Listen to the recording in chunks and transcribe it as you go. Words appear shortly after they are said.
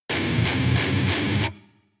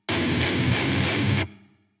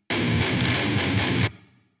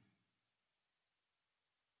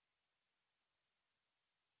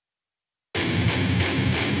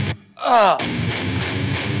Oh.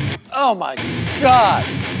 Oh my God.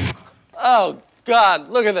 Oh God,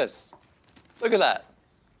 look at this. Look at that.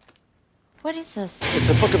 What is this? It's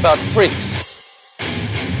a book about freaks.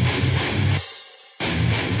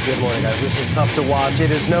 Good morning, guys. This is tough to watch. It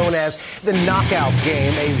is known as the knockout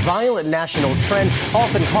game, a violent national trend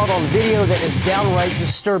often caught on video that is downright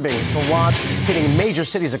disturbing to watch. Hitting major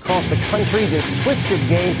cities across the country, this twisted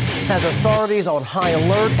game has authorities on high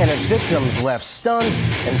alert and its victims left stunned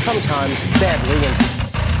and sometimes badly injured.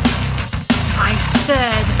 I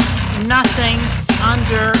said nothing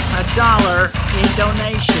under $1 in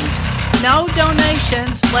donations. No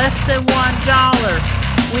donations less than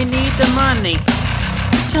 $1. We need the money.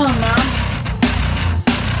 Tell him, Mom.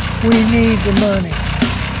 We need the money.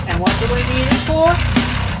 And what do we need it for?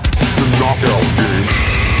 The knockout game.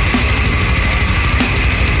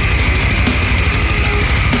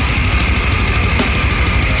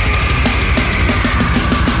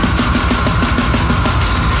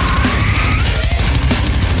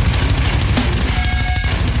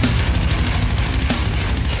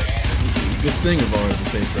 This thing of ours is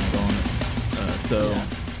based around honor.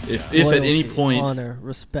 If Loyalty, at any point, honor,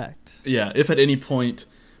 respect. Yeah, if at any point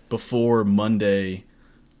before Monday,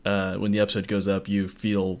 when the episode goes up, you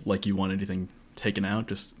feel like you want anything taken out,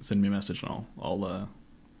 just send me a message and I'll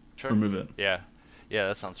remove it. Yeah,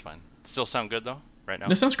 that sounds fine. Still sound good though, right now.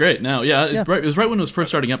 This sounds great now. Yeah, it was right when it was first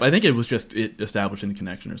starting up. I think it was just it establishing the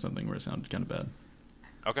connection or something where it sounded kind of bad.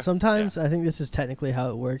 Okay. Sometimes I think this is technically how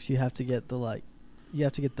it works. You have to get the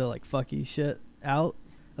fucky shit out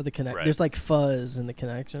of the connect. Right. There's like fuzz in the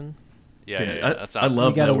connection. Yeah. I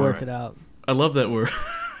love you gotta that work word. it out. I love that word.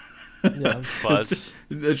 Yeah. Fuzz.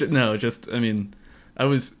 No, just I mean, I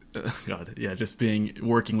was just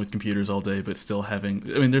working with computers all day, but still having.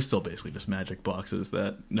 I mean, they're still basically just magic boxes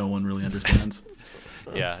that no one really understands.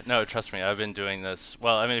 Yeah, no, trust me, I've been doing this.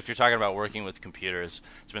 Well, I mean, if you're talking about working with computers,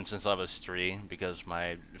 it's been since I was 3 because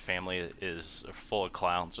my family is full of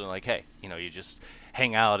clowns. And like, hey, you just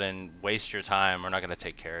hang out and waste your time. We're not going to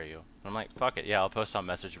take care of you. And I'm like, fuck it. Yeah, I'll post on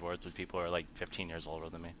message boards with people who are like 15 years older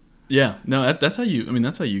than me. Yeah, no, that's how you. I mean,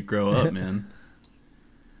 that's how you grow up, man.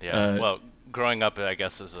 Yeah, well, growing up, I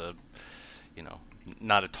guess, is a,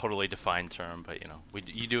 not a totally defined term, but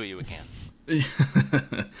you do what you can.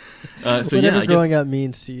 Whatever growing up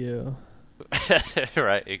means to you.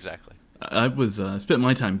 Right, exactly. I was spent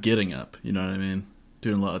my time getting up. You know what I mean?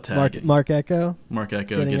 Doing a lot of tagging. Mark Echo.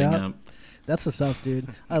 Getting up. That's what's up, dude.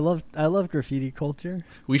 I love graffiti culture.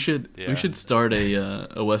 We should start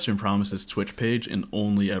a Western Promises Twitch page and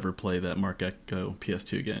only ever play that Mark Echo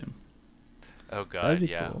PS2 game. Oh God,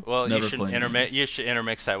 yeah. Cool. Well, you should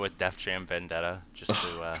intermix that with Def Jam Vendetta just to.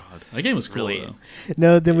 God. That game was cool though.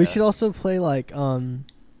 No, then we should also play like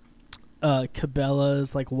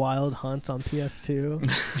Cabela's like Wild Hunt on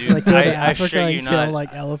PS2. Dude, like go to Africa and kill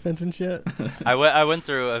like elephants and shit. I went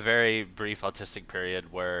through a very brief autistic period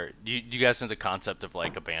where do you guys know the concept of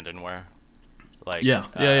like abandonware? Like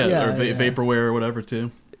vaporware or whatever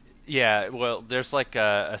too. Yeah, well, there's like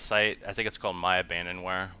a site, I think it's called My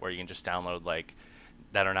Abandonware, where you can just download like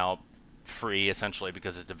that are now free essentially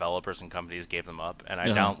because the developers and companies gave them up. And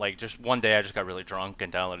just one day I just got really drunk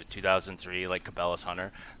and downloaded 2003 like Cabela's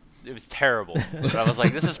Hunter. It was terrible, but I was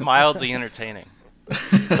like, this is mildly entertaining.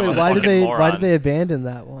 Wait, why did they abandon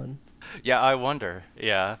that one? Yeah, I wonder.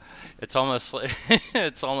 Yeah, it's almost like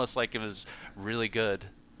it was really good.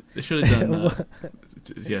 They should have done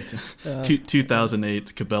 2008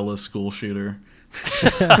 Cabela school shooter.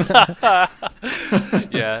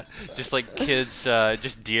 Yeah, just like kids,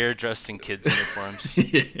 just deer dressed in kids' uniforms.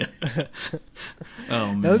 Yeah. Oh,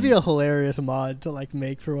 man. That would be a hilarious mod to like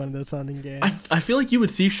make for one of those hunting games. I feel like you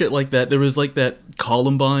would see shit like that. There was like that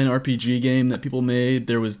Columbine RPG game that people made.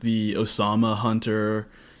 There was the Osama Hunter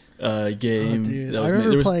game. Oh, dude, that I was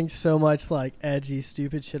remember playing so much like edgy,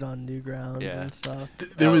 stupid shit on Newgrounds and stuff.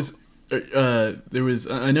 There was.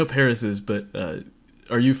 I know Paris is, but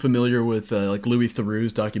are you familiar with like Louis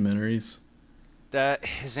Theroux's documentaries?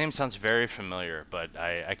 His name sounds very familiar, but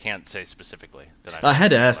I can't say specifically that I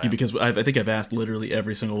had to ask you because I think I've asked literally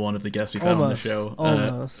every single one of the guests we've had on the show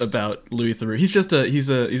about Louis Theroux.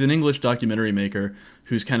 He's an English documentary maker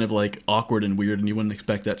who's kind of like awkward and weird, and you wouldn't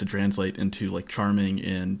expect that to translate into like charming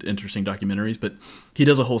and interesting documentaries. But he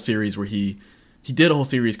does a whole series where he did a whole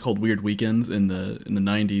series called Weird Weekends in the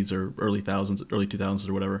 90s or early 2000s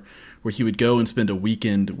or whatever, where he would go and spend a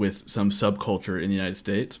weekend with some subculture in the United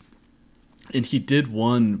States. And he did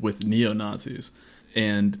one with neo-Nazis.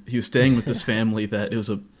 And he was staying with this family that it was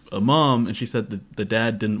a mom, and she said that the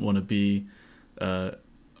dad didn't want to be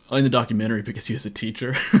in the documentary because he was a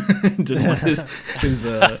teacher. didn't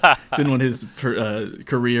want his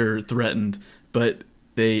career threatened. But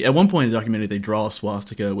they, at one point in the documentary, they draw a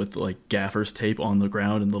swastika with like gaffer's tape on the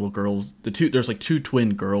ground, and little girls. There's like 2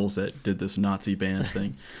 twin girls that did this Nazi band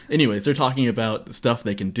thing. Anyways, they're talking about the stuff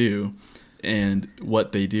they can do and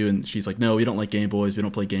what they do, and she's like, "No, we don't like Game Boys. We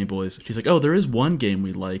don't play Game Boys." She's like, "Oh, there is one game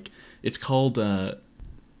we like. It's called I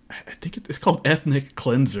think it's called Ethnic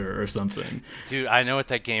Cleanser or something." Dude, I know what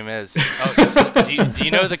that game is. Oh, do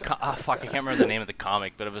you know the? Fuck, I can't remember the name of the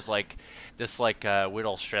comic, but it was like this weird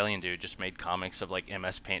Australian dude just made comics of like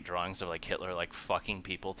MS Paint drawings of like Hitler like fucking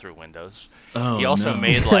people through windows. Oh, he also no.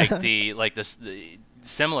 made like the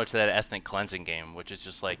similar to that ethnic cleansing game, which is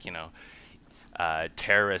just like, you know,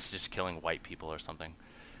 terrorists just killing white people or something.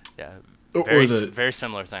 Yeah, very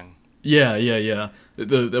similar thing. Yeah.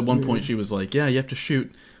 At one point she was like, "Yeah, you have to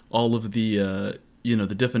shoot all of the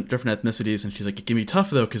the different ethnicities," and she's like, "It can be tough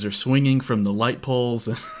though because they're swinging from the light poles."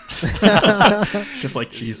 It's just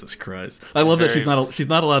like, Jesus Christ. I love that she's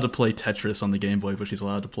not allowed to play Tetris on the Game Boy, but she's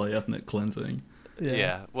allowed to play Ethnic Cleansing.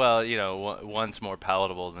 Yeah. Well, you know, one's more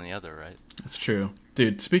palatable than the other, right? That's true,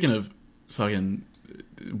 dude. Speaking of fucking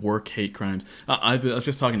work hate crimes, I was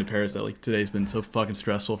just talking to Paris that like today's been so fucking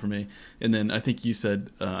stressful for me, and then I think you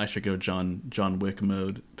said I should go John Wick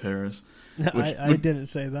mode, Paris. I didn't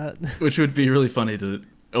say that. Which would be really funny to,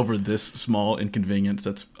 over this small inconvenience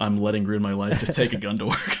I'm letting ruin my life, just take a gun to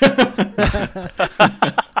work.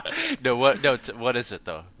 What is it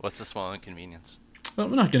though? What's the small inconvenience? Well,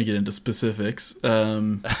 we're not going to get into specifics. All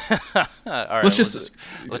right, let's just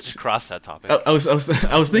cross that topic. I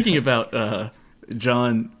was thinking about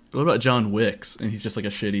John. What about John Wicks? And he's just like a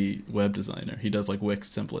shitty web designer. He does like Wix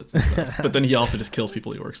templates and stuff. But then he also just kills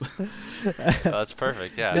people he works with. Oh, that's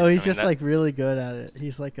perfect. Yeah. No, he's like really good at it.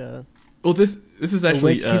 He's like a. Well, this is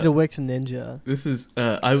actually. He's a Wix ninja. This is.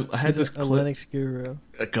 I had this a Linux guru.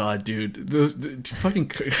 God, dude, the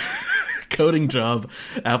fucking coding job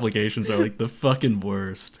applications are like the fucking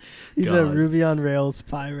worst. He's a Ruby on Rails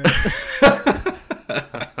pirate.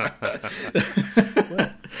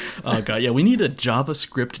 Oh god, yeah, we need a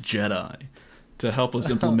JavaScript Jedi to help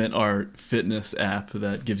us implement our fitness app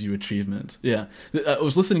that gives you achievements. Yeah, I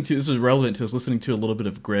was listening to, this is relevant to, I was listening to a little bit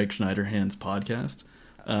of Greg Schneiderhan's podcast.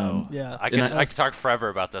 Yeah, I can talk forever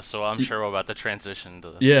about this, so I'm sure we're about to transition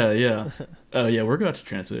to this. Yeah. We're about to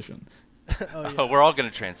transition. We're all going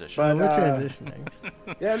to transition. But, we're transitioning.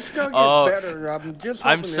 Yeah, it's going to get better.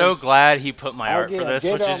 I'm so glad he put my art for this,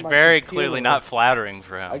 which is very clearly not flattering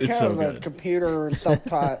for him. I kind of a computer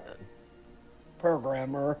self-taught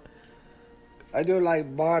programmer. I do like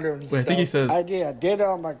modern stuff. I think he says... I did it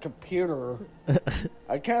on my computer.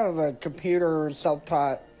 I kind of a computer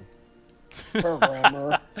self-taught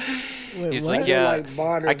programmer. He's like, yeah,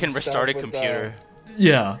 I can restart a computer.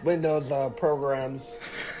 Windows programs.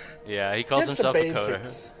 Yeah, he calls himself a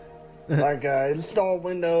coder. Like install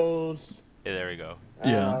Windows. Yeah, there we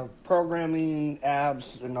go. Programming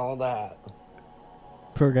apps and all that.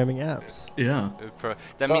 Programming apps. Yeah.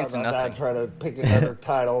 That means nothing. I try to pick another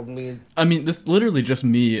title. I mean, this literally just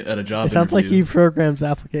me at a job. It sounds like he programs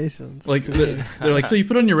applications. Like they're like, so you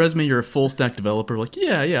put on your resume, you're a full stack developer. Like,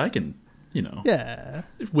 yeah, I can. Yeah.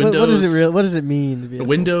 Windows. What does it mean to be a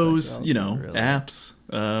Windows? Apps.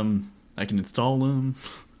 I can install them.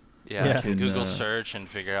 Yeah, I can Google search and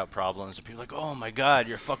figure out problems, and people are like, "Oh my God,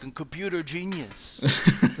 you're a fucking computer genius."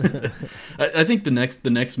 I think the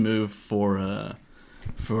next move for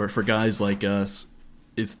guys like us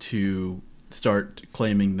is to start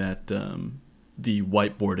claiming that the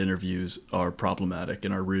whiteboard interviews are problematic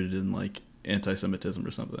and are rooted in like anti-Semitism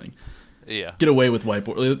or something. Yeah. Get away with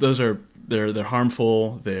whiteboard. They're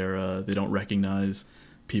harmful. They don't recognize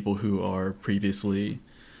people who are previously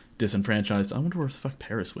disenfranchised. I wonder where the fuck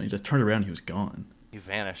Paris went. He just turned around and he was gone. He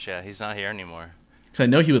vanished. Yeah, he's not here anymore. Because I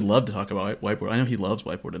know he would love to talk about whiteboard. I know he loves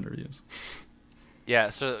whiteboard interviews.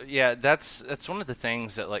 Yeah. So yeah, that's one of the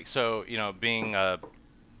things that being what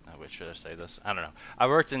should I say this? I don't know. I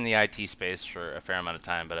worked in the IT space for a fair amount of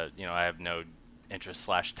time, but I have no interest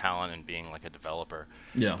 / talent in being like a developer.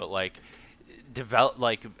 Yeah. But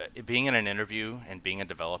being in an interview and being a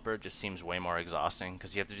developer just seems way more exhausting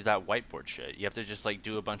because you have to do that whiteboard shit. You have to just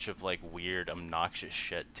do a bunch of weird, obnoxious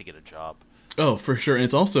shit to get a job. Oh, for sure. And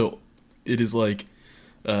it is like,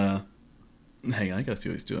 hang on, I gotta see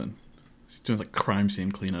what he's doing. He's doing like crime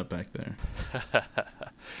scene cleanup back there.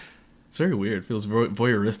 It's very weird. It feels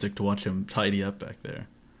voyeuristic to watch him tidy up back there.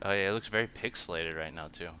 Oh yeah, it looks very pixelated right now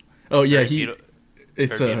too. Oh yeah, it's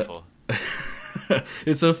beautiful.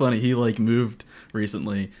 It's so funny. He moved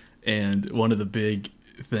recently, and one of the big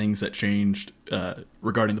things that changed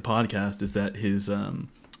regarding the podcast is that his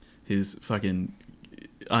his fucking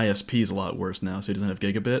ISP is a lot worse now, so he doesn't have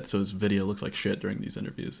gigabit, so his video looks like shit during these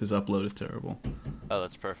interviews. His upload is terrible. Oh,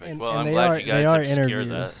 that's perfect. And, well, and I'm glad you guys obscured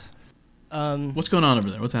that. What's going on over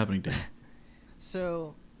there? What's happening, Dan?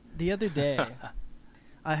 So, the other day,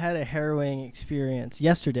 I had a harrowing experience.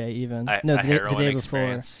 Yesterday, even. The day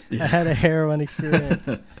before. I had a heroin experience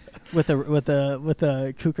with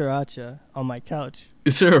a cucaracha on my couch.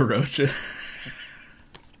 Is there a roach? You're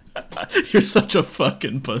such a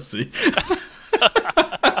fucking pussy.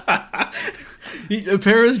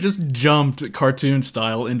 Paris just jumped cartoon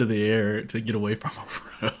style into the air to get away from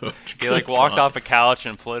a roach. He walked off a couch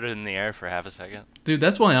and floated in the air for half a second. Dude,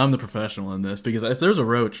 that's why I'm the professional in this, because if there's a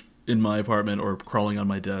roach in my apartment or crawling on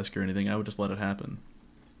my desk or anything, I would just let it happen.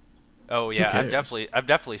 Oh yeah, I've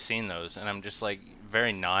definitely seen those, and I'm just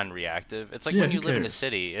very non-reactive. It's like when you live in a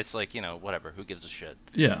city, it's whatever, who gives a shit?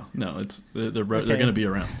 Yeah, no, they're going to be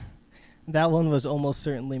around. That one was almost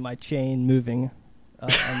certainly my chain moving on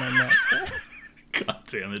my neck. God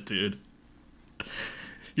damn it, dude.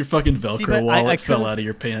 Your fucking Velcro wallet fell out of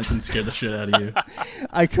your pants and scared the shit out of you.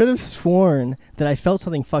 I could have sworn that I felt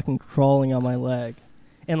something fucking crawling on my leg.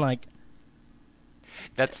 And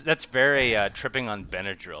That's very tripping on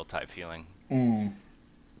Benadryl type feeling.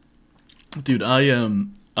 Dude,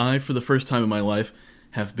 I for the first time in my life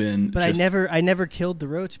have been But I never killed the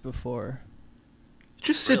roach before.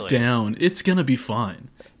 Just sit down. It's gonna be fine.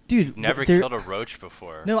 Dude, never killed a roach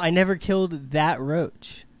before. No, I never killed that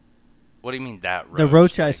roach. What do you mean that roach? The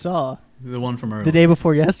roach I saw. The one from earlier. The day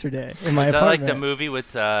before yesterday in my apartment. Is that like the movie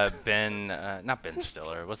with not Ben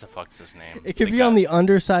Stiller. What the fuck's his name? It could be on the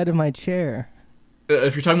underside of my chair.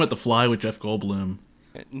 If you're talking about The Fly with Jeff Goldblum.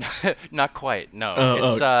 Not quite, no.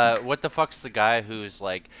 It's what the fuck's the guy who's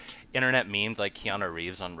internet memed like Keanu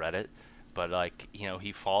Reeves on Reddit, but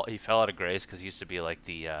he fell out of grace because he used to be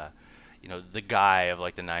the guy of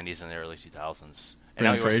the 90s and the early 2000s, and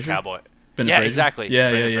now he was a cowboy. Fraser? Exactly.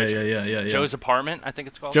 Yeah. Joe's Apartment, I think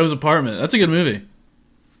it's called. Joe's Apartment. That's a good movie.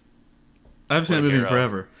 I haven't seen that movie in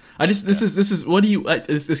forever. This is what do you?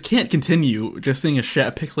 This can't continue. Just seeing a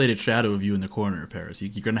pixelated shadow of you in the corner, Paris.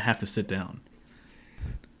 You're gonna have to sit down.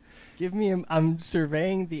 Give me. I'm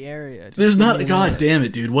surveying the area. There's not. God damn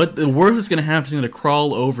it, dude. What the worst is gonna happen is gonna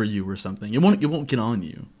crawl over you or something. It won't get on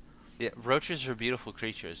you. Yeah, roaches are beautiful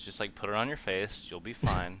creatures. Just put it on your face. You'll be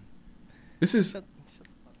fine. This is.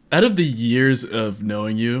 Out of the years of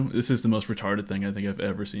knowing you, this is the most retarded thing I think I've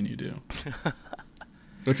ever seen you do.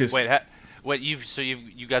 Which is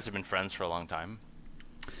you guys have been friends for a long time?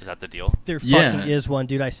 Is that the deal? There fucking is one,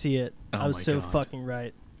 dude. I see it. I was so fucking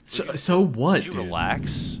right. So what, dude? Dude?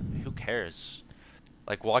 Relax. Who cares?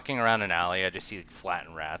 Walking around an alley, I just see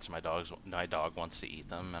flattened rats. My dog wants to eat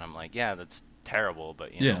them, and I'm like, yeah, that's terrible,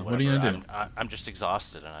 but you know, what are you gonna do? I'm just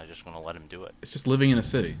exhausted, and I just want to let him do it. It's just living in a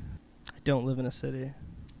city. I don't live in a city.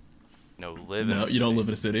 No, you don't live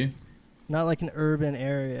in a city? Not like an urban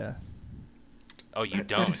area. Oh, you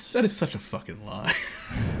don't? That is such a fucking lie.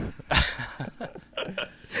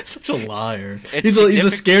 Such a liar. He's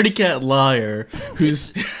a scaredy cat liar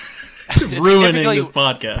who's ruining this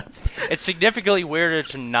podcast. It's significantly weirder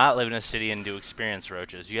to not live in a city and to experience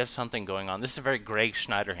roaches. You have something going on. This is a very Greg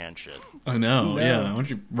Schneiderhan shit. I know, yeah. Why don't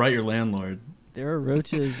you write your landlord? There are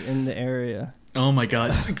roaches in the area. Oh my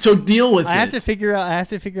god! So deal with it. I have to figure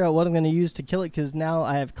out what I'm going to use to kill it because now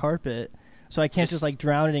I have carpet, so I can't just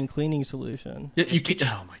drown it in cleaning solution. Yeah, you can't.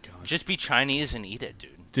 Oh my god! Just be Chinese and eat it,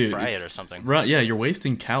 dude. Fry it or something. Right? Yeah, you're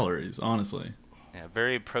wasting calories. Honestly. Yeah,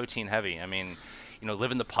 very protein heavy. I mean,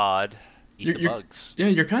 live in the pod, eat the bugs. Yeah,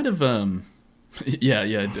 you're kind of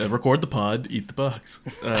record the pod, eat the bugs.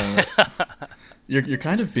 You're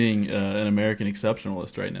kind of being an American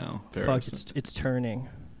exceptionalist right now, Paris. Fuck, it's turning.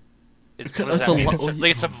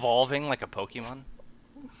 It's evolving like a Pokemon?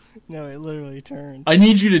 No, it literally turned. I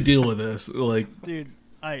need you to deal with this. Dude,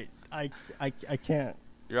 I can't.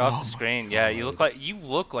 You're off the screen. Yeah, you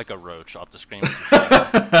look like a roach off the screen.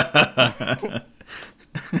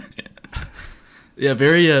 Yeah,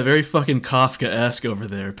 very fucking Kafka-esque over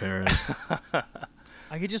there, Paris.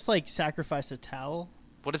 I could just sacrifice a towel.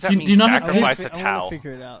 What does that mean? Do you not sacrifice a towel? I want to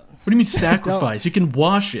figure it out. What do you mean sacrifice? You can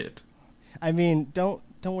wash it. I mean, don't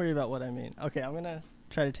worry about what I mean. Okay, I'm gonna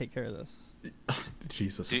try to take care of this.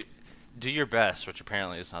 Jesus. Do your best, which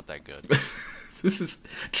apparently is not that good. This is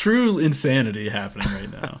true insanity happening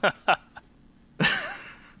right now.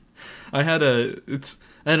 I had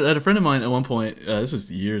a friend of mine at one point. This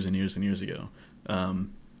is years and years and years ago,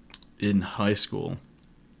 in high school,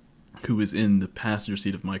 who was in the passenger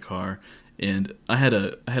seat of my car, and I had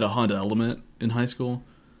a Honda Element in high school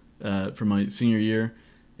for my senior year,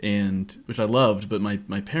 and which I loved, but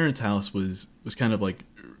my parents' house was kind of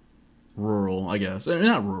rural, I guess.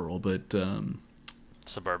 Not rural, but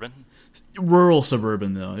Suburban? Rural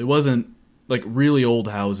suburban, though. It wasn't like really old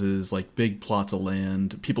houses, like big plots of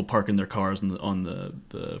land, people parking their cars on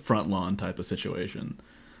the front lawn type of situation.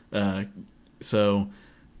 So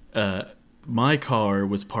my car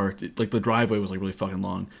was parked, like the driveway was like really fucking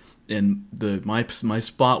long, and my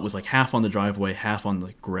spot was like half on the driveway, half on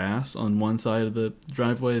the grass on one side of the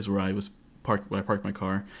driveway is where I parked my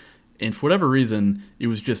car. And for whatever reason, it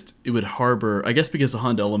would harbor, I guess because the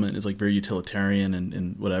Honda Element is like very utilitarian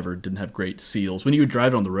and whatever, didn't have great seals. When you would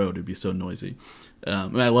drive it on the road, it'd be so noisy.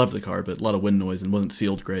 I loved the car, but a lot of wind noise and wasn't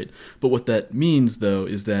sealed great. But what that means, though,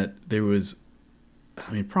 is that there was,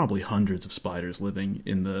 probably hundreds of spiders living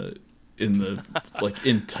in the like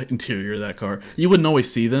interior of that car. You wouldn't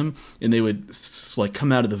always see them, and they would like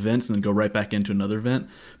come out of the vents and then go right back into another vent.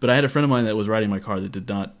 But I had a friend of mine that was riding my car that did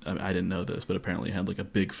not, I didn't know this, but apparently had like a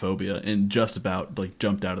big phobia and just about like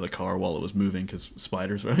jumped out of the car while it was moving because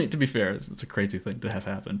spiders. To be fair, it's a crazy thing to have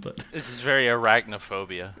happen, but this is very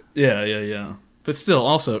arachnophobia. Yeah. But still,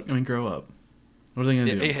 also, grow up. What are they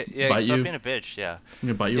gonna do? Yeah, bite stop you? being a bitch. Yeah. I'm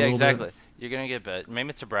gonna bite you a little exactly. bit? You're gonna get bit. Maybe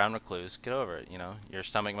it's a brown recluse. Get over it. Your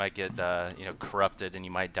stomach might get corrupted and you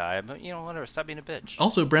might die. But whatever. Stop being a bitch.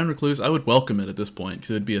 Also, brown recluse, I would welcome it at this point because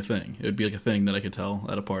it'd be a thing. It'd be like a thing that I could tell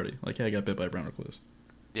at a party. Like, hey, I got bit by a brown recluse.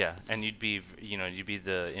 Yeah, and you'd be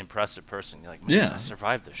the impressive person. You're like, man, I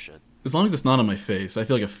survived this shit. As long as it's not on my face, I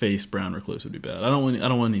feel like a face brown recluse would be bad. I don't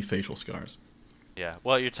want any facial scars. Yeah.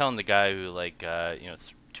 Well, you're telling the guy who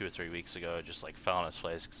 2 or 3 weeks ago just like fell on his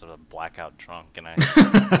face because of a blackout drunk, and I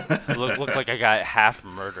looked like I got half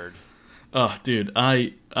murdered. Oh, dude,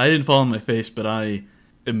 I didn't fall on my face, but I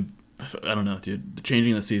don't know, dude. The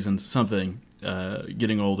changing of the seasons, something,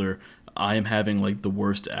 getting older. I am having like the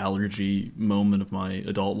worst allergy moment of my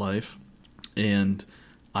adult life, and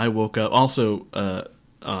I woke up. Also,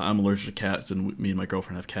 I'm allergic to cats, and me and my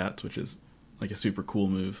girlfriend have cats, which is like a super cool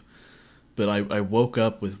move. But I woke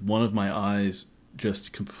up with one of my eyes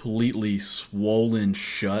just completely swollen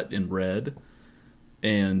shut and red,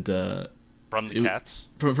 and from the cats,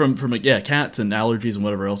 from cats and allergies and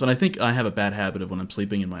whatever else. And I think I have a bad habit of when I'm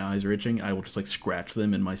sleeping and my eyes are itching, I will just like scratch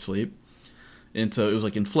them in my sleep, and so it was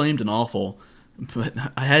like inflamed and awful. But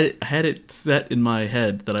I had it set in my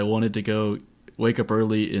head that I wanted to go wake up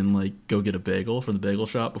early and like go get a bagel from the bagel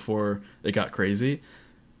shop before it got crazy.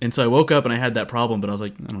 And so I woke up and I had that problem, but I was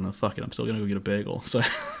like, I don't know, fuck it, I'm still gonna go get a bagel. So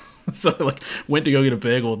I like went to go get a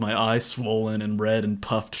bagel with my eyes swollen and red and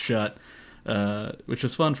puffed shut, which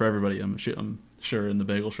was fun for everybody. I'm sure in the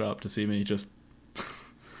bagel shop to see me just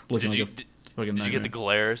looking like a fucking nightmare. Did you get the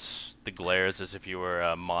glares? The glares as if you were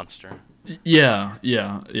a monster. Yeah.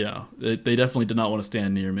 They definitely did not want to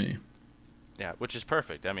stand near me. Yeah, which is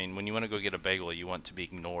perfect. I mean, when you want to go get a bagel, you want to be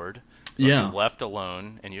ignored. Yeah. Left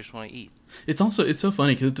alone, and you just want to eat. It's so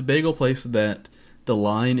funny because it's a bagel place that the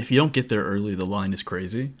line, if you don't get there early, the line is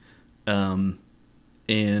crazy.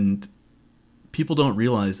 And people don't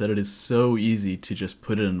realize that it is so easy to just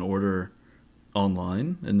put in an order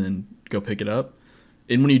online and then go pick it up.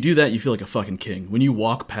 And when you do that, you feel like a fucking king. When you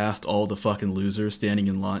walk past all the fucking losers standing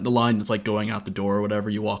in line, the line that's like going out the door or whatever,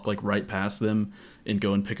 you walk like right past them and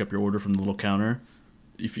go and pick up your order from the little counter,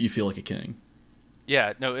 you feel like a king.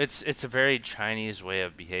 Yeah, no, it's a very Chinese way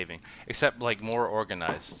of behaving, except like more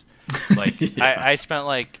organized. Like I spent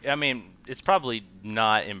it's probably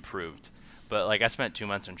not improved, but like I spent 2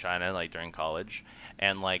 months in China like during college,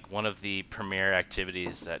 and like one of the premier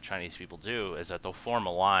activities that Chinese people do is that they'll form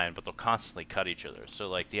a line, but they'll constantly cut each other. So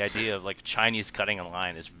like the idea of like Chinese cutting a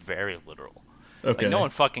line is very literal. Okay. Like no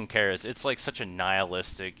one fucking cares. It's like such a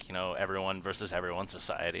nihilistic, everyone versus everyone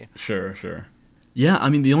society. Sure. Yeah, I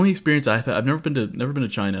mean the only experience I've never been to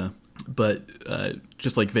China, but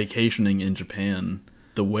just like vacationing in Japan,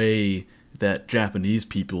 the way that Japanese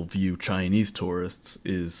people view Chinese tourists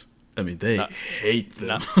is, they hate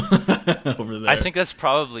them over there. I think that's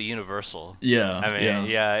probably universal. Yeah.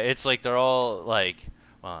 Yeah, it's like they're all like,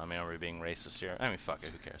 are we being racist here? Fuck it,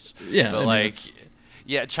 who cares? Yeah, but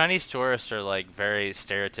yeah, Chinese tourists are like very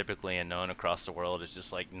stereotypically and known across the world as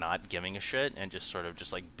just like not giving a shit and just sort of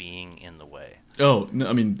just like being in the way. Oh,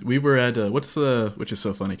 no, we were at which is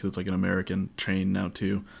so funny because it's like an American chain now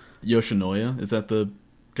too. Yoshinoya, is that the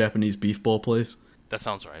Japanese beef bowl place? That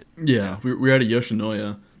sounds right. Yeah, we were at a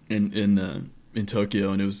Yoshinoya in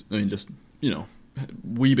Tokyo, and it was just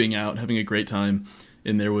weebing out, having a great time,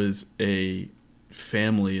 and there was a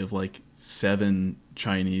family of like 7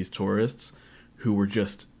 Chinese tourists who were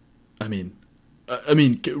just,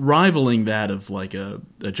 rivaling that of like a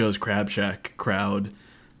Joe's Crab Shack crowd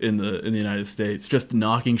in the United States, just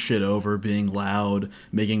knocking shit over, being loud,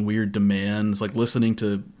 making weird demands, like listening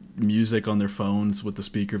to music on their phones with the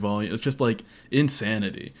speaker volume. It's just like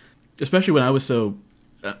insanity. Especially when I was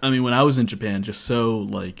when I was in Japan, just so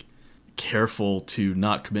like careful to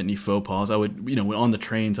not commit any faux pas. I would, when on the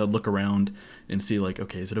trains, I'd look around and see like,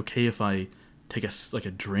 okay, is it okay if I take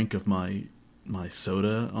a drink of my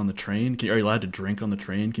soda on the train? Are you allowed to drink on the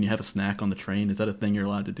train? Can you have a snack on the train? Is that a thing you're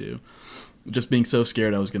allowed to do? Just being so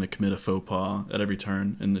scared I was going to commit a faux pas at every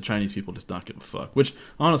turn, and the Chinese people just not give a fuck, which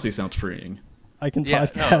honestly sounds freeing. I can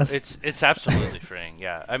podcast. No, it's absolutely freeing.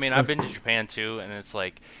 Yeah, I mean, I've been to Japan too, and it's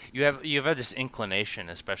like you've had this inclination,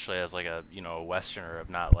 especially as like a Westerner, of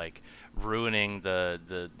not like ruining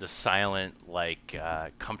the silent like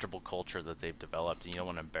comfortable culture that they've developed, and you don't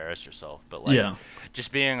want to embarrass yourself. But like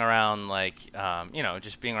just being around like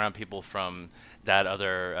just being around people from that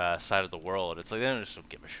other side of the world, it's like they don't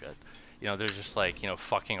give a shit. They're just like,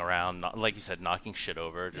 fucking around, like you said, knocking shit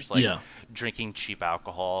over, just like drinking cheap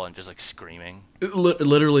alcohol and just like screaming.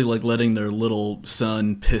 Literally like letting their little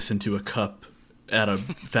son piss into a cup at a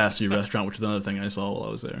fast food restaurant, which is another thing I saw while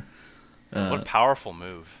I was there. What a powerful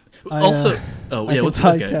move. What's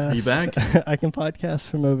okay? Are you back? I can podcast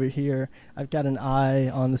from over here. I've got an eye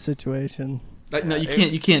on the situation. No,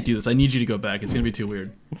 you can't do this. I need you to go back. It's gonna be too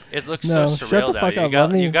weird. It looks so surreal. Shut the fuck up.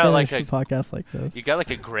 Let me finish the podcast like this. You got like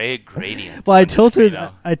a gray gradient. Well, I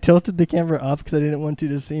tilted the camera up because I didn't want you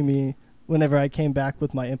to see me whenever I came back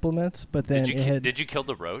with my implements. But then did you kill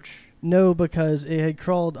the roach? No, because it had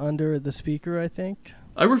crawled under the speaker, I think.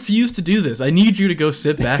 I refuse to do this. I need you to go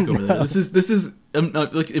sit back over there. This is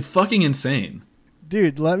like fucking insane.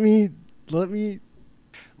 Dude, let me.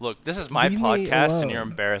 Look, this is my podcast, and you're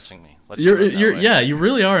embarrassing me. You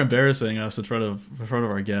really are embarrassing us in front of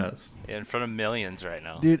our guests. In front of millions right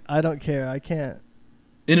now. Dude, I don't care. I can't.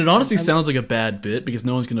 And it honestly sounds like a bad bit because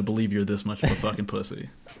no one's gonna believe you're this much of a fucking pussy.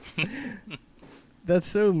 That's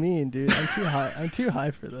so mean, dude. I'm too high. I'm too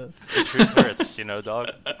high for this. The truth hurts, dog.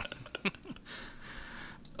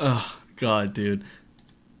 Oh God, dude.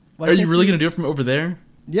 Are you really gonna do it from over there?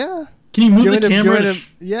 Yeah. Can you move the camera?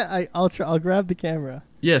 Yeah, I'll grab the camera.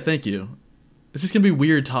 Yeah, thank you. It's just gonna be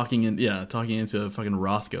weird talking into a fucking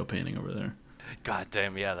Rothko painting over there. God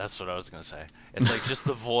damn, yeah, that's what I was gonna say. It's like just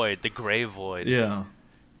the void, the gray void. Yeah.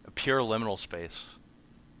 A pure liminal space.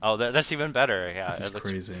 Oh, that's even better. Yeah, this is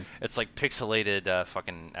crazy. It's like pixelated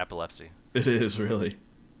fucking epilepsy. It is really.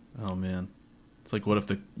 Oh man, it's like what if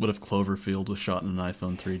Cloverfield was shot in an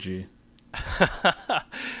iPhone 3G?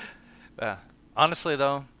 Honestly,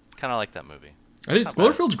 though, kind of like that movie.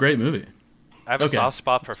 Cloverfield's a great movie. I have a soft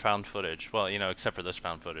spot for found footage. Well, except for this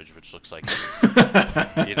found footage, which looks like,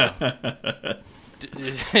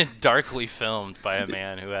 darkly filmed by a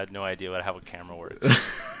man who had no idea how a camera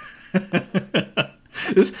works.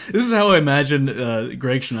 This is how I imagine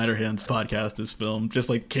Greg Schneiderhan's podcast is filmed, just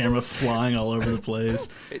like camera flying all over the place.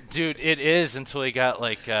 Dude, it is until he got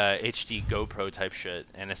like HD GoPro type shit,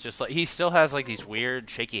 and it's just like he still has like these weird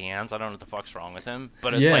shaky hands. I don't know what the fuck's wrong with him,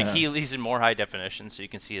 but it's like he's in more high definition, so you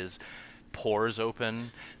can see his pores open.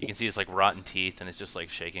 You can see his like rotten teeth, and it's just like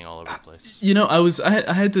shaking all over the place.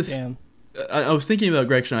 I had this. I was thinking about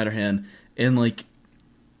Greg Schneiderhan, and like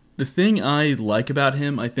the thing I like about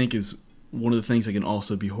him, I think, is one of the things that can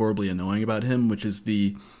also be horribly annoying about him, which is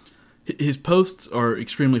his posts are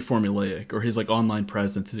extremely formulaic, or his like online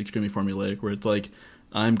presence is extremely formulaic, where it's like,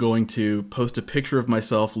 I'm going to post a picture of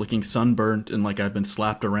myself looking sunburnt and like I've been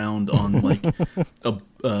slapped around on like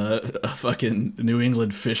a fucking New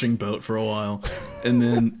England fishing boat for a while, and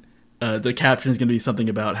then the caption is going to be something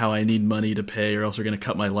about how I need money to pay or else we're going to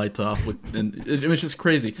cut my lights off, and it's just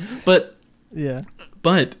crazy. But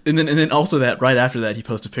and then also that right after that he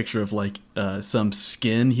posts a picture of like some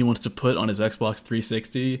skin he wants to put on his Xbox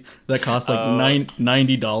 360 that costs like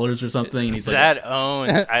 $90 or something, and he's like, that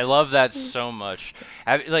owns. I love that so much.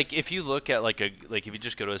 Like if you look at if you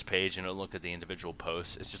just go to his page and look at the individual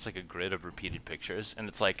posts, it's just like a grid of repeated pictures, and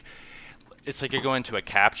it's like you're going to a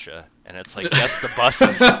CAPTCHA, and it's like, guess the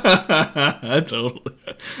buses. Totally.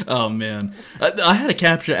 Oh man, I had a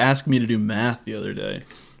CAPTCHA ask me to do math the other day.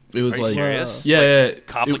 It was like, serious?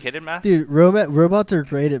 Complicated math, dude. Robots are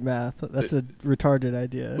great at math. That's a retarded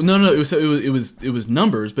idea. No, it was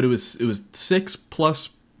numbers, but it was 6 plus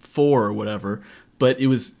 4 or whatever. But it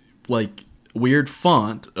was like weird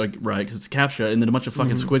font, right? Because it's CAPTCHA, and then a bunch of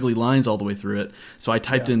fucking squiggly lines all the way through it. So I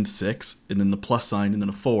typed in 6, and then the plus sign, and then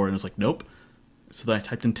a 4, and it was like, nope. So then I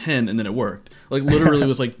typed in 10, and then it worked. Like literally, it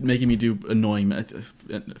was like making me do annoying,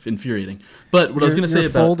 infuriating. But what I was going to say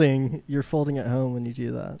about you're folding at home when you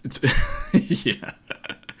do that.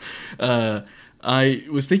 I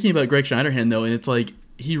was thinking about Greg Schneiderhan though, and it's like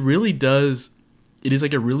he really does. It is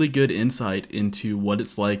like a really good insight into what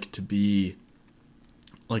it's like to be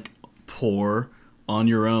like poor on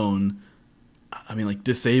your own. I mean, like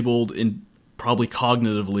disabled and probably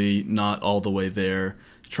cognitively not all the way there,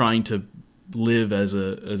 trying to live as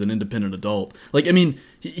an independent adult. Like, I mean,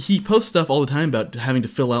 he posts stuff all the time about having to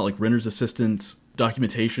fill out like renter's assistance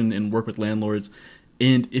documentation and work with landlords.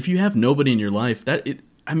 And if you have nobody in your life, that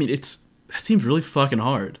seems really fucking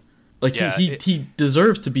hard. Like he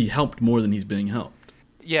deserves to be helped more than he's being helped.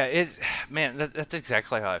 Yeah, that's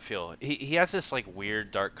exactly how I feel. He has this like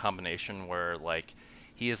weird dark combination where like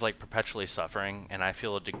he is like perpetually suffering, and I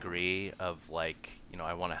feel a degree of like, you know,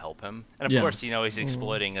 I want to help him. And of course, you know, he's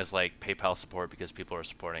exploiting his like PayPal support because people are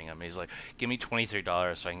supporting him. He's like, give me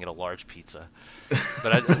 $23 so I can get a large pizza.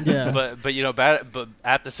 But but you know, but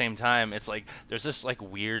at the same time, it's like there's this like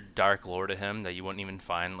weird dark lore to him that you wouldn't even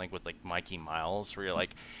find like with like Mikey Miles, where you're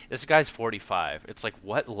like, this guy's 45. It's like,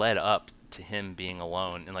 what led up to him being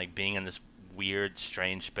alone and like being in this weird,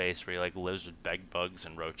 strange space where he like lives with bed bugs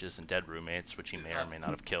and roaches and dead roommates, which he may or may not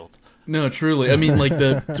have killed. No, truly. I mean, like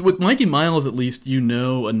with Mikey Miles, at least you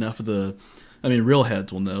know enough of the. I mean, real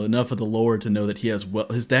heads will know enough of the lore to know that he has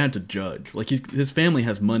his dad's a judge. Like his family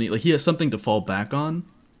has money. Like he has something to fall back on.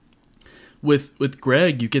 With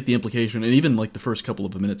Greg, you get the implication, and even like the first couple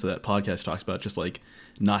of minutes of that podcast talks about just like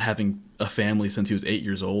not having a family since he was 8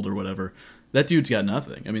 years old or whatever. That dude's got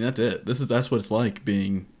nothing. I mean, that's it. That's what it's like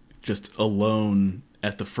being just alone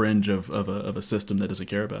at the fringe of a system that doesn't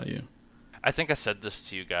care about you. I think I said this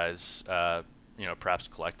to you guys, you know, perhaps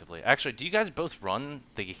collectively. Actually, do you guys both run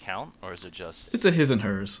the account, or is it just... It's a his and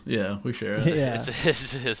hers. Yeah, we share it. Yeah. It's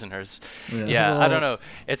a his and hers. Yeah, I don't know.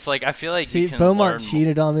 It's like, I feel like See, you can Beaumont learn...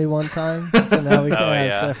 cheated on me one time, so now we can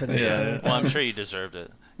have Stephanie. Yeah. Well, I'm sure you deserved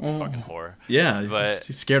it. You fucking whore. Yeah, but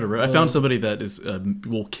he's scared of roaches. I found somebody that is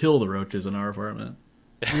will kill the roaches in our apartment.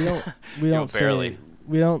 We don't barely.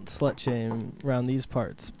 We don't slut shame around these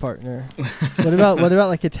parts, partner. What about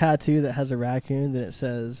like a tattoo that has a raccoon that it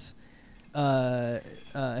says,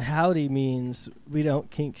 "Howdy" means we don't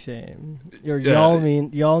kink shame. Or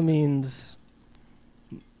y'all means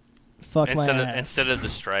fuck my ass. Instead of the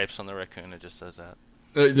stripes on the raccoon, it just says that.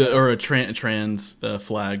 Or a trans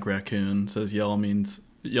flag raccoon says y'all means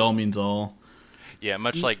all. Yeah,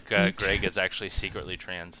 much like Greg is actually secretly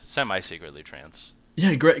trans, semi-secretly trans.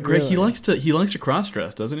 Yeah, Greg, really? he likes to cross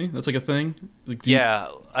dress, doesn't he? That's like a thing. Like,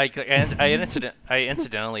 I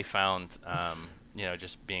incidentally found, you know,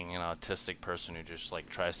 just being an autistic person who just like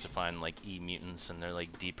tries to find like e-mutants and their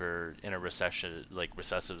like deeper inner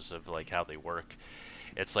recessives of like how they work.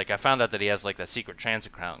 It's like I found out that he has like that secret trans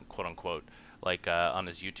account, quote unquote, like on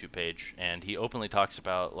his YouTube page, and he openly talks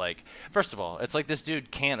about like, first of all, it's like this dude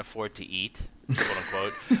can't afford to eat, quote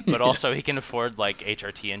unquote, but also he can afford like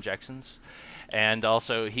HRT injections. And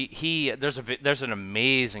also, there's an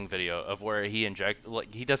amazing video of where he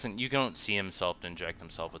you don't see himself inject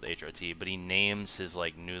himself with HRT, but he names his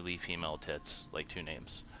like newly female tits like 2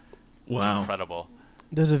 names. Wow, it's incredible.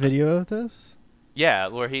 There's a video of this? Yeah,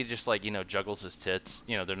 where he just like, you know, juggles his tits.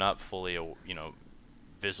 You know, they're not fully, you know,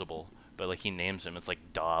 visible, but like he names them. It's like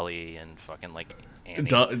Dolly and fucking like Annie.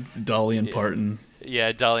 Dolly and Parton.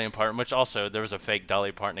 Yeah, Dolly and Parton, which also there was a fake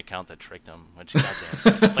Dolly Parton account that tricked him. Which goddamn,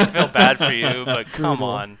 it's like, I feel bad for you, but come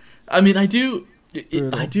on. I mean, I do.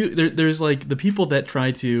 There's like the people that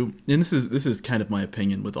try to, and this is kind of my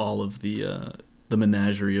opinion with all of the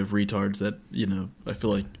menagerie of retards that, you know, I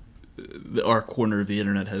feel like our corner of the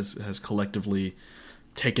internet has collectively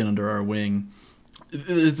taken under our wing.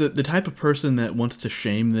 There's the type of person that wants to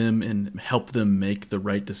shame them and help them make the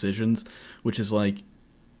right decisions, which is like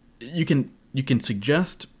you can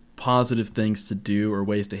suggest positive things to do or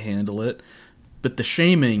ways to handle it, but the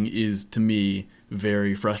shaming is, to me,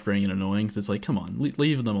 very frustrating and annoying. Cause it's like, come on,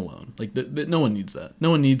 leave them alone. Like no one needs that.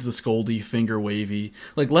 No one needs the scoldy, finger wavy.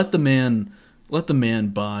 Like let the man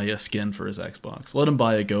buy a skin for his Xbox. Let him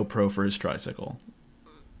buy a GoPro for his tricycle.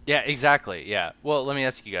 Yeah, exactly. Yeah. Well, let me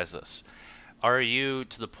ask you guys this. Are you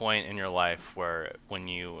to the point in your life where when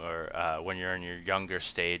you're in your younger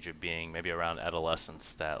stage of being maybe around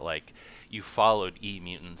adolescence that like you followed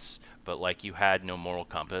e-mutants but like you had no moral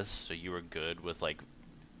compass, so you were good with like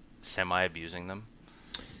semi-abusing them,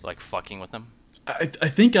 like fucking with them? I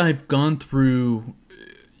think I've gone through,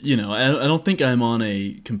 you know, I don't think I'm on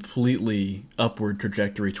a completely upward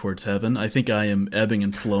trajectory towards heaven. I think I am ebbing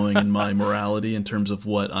and flowing in my morality in terms of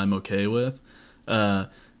what I'm okay with.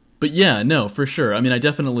 But yeah, no, for sure. I mean, I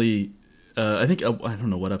definitely, I think, I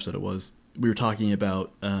don't know what episode it was. We were talking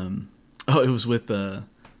about, it was with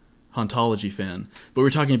Hauntology fan, but we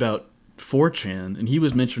were talking about 4chan, and he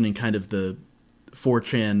was mentioning kind of the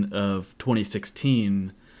 4chan of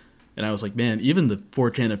 2016, and And I was like, man, even the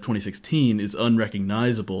 4chan of 2016 is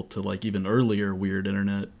unrecognizable to like even earlier weird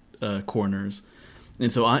internet corners.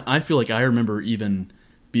 And so I feel like I remember even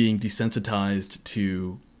being desensitized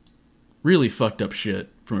to really fucked up shit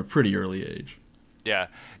from a pretty early age. Yeah,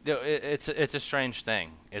 it's a strange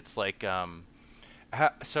thing. It's like,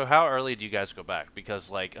 how early do you guys go back? Because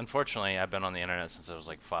like, unfortunately, I've been on the internet since I was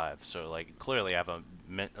like 5. So like, clearly,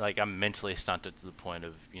 I'm mentally stunted to the point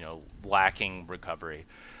of lacking recovery.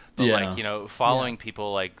 But like following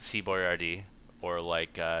people like C Boyardee or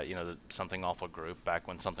like the Something Awful group back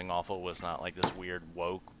when Something Awful was not like this weird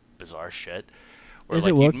woke bizarre shit. Is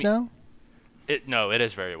it woke now? No, it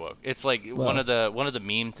is very woke. It's like one of the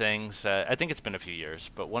meme things. I think it's been a few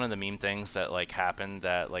years, but one of the meme things that like happened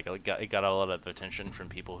that like it got a lot of attention from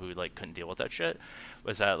people who like couldn't deal with that shit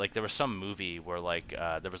was that like there was some movie where like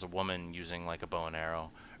there was a woman using like a bow and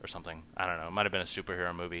arrow or something. I don't know. It might have been a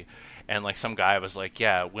superhero movie, and like some guy was like,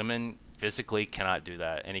 "Yeah, women physically cannot do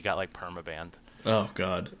that," and he got like permabanned. Oh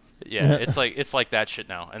God. Yeah, it's like that shit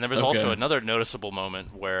now. And there was also another noticeable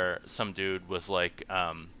moment where some dude was like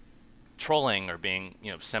trolling or being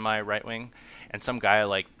semi right wing, and some guy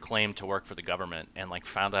like claimed to work for the government and like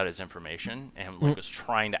found out his information and like was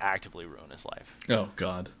trying to actively ruin his life. Oh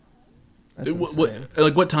God.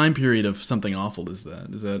 What time period of Something Awful is that?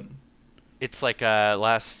 Is that? It's like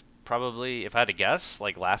last, probably, if I had to guess,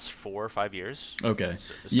 like last 4 or 5 years. Okay.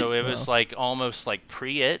 So it was like almost like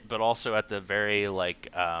pre-it, but also at the very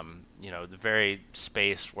like the very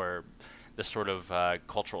space where the sort of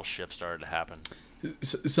cultural shift started to happen.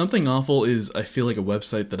 Something Awful is, I feel like, a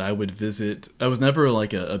website that I would visit. I was never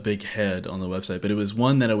like a big head on the website, but it was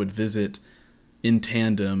one that I would visit in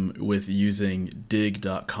tandem with using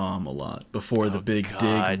dig.com a lot before the big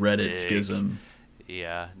Dig Reddit schism.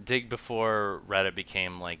 Yeah, Dig before Reddit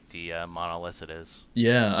became like the monolith it is.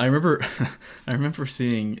 Yeah, I remember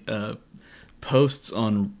seeing posts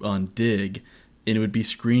on Dig, and it would be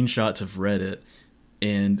screenshots of Reddit.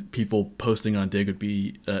 And people posting on Dig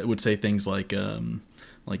would say things like,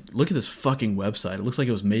 look at this fucking website. It looks like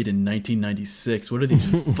it was made in 1996. What are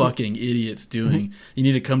these fucking idiots doing? You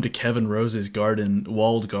need to come to Kevin Rose's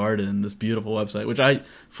walled garden, this beautiful website, which I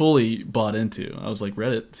fully bought into. I was like,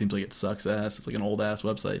 Reddit seems like it sucks ass. It's like an old ass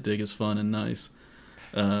website. Dig is fun and nice.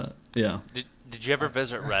 Yeah. Did you ever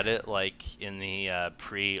visit Reddit like in the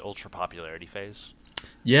pre-ultra popularity phase?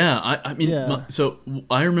 Yeah, I mean, so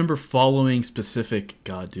I remember following specific,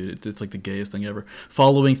 God, dude, it's like the gayest thing ever.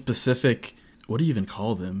 Following specific, what do you even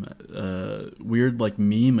call them? Weird, like,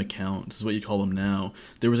 meme accounts is what you call them now.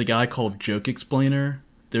 There was a guy called Joke Explainer.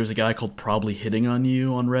 There was a guy called Probably Hitting on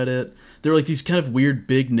You on Reddit. There were like these kind of weird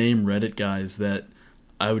big name Reddit guys that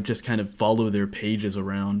I would just kind of follow their pages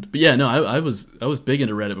around. But yeah, no, I was big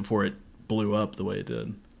into Reddit before it blew up the way it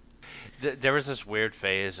did. There was this weird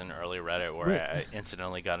phase in early Reddit where I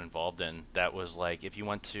incidentally got involved in that was like, if you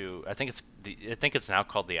went to, I think it's now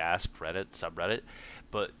called the Ask Reddit subreddit,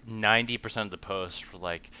 but 90% of the posts were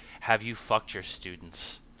like, "Have you fucked your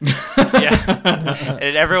students?" Yeah,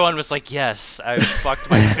 and everyone was like, "Yes, I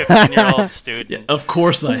fucked my 15-year-old student." Yeah, of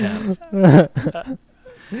course I have.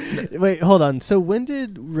 Wait, hold on. So when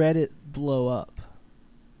did Reddit blow up?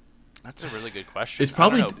 That's a really good question. It's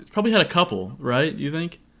probably had a couple, right? You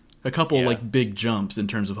think? A couple like big jumps in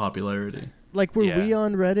terms of popularity. Like were we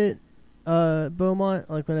on Reddit, Beaumont?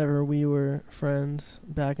 Like whenever we were friends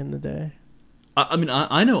back in the day. I mean,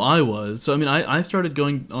 I know I was. So I mean, I started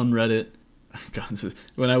going on Reddit. God,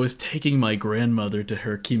 when I was taking my grandmother to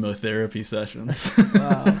her chemotherapy sessions.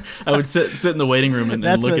 Wow. I would sit in the waiting room and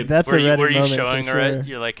look at. That's were you showing her it?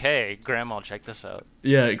 You're like, "Hey, Grandma, check this out."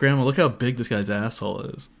 Yeah, Grandma, look how big this guy's asshole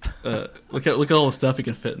is. Look at all the stuff he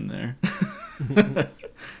can fit in there.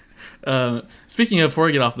 Speaking of, before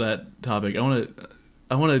I get off that topic, I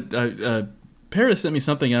want to. Paris sent me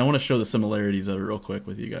something, and I want to show the similarities of it real quick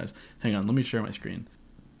with you guys. Hang on, let me share my screen.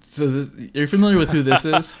 So, you're familiar with who this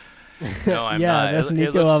is? No, I'm not. Yeah, that's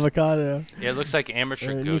Nico Avocado. Yeah, it looks like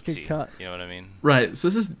amateur goatee. You know what I mean? Right. So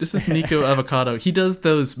this is Nico Avocado. He does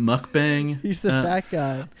those mukbang. He's the fat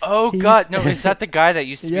guy. Oh God, no! Is that the guy that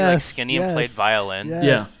used to be like skinny and played violin? Yes.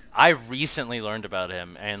 Yeah. I recently learned about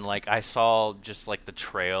him, and like I saw just like the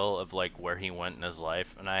trail of like where he went in his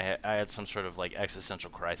life, and I had some sort of like existential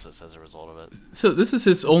crisis as a result of it. So this is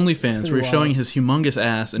his OnlyFans, where he's showing his humongous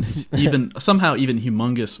ass and his somehow even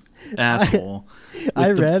humongous asshole.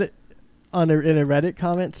 I read in a Reddit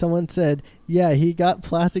comment, someone said, "Yeah, he got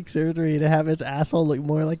plastic surgery to have his asshole look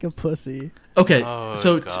more like a pussy." Okay, I'm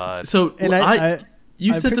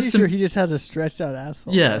pretty sure he just has a stretched out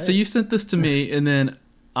asshole. Yeah, right? so you sent this to me, and then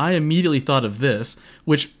I immediately thought of this,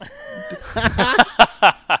 which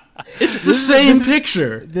It's the same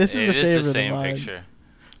picture. This is a favorite the same of mine. picture.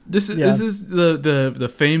 This is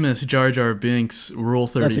the famous Jar Jar Binks Rule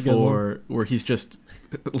 34, where he's just.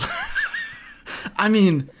 I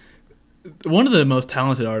mean, one of the most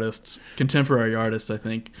talented artists, contemporary artists, I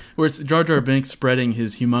think, where it's Jar Jar Binks spreading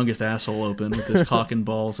his humongous asshole open with his cock and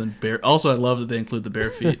balls and bare. Also, I love that they include the bare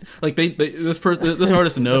feet. Like this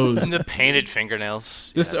artist knows. And the painted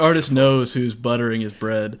fingernails. This artist knows who's buttering his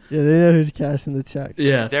bread. Yeah, they know who's cashing the checks.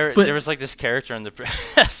 Yeah, there was like this character in the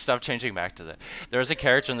stop changing back to that. There was a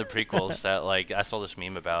character in the prequels that like I saw this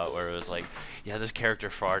meme about where it was like, yeah, this character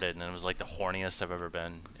farted and it was like the horniest I've ever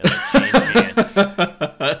been.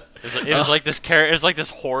 It was like this character. It was like this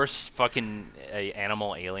horse fucking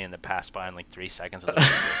animal alien that passed by in like 3 seconds of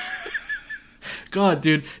the God,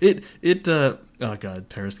 dude, oh god,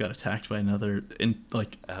 Paris got attacked by another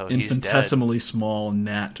infinitesimally small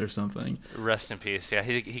gnat or something. Rest in peace. Yeah,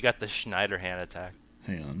 he got the Schneider hand attack.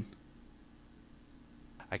 Hang on.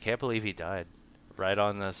 I can't believe he died. Right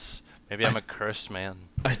on this. Maybe I'm a cursed man.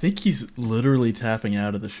 I think he's literally tapping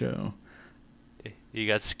out of the show. He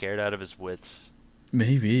got scared out of his wits.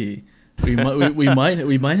 Maybe. We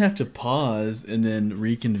might have to pause and then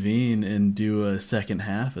reconvene and do a second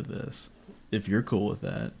half of this, if you're cool with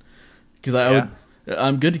that. Because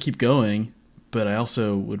I'm good to keep going, but I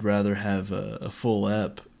also would rather have a full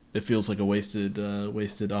ep. It feels like a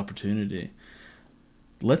wasted opportunity.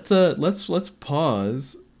 Let's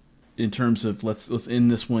pause in terms of let's end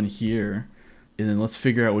this one here, and then let's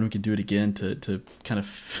figure out when we can do it again to kind of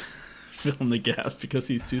fill in the gaps because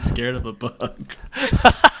he's too scared of a bug.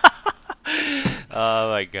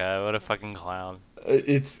 Oh my god, what a fucking clown.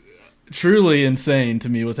 It's truly insane to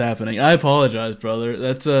me what's happening. I apologize, brother.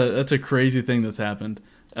 That's a crazy thing that's happened.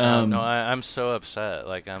 No, I'm so upset.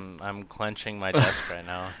 Like I'm clenching my desk right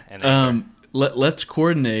now. And let's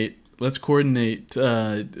coordinate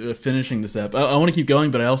finishing this up. I want to keep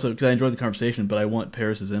going, but I also, because I enjoyed the conversation, but I want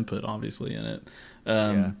Paris's input obviously in it.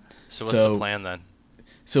 So what's the plan then?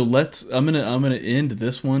 So I'm gonna end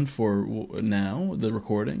this one for now, the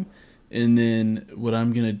recording, and then what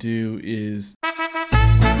I'm gonna do is.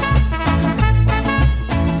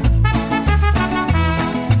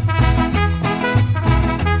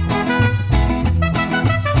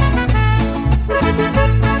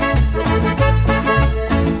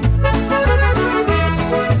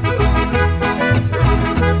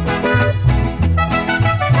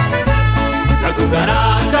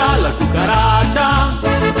 La cucaracha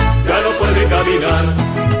ya no puede caminar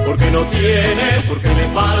porque no tiene, porque le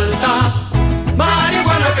falta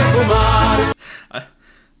marihuana que fumar.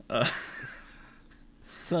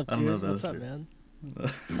 What's up, dude? What's up, man?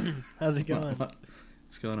 How's it going?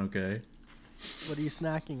 It's going okay. What are you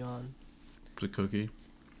snacking on? It's a cookie.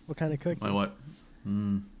 What kind of cookie? My what?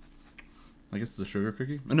 I guess it's a sugar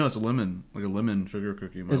cookie. No, it's a lemon sugar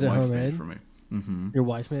cookie. My Is it wife homemade? made for me. Mm-hmm. Your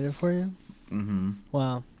wife made it for you? Mm-hmm.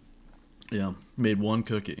 Wow. Yeah, made one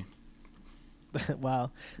cookie.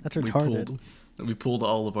 Wow, that's retarded. We pulled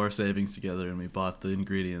all of our savings together and we bought the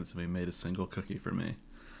ingredients and we made a single cookie for me.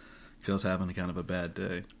 Because I was having kind of a bad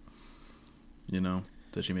day.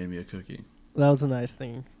 So she made me a cookie. That was a nice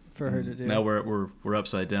thing for her to do. Now we're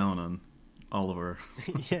upside down on all of our.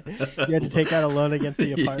 Yeah, you had to take out a loan against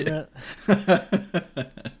the apartment.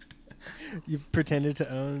 You pretended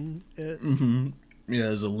to own it. Mm-hmm. Yeah,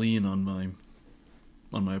 there's a lien on my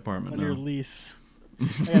apartment. On now. your lease. I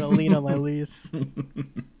got a lien on my lease.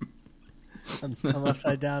 I'm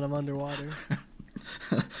upside down. I'm underwater.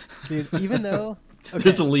 Dude, even though... Okay.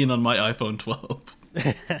 There's a lien on my iPhone 12.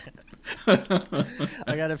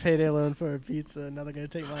 I got a payday loan for a pizza. Now they're going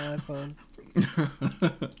to take my iPhone.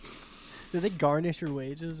 Do they garnish your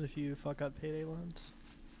wages if you fuck up payday loans?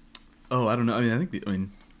 Oh, I don't know.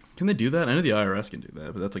 Can they do that? I know the IRS can do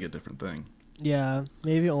that, but that's like a different thing. Yeah,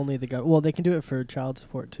 maybe only the government. Well, they can do it for child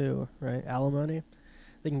support too, right? Alimony.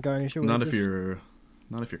 They can garnish your wages.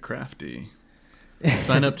 Not if you're crafty.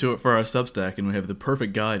 Sign up to it for our Substack, and we have the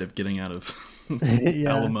perfect guide of getting out of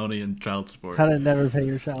alimony and child support. How to never pay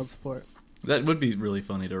your child support. That would be really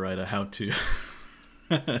funny to write a how-to.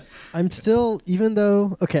 I'm still, even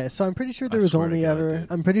though, okay, so I'm pretty sure there was only ever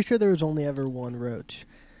one roach,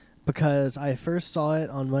 because I first saw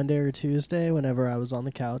it on Monday or Tuesday whenever I was on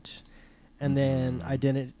the couch, and then I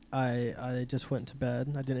just went to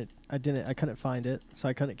bed. I couldn't find it, so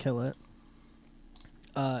I couldn't kill it.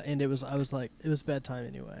 And it was bedtime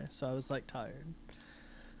anyway, so I was like tired.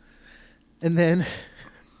 And then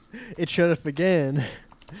it showed up again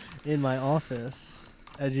in my office,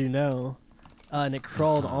 as you know, and it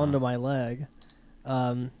crawled onto my leg.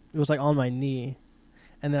 It was like on my knee,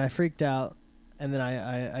 and then I freaked out, then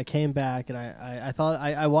I came back, and I thought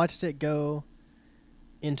I watched it go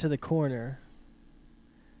into the corner,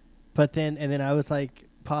 but then I was like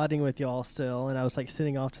podding with y'all still, and I was like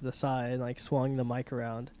sitting off to the side and like swung the mic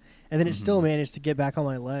around, and then it still managed to get back on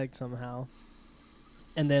my leg somehow,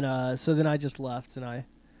 and then so then I just left, and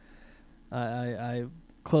I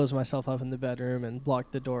closed myself up in the bedroom and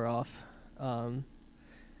blocked the door off, and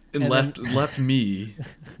left me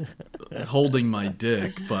holding my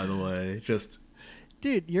dick, by the way, just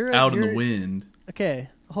dude, you're out in the wind. Okay,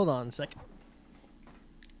 hold on a second.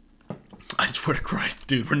 I swear to Christ,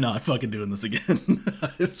 dude, we're not fucking doing this again.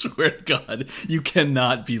 I swear to God, you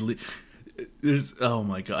cannot be. There's, oh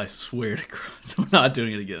my God, I swear to Christ, I'm not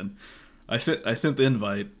doing it again. I sent the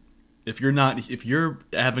invite. If you're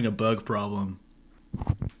having a bug problem,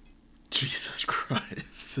 Jesus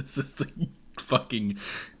Christ, this is the fucking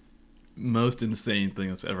most insane thing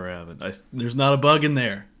that's ever happened. There's not a bug in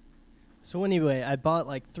there. So anyway, I bought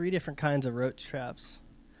like 3 different kinds of roach traps,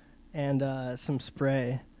 and some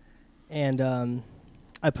spray. And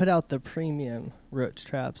I put out the premium roach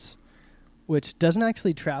traps, which doesn't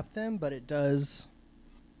actually trap them, but it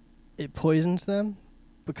poisons them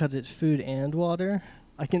because it's food and water.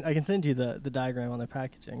 I can send you the diagram on the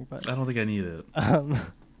packaging, but I don't think I need it.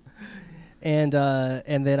 And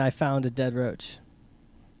then I found a dead roach.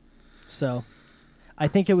 So I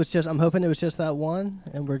think I'm hoping it was just that one,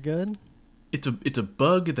 and we're good. It's a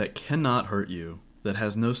bug that cannot hurt you, that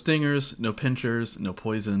has no stingers, no pinchers, no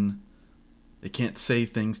poison. It can't say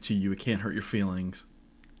things to you. It can't hurt your feelings.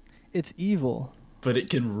 It's evil. But it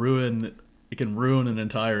can ruin an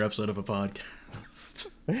entire episode of a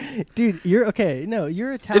podcast. Dude, you're okay. No,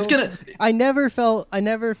 you're a talent. I never felt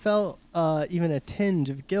even a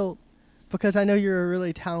tinge of guilt because I know you're a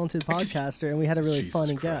really talented podcaster and we had a really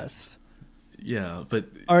funny guest. Yeah, but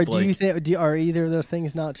are either of those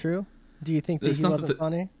things not true? Do you think that he wasn't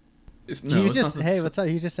funny? What's up?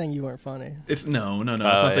 He's just saying you weren't funny. It's no.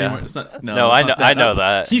 It's not. No, I know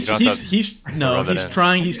that. He's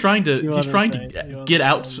trying to get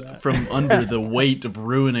out from under the weight of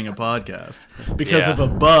ruining a podcast because of a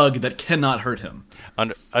bug that cannot hurt him.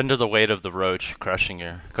 Under the weight of the roach crushing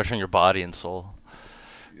your body and soul.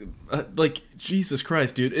 Like Jesus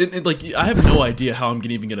Christ, dude! Like I have no idea how I'm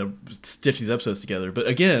even gonna stitch these episodes together. But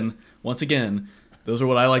once again. Those are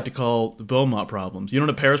what I like to call the Beaumont problems. You know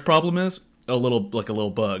what a Paris problem is? A little bug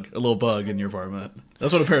in your apartment.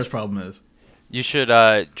 That's what a Paris problem is. You should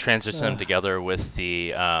transition them together with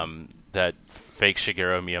the that fake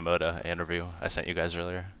Shigeru Miyamoto interview I sent you guys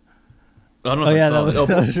earlier. I don't know if I saw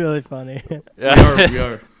that was really funny.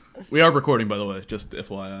 We are recording, by the way, just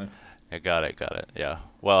FYI. I got it. Yeah.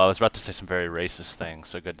 Well, I was about to say some very racist things,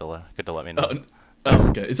 so good to let me know.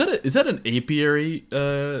 Okay. Is that an apiary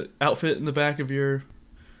outfit in the back of your?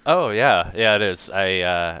 Oh yeah, it is.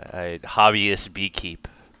 I hobbyist beekeep.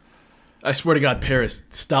 I swear to God, Paris,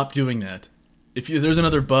 stop doing that. If there's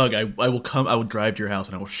another bug, I will come. I will drive to your house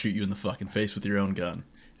and I will shoot you in the fucking face with your own gun.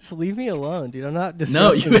 Just leave me alone, dude. I'm not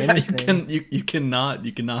disrupting anything. You cannot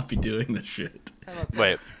be doing this shit.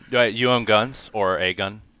 Wait, you own guns or a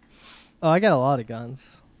gun? Oh, I got a lot of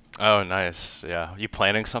guns. Oh, nice. Yeah, you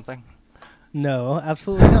planning something? No,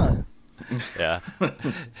 absolutely not. Yeah.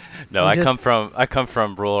 No, I come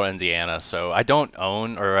from rural Indiana, so I don't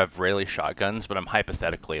own or have rarely shotguns, but I'm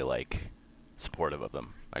hypothetically like supportive of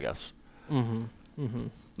them, I guess.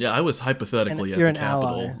 Yeah, I was hypothetically at the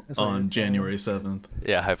Capitol on January 7th.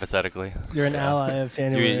 Yeah, hypothetically. You're an ally of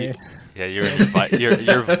January.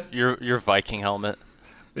 You're your Viking helmet.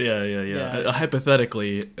 Yeah. I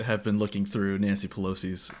hypothetically have been looking through Nancy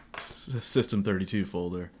Pelosi's System 32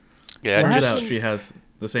 folder. Yeah, turns out she has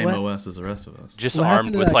the same OS as the rest of us. Just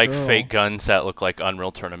armed with like fake guns that look like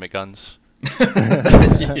Unreal Tournament guns.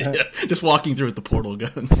 Yeah, just walking through with the portal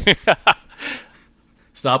gun.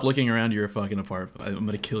 Stop looking around your fucking apartment. I'm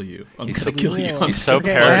gonna kill you. I'm gonna kill you. He's so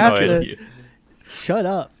paranoid. Shut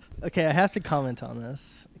up. Okay, I have to comment on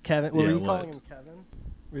this. Kevin, were you calling him Kevin?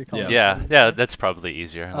 Yeah, that's probably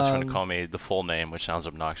easier. Unless you're gonna call me the full name, which sounds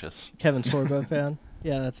obnoxious. Kevin Sorbo fan.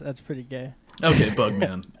 Yeah, that's pretty gay. Okay,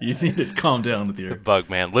 Bugman. You need to calm down with your...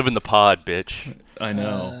 Bugman. Live in the pod, bitch. I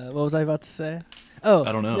know. What was I about to say? Oh,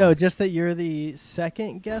 I don't know. No, just that you're the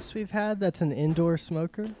second guest we've had that's an indoor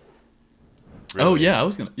smoker. Really? Oh, yeah, I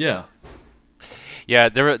was going to... Yeah. Yeah,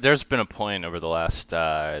 there's been a point over the last 2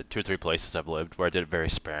 or 3 places I've lived where I did it very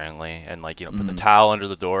sparingly and, like, put the towel under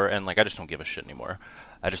the door and, like, I just don't give a shit anymore.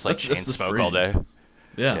 I just, like, chain smoke all day.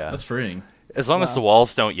 Yeah, that's freeing. As long as the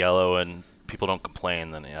walls don't yellow and people don't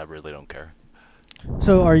complain, then I really don't care.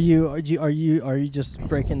 So are you just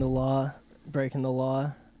breaking the law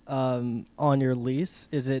on your lease?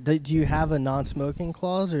 Is it? Do you have a non-smoking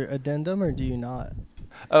clause or addendum, or do you not?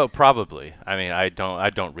 Oh, probably. I mean, I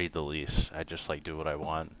don't read the lease. I just like do what I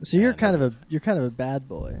want. So you're kind of a bad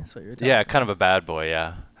boy. That's what you're telling me. Kind of a bad boy.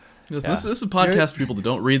 Yeah. This is a podcast for people that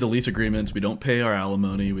don't read the lease agreements. We don't pay our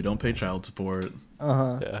alimony. We don't pay child support.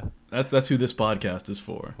 Yeah. That's who this podcast is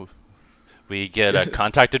for. We get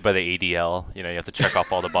contacted by the ADL. You have to check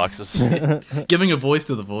off all the boxes. Giving a voice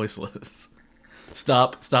to the voiceless.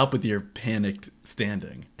 Stop with your panicked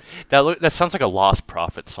standing. That sounds like a Lost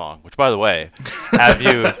Prophets song. Which, by the way, have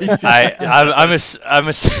you?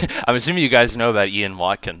 I'm assuming you guys know about Ian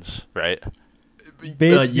Watkins, right?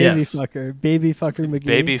 Yes. Baby fucker McGee.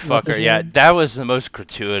 Baby fucker. Yeah, that was the most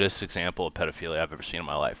gratuitous example of pedophilia I've ever seen in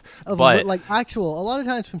my life. But like a lot of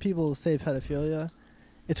times when people say pedophilia,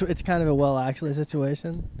 it's kind of a well-actually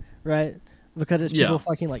situation, right? Because it's people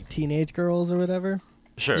fucking like teenage girls or whatever.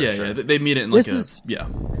 Sure. Yeah. They mean it in like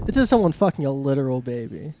This is someone fucking a literal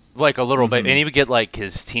baby. Like a literal baby, and he would get like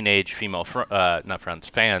his teenage female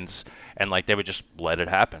fans, and like they would just let it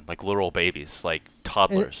happen, like literal babies, like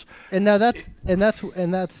toddlers. And now that's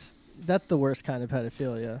the worst kind of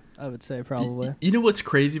pedophilia, I would say, probably. You know what's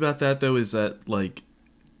crazy about that though is that like,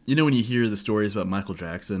 when you hear the stories about Michael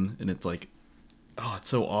Jackson, and it's like, oh, it's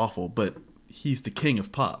so awful, but he's the king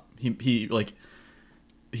of pop.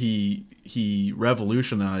 He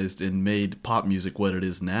revolutionized and made pop music what it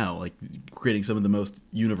is now, like creating some of the most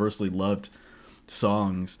universally loved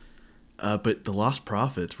songs. But the Lost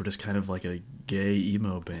Prophets were just kind of like a gay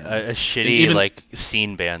emo band, a shitty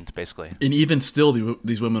scene band, basically. And even still,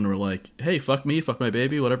 these women were like, "Hey, fuck me, fuck my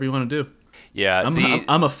baby, whatever you want to do." Yeah,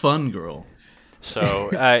 I'm a fun girl. So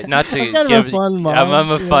not to I'm give, a fun mom.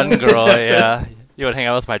 I'm a fun girl. Yeah, you would hang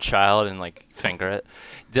out with my child and like finger it.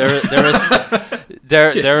 There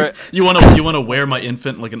You want to wear my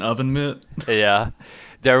infant like an oven mitt? Yeah.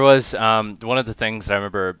 There was one of the things that I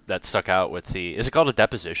remember that stuck out with is it called a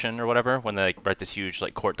deposition or whatever, when they write this huge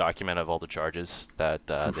court document of all the charges that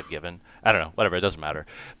they've given. I don't know, whatever, it doesn't matter.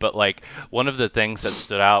 But one of the things that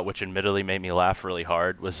stood out, which admittedly made me laugh really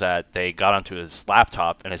hard, was that they got onto his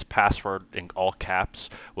laptop and his password in all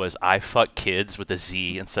caps was "I fuck kids" with a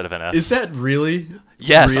Z instead of an S. Is that really?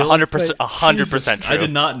 Yes, real? 100% true. I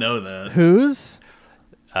did not know that. Who's?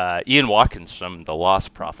 Ian Watkins from the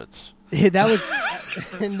Lost Prophets. That was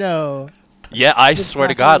no. Yeah, I swear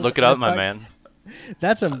to God, look it up, my man.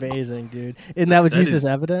 That's amazing, dude. And that was used as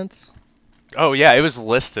evidence? Oh yeah, it was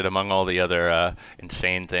listed among all the other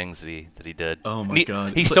insane things that he did. Oh my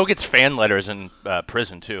God. He still gets fan letters in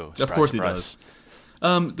prison too. Of course he does.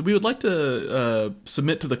 We would like to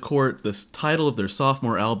submit to the court this title of their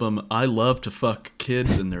sophomore album, "I Love to Fuck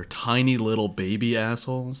Kids and Their Tiny Little Baby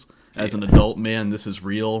Assholes." As an adult man, this is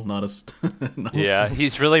real, not a... No. Yeah,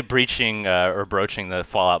 he's really breaching or broaching the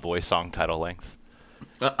Fall Out Boy song title length.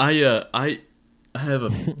 I have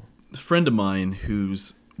a friend of mine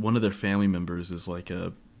who's one of their family members is like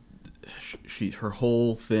her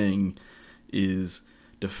whole thing is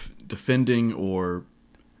defending or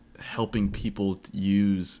helping people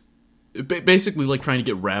use, basically like trying to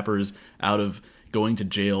get rappers out of going to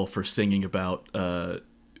jail for singing about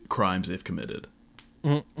crimes they've committed.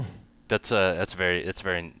 That's a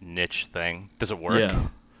very niche thing. Does it work? Yeah,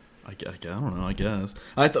 I don't know. I guess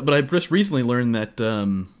but I just recently learned that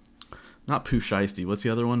not Pooh Shiesty. What's the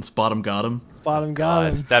other one? Spot'em Got 'em. Spot'em Got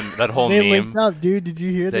 'em. That whole they meme. linked up, dude. Did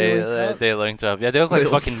you hear they linked up? Yeah, they look like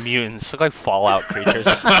fucking mutants. Look like Fallout creatures.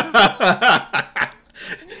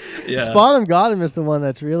 Yeah. Spot'em Got 'em is the one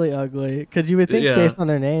that's really ugly, because you would think based on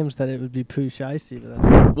their names that it would be Pooh Shiesty, but that's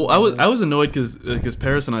not. Well, I was annoyed because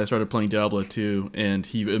Paris and I started playing Diablo 2, and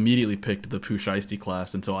he immediately picked the Pooh Shiesty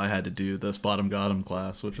class, and so I had to do the Spot'em Got 'em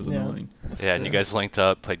class, which was annoying. Yeah, and you guys linked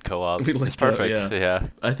up, played co-op. We linked it's perfect. Up, yeah.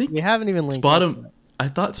 I think we haven't even linked Spot'em. I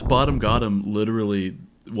thought Spot'em Got 'em literally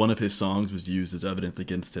one of his songs was used as evidence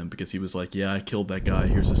against him because he was like, "Yeah, I killed that guy.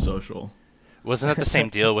 Here's his social." Wasn't that the same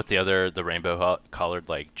deal with the rainbow collared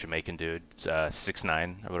Jamaican dude,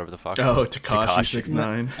 6ix9ine or whatever the fuck? Oh, Tekashi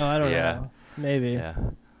 6ix9ine. Oh, I don't know. Maybe. Yeah.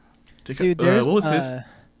 Dude, what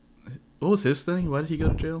was his thing? Why did he go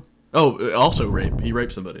to jail? Oh, also rape. He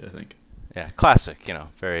raped somebody, I think. Yeah, classic.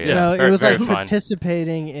 Very. Yeah, very, it was very like fun.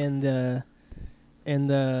 participating in the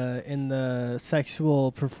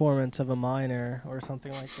sexual performance of a minor or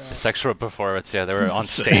something like that. Sexual performance, yeah, they were on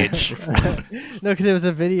stage. No, because there was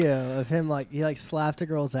a video of him he slapped a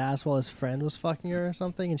girl's ass while his friend was fucking her or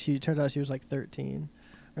something, and turns out she was 13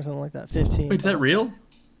 or something like that, 15. Wait, is that real?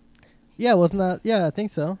 Yeah, wasn't that? Yeah, I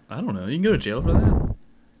think so. I don't know. You can go to jail for that.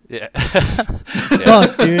 Yeah.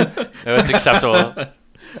 Fuck, dude. No, it's acceptable.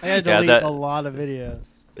 I had to delete a lot of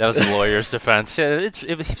videos. That was the lawyer's defense. Yeah,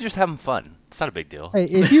 he's just having fun. It's not a big deal. Hey,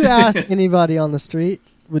 if you ask anybody on the street,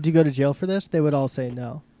 would you go to jail for this? They would all say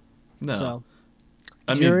no. No. So,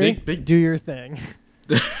 I jury, mean, big... do your thing.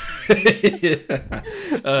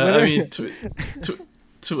 I mean,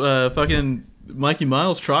 fucking Mikey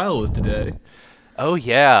Miles' trial was today. Oh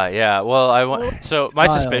yeah. Well, so my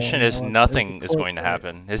suspicion is nothing is going to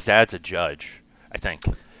happen. His dad's a judge, I think.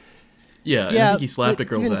 Yeah, I think he slapped a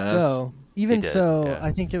girl's ass. Even so,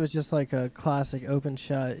 I think it was just like a classic open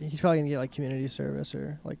shut. He's probably gonna get like community service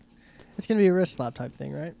or like it's gonna be a wrist slap type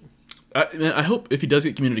thing, right? I hope if he does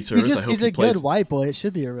get community service, He's a good white boy. It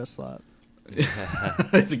should be a wrist slap.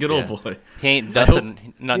 He's a good old boy. He ain't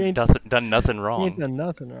done nothing wrong. He ain't done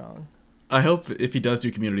nothing wrong. I hope if he does do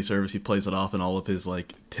community service, he plays it off in all of his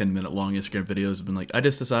like 10-minute long Instagram videos. Have been like, I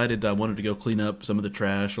just decided I wanted to go clean up some of the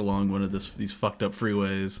trash along one of these fucked up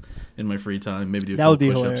freeways in my free time. Maybe do a couple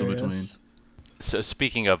push-ups in between. So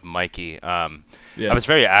speaking of Mikey, I was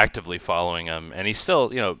very actively following him, and he's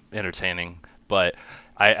still entertaining. But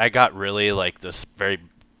I got really like this very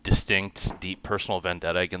distinct, deep personal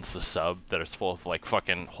vendetta against the sub that is full of like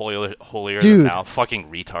fucking holier than thou fucking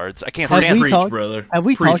retards. I can't stand brother. Have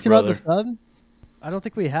we talked about the sub? I don't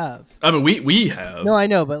think we have. I mean, we have. No, I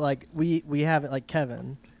know, but like we haven't, like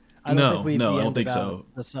Kevin. I don't think so.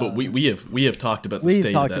 But we have talked about the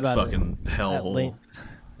state of that fucking hellhole.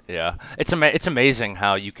 Yeah, it's amazing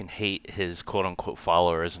how you can hate his quote unquote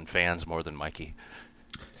followers and fans more than Mikey.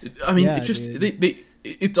 I mean, it just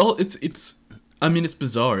it's. I mean, it's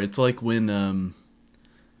bizarre. It's like when have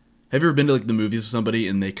you ever been to like the movies with somebody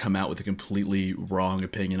and they come out with a completely wrong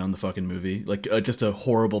opinion on the fucking movie, like just a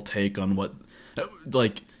horrible take on what,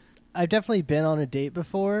 like. I've definitely been on a date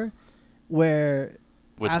before, where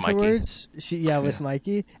with afterwards Mikey? With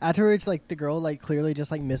Mikey. Afterwards, like the girl like clearly just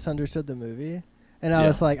like misunderstood the movie, and I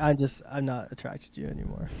was like, I'm not attracted to you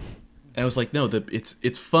anymore. I was like, no,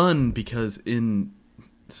 it's fun because in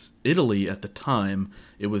Italy at the time,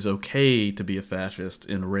 it was okay to be a fascist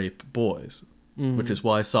and rape boys, which is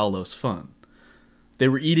why Salo's fun. They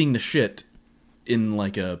were eating the shit in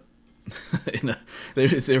like they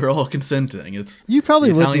were all consenting. You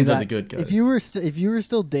probably the Italians would do that. Are the good guys. If you were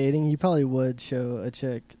still dating, you probably would show a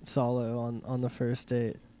chick Salo on the first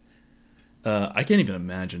date. I can't even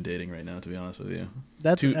imagine dating right now, to be honest with you.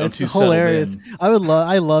 That's hilarious. I would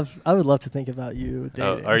love to think about you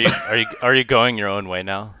dating. Are you going your own way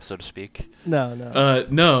now, so to speak? No.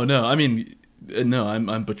 No. I mean, no.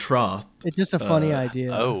 I'm betrothed. It's just a funny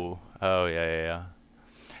idea. Oh, yeah.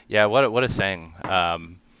 Yeah, what a thing.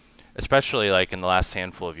 Especially like in the last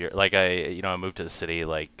handful of years. Like I moved to the city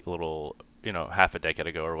like a little, half a decade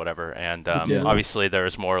ago or whatever, and obviously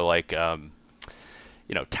there's more like.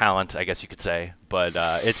 Talent, I guess you could say, but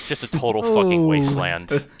it's just a total fucking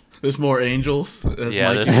wasteland. There's more angels.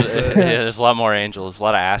 There's a lot more angels, a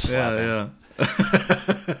lot of ass slapping. Yeah.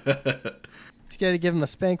 Just gotta give them a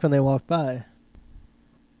spank when they walk by.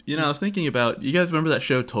 I was thinking about, you guys remember that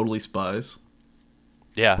show Totally Spies?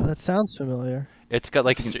 Yeah. That sounds familiar. It's got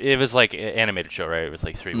like it was like an animated show, right? It was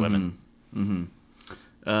like 3 women.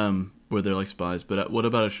 Mm-hmm. Where they're like spies, but what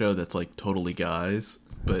about a show that's like totally guys,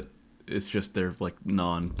 but it's just they're like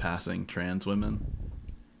non-passing trans women,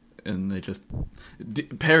 and they just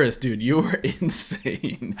Paris, dude, you are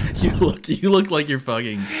insane. You look like you're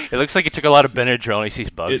fucking. It looks like you took a lot of Benadryl and he sees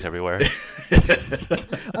bugs everywhere.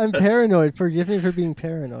 I'm paranoid. Forgive me for being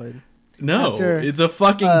paranoid. No, it's a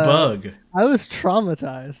fucking bug. I was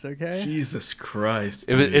traumatized. Okay. Jesus Christ.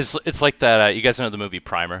 It's like that. You guys know the movie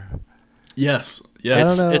Primer? Yes. I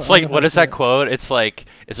don't know. It's like, what is that quote? It's like,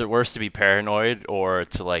 is it worse to be paranoid or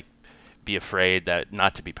to like be afraid that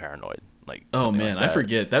not to be paranoid? Like, oh man, I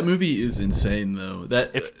forget. That movie is insane though.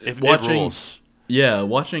 That if watching, it rules. Yeah,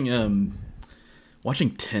 watching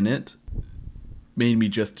Tenet made me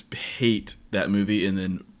just hate that movie, and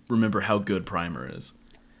then remember how good Primer is.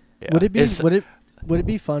 Yeah. Would it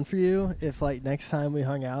be fun for you if like next time we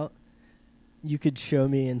hung out, you could show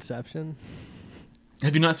me Inception?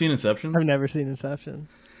 Have you not seen Inception? I've never seen Inception.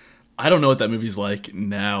 I don't know what that movie's like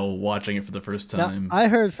now, watching it for the first time. Now, I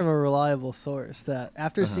heard from a reliable source that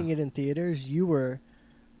after seeing it in theaters, you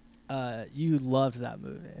loved that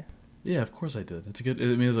movie. Yeah, of course I did. It's a good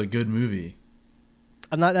movie.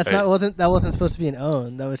 That wasn't supposed to be an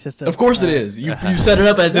own. That was just Of course it is. You set it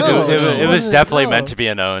up as if it was an own. It was definitely meant to be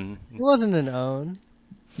an own. It wasn't an own.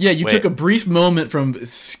 Yeah, you took a brief moment from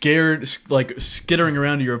scared, like skittering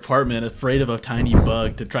around your apartment, afraid of a tiny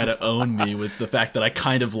bug, to try to own me with the fact that I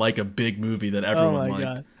kind of like a big movie that everyone liked.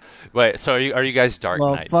 God. Wait, so are you guys Dark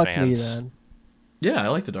Knight fans? Fuck me then. Yeah, I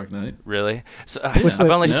like The Dark Knight. Really? So I've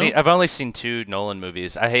only seen 2 Nolan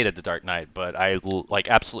movies. I hated The Dark Knight, but I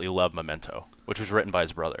absolutely love Memento, which was written by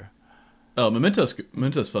his brother. Oh, Memento's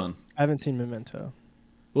fun. I haven't seen Memento.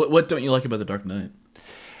 What don't you like about The Dark Knight?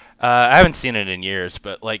 I haven't seen it in years,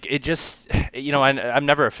 but like it just, I'm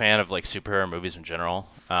never a fan of like superhero movies in general.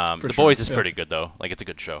 The Boys is pretty good though, like it's a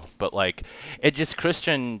good show. But like it just,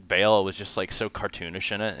 Christian Bale was just like so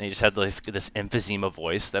cartoonish in it, and he just had this emphysema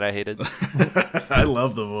voice that I hated. I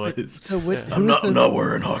love the voice. So I'm not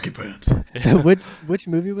wearing hockey pants. Which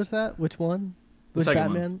movie was that? Which one? Was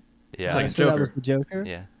Batman? One. Yeah, like so Joker. that was the Joker.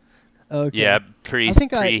 Yeah. Okay. Yeah, pre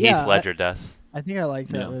Heath Ledger death. I think I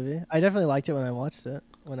liked that movie. I definitely liked it when I watched it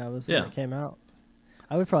when it came out.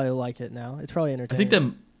 I would probably like it now. It's probably entertaining. I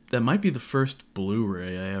think that might be the first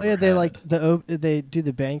Blu-ray I ever. Oh, yeah, they do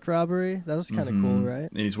the bank robbery. That was kind of cool, right?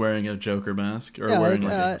 And he's wearing a Joker mask or wearing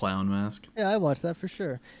a clown mask. Yeah, I watched that for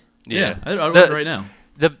sure. Yeah, I'd watch it right now.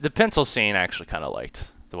 The pencil scene I actually kind of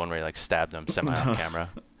liked. The one where he like stabbed him semi on camera.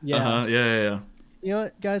 Yeah. Yeah. You know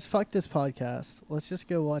what, guys? Fuck this podcast. Let's just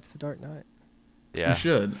go watch The Dark Knight. Yeah, we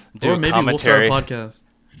should. Or maybe we'll start a podcast.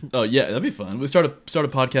 Oh yeah, that'd be fun. We start a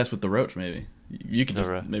podcast with the Roach. Maybe you can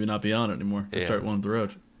just maybe not be on it anymore. We'll start one with the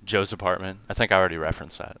Roach. Joe's apartment. I think I already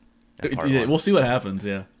referenced that. We'll see what happens.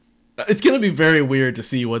 Yeah, it's gonna be very weird to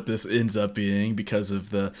see what this ends up being because of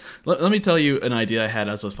the. Let me tell you an idea I had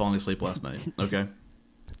as I was falling asleep last night. Okay,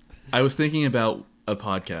 I was thinking about a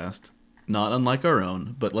podcast, not unlike our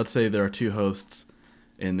own, but let's say there are 2 hosts.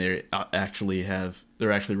 And they're actually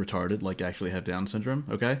retarded, like actually have Down syndrome,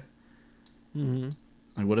 okay? Mm-hmm.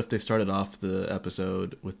 Like, what if they started off the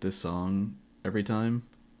episode with this song every time?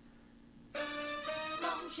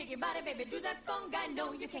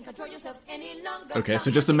 Okay,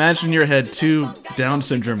 so just imagine in your head 2 Down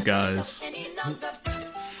syndrome guys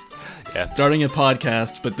starting a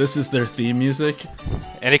podcast, but this is their theme music.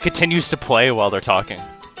 And it continues to play while they're talking.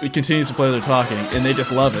 It continues to play while they're talking, and they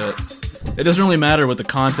just love it. It doesn't really matter what the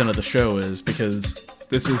content of the show is because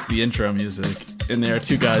this is the intro music, and there are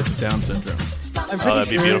 2 guys with Down syndrome. That'd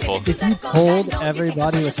be beautiful. If you polled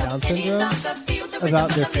everybody with Down syndrome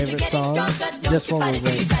about their favorite song, this one will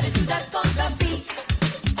win.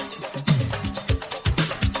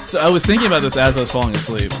 So I was thinking about this as I was falling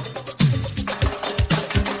asleep.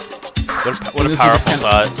 What a powerful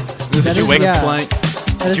thought. Did you wake up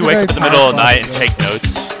in the middle of the night and take notes?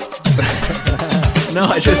 No,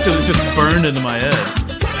 it just burned into my head.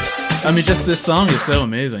 I mean, just this song is so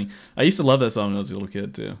amazing. I used to love that song when I was a little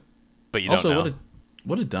kid too. But you don't know. Also,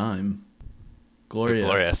 what a dime. Gloria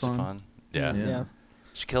Estefan. Yeah.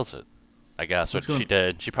 She kills it, I guess. What she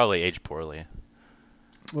did. She probably aged poorly.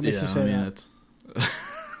 What makes you say that?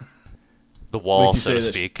 The wall, so to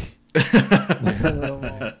speak.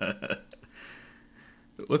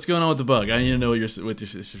 What's going on with the bug? I need to know what your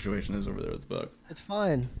situation is over there with the bug. It's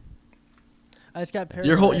fine. I just got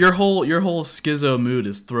paranoid. Your whole schizo mood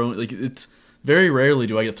is thrown. Like, it's very rarely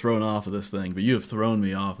do I get thrown off of this thing, but you have thrown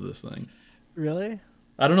me off of this thing. Really?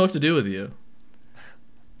 I don't know what to do with you.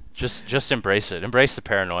 Just embrace it. Embrace the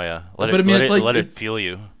paranoia. Let it fuel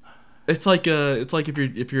you. It's like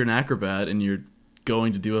if you're an acrobat and you're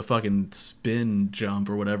going to do a fucking spin jump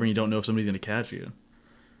or whatever, and you don't know if somebody's gonna catch you.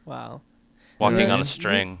 Wow. Walking on a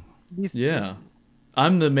string. Yeah.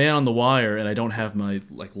 I'm the man on the wire, and I don't have my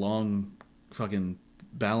like long fucking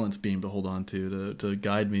balance beam to hold on to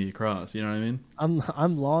guide me across. You know what I mean?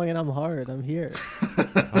 I'm long and I'm hard. I'm here.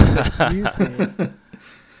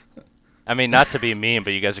 I mean, not to be mean,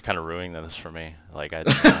 but you guys are kind of ruining this for me. Like, I'm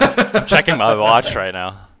checking my watch right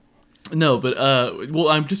now. No, but well,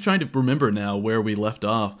 I'm just trying to remember now where we left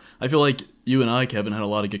off. I feel like you and I, Kevin, had a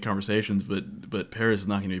lot of good conversations, but Paris is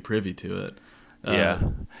not going to be privy to it. Yeah.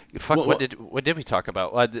 What did we talk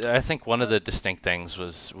about? Well, I think one of the distinct things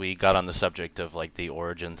was we got on the subject of like the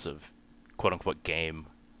origins of quote unquote game,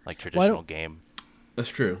 like traditional game. That's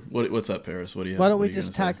true. What's up, Paris? What do you? Why don't we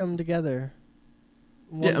just tack them together?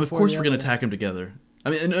 Yeah, of course we're going to tack them together. I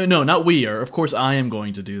mean, no, not we are. Of course, I am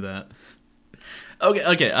going to do that.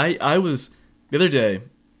 Okay. I was the other day.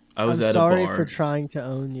 I was at a bar. I'm sorry for trying to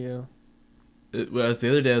own you. The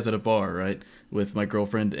other day I was at a bar, right, with my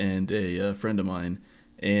girlfriend and a friend of mine,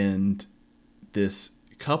 and this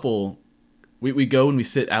couple, we go and we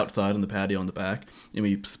sit outside on the patio on the back, and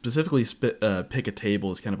we specifically pick a table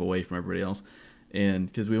that's kind of away from everybody else, and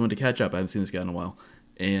because we wanted to catch up. I haven't seen this guy in a while,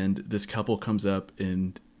 and this couple comes up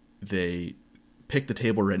and they pick the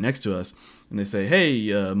table right next to us, and they say,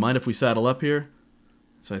 "Hey, mind if we saddle up here?"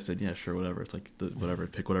 So I said, "Yeah, sure, whatever." It's like whatever,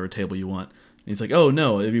 pick whatever table you want. And he's like, "Oh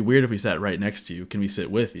no, it'd be weird if we sat right next to you. Can we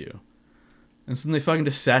sit with you?" And so then they fucking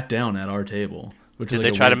just sat down at our table. Did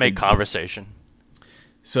they try to make conversation?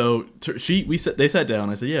 So they sat down.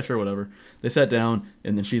 I said, yeah, sure, whatever. They sat down,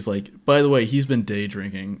 and then she's like, by the way, he's been day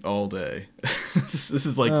drinking all day. This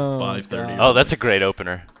is like 5:30. Oh, that's a great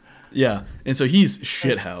opener. Yeah, and so he's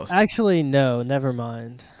shithoused. Actually, no, never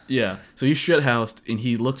mind. Yeah, so he's shithoused, and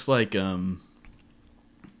he looks like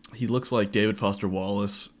David Foster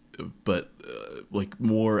Wallace, but like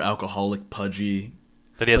more alcoholic, pudgy.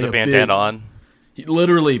 Did he have the bandana on?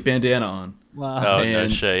 Literally bandana on. Wow. Oh, no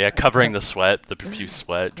shit. Yeah, covering the sweat, the profuse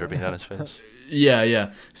sweat dripping down his face.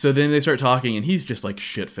 Yeah. So then they start talking, and he's just like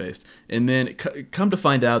shit-faced. And then come to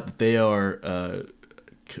find out that they are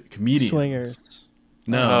comedians. Swingers.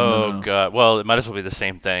 No. God. Well, it might as well be the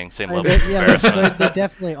same thing, same level. Yeah, they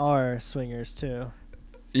definitely are swingers too.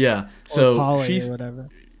 Yeah. Or so poly or whatever.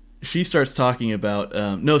 She starts talking about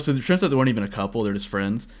so it turns out they weren't even a couple; they're just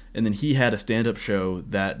friends. And then he had a stand-up show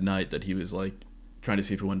that night that he was like trying to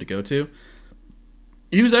see if he wanted to go to.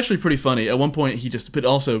 He was actually pretty funny. At one point, but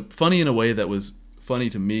also funny in a way that was funny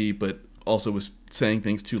to me, but also was saying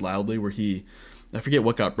things too loudly. Where I forget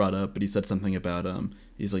what got brought up, but he said something about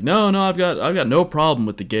he's like, no, I've got no problem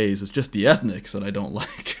with the gays. It's just the ethnics that I don't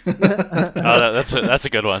like. That's a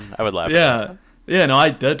good one. I would laugh. Yeah. Yeah, no, I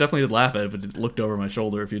definitely did laugh at it, but looked over my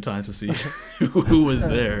shoulder a few times to see who was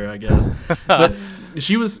there, I guess. But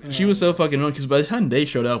she was so fucking annoying, because by the time they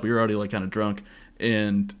showed up, we were already like kind of drunk,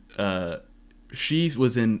 and she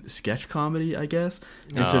was in sketch comedy, I guess,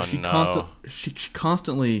 and so she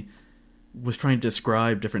constantly was trying to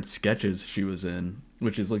describe different sketches she was in,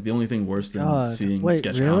 which is like the only thing worse than seeing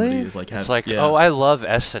sketch comedy is like it's like, oh, I love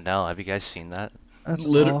SNL. Have you guys seen that? That's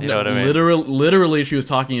you know what I mean? Literally, she was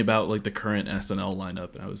talking about like the current SNL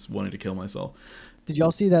lineup, and I was wanting to kill myself. Did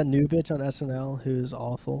y'all see that new bitch on SNL who's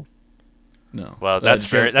awful? No. Well, that's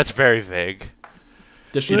very vague.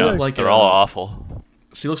 Does she look like they're all awful?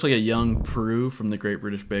 She looks like a young Prue from the Great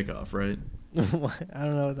British Bake Off, right? I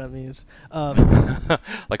don't know what that means.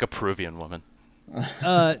 Like a Peruvian woman.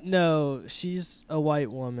 No, she's a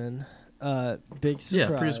white woman. Big surprise.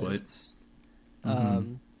 Yeah, Prue's white.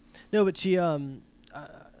 No, but she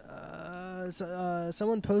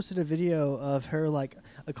someone posted a video of her, like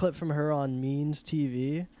a clip from her on Means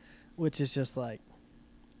TV, which is just like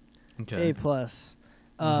A+.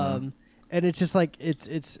 And it's just like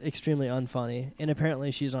it's extremely unfunny, and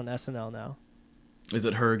apparently she's on SNL now. Is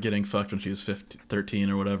it her getting fucked when she was 13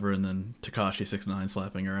 or whatever, and then Tekashi 6ix9ine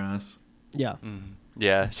slapping her ass? Yeah.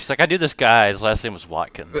 Yeah, she's like, I knew this guy. His last name was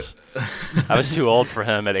Watkins. I was too old for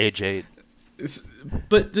him at age 8.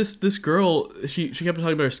 But this girl, she kept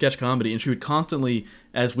talking about her sketch comedy, and she would constantly,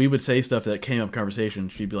 as we would say stuff that came up in conversation,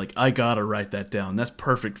 she'd be like, I gotta write that down. That's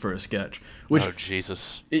perfect for a sketch. Which, oh,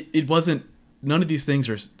 Jesus. It wasn't, none of these things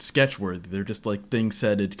are sketch worthy. They're just like things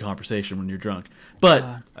said in conversation when you're drunk. But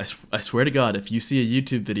I swear to God, if you see a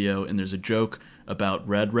YouTube video and there's a joke about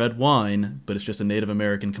red wine, but it's just a Native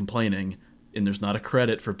American complaining, and there's not a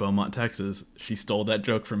credit for Beaumont, Texas, she stole that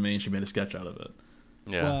joke from me and she made a sketch out of it.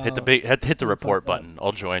 Yeah, wow. hit the report button.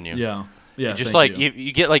 I'll join you. Yeah.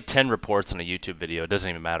 You get like 10 reports on a YouTube video. It doesn't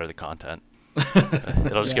even matter the content.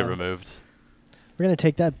 It'll just get removed. We're gonna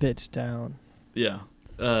take that bitch down. Yeah.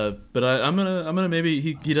 But I'm gonna maybe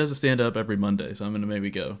he does a stand up every Monday, so I'm gonna maybe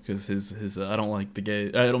go, because his I don't like the gay,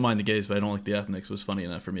 I don't mind the gays, but I don't like the ethnics was funny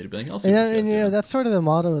enough for me to be like, I'll see. And you know, that's sort of the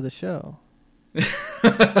motto of the show.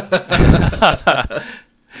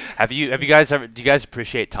 Do you guys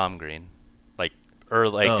appreciate Tom Green?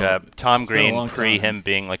 Tom Green pre him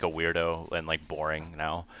being like a weirdo and like boring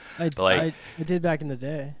now. I did back in the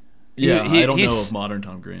day. Yeah, I don't know of modern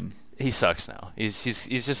Tom Green. He sucks now. He's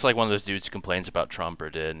just like one of those dudes who complains about Trump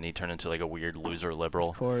and he turned into like a weird loser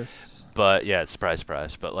liberal. Of course. But yeah, surprise.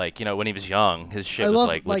 But like, you know, when he was young, his shit was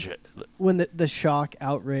like legit. When the shock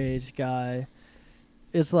outrage guy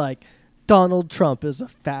is like, Donald Trump is a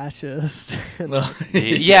fascist.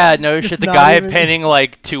 Yeah, no shit. The guy painting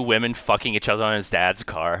like 2 women fucking each other on his dad's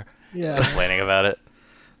car. Yeah. Complaining about it.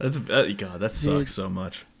 That's God, that sucks so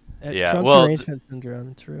much. Yeah, Trump derangement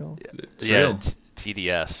syndrome. It's real. It's real.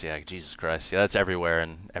 TDS, yeah, Jesus Christ, yeah, that's everywhere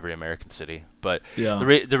in every American city. But yeah.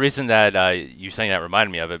 the reason that you saying that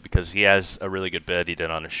reminded me of it, because he has a really good bit he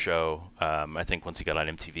did on a show, I think once he got on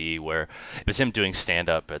MTV, where it was him doing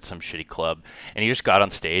stand-up at some shitty club, and he just got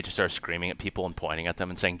on stage and started screaming at people and pointing at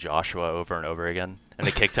them and saying Joshua over and over again, and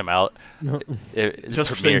they kicked him out.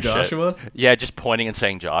 Just saying Joshua? Shit. Yeah, just pointing and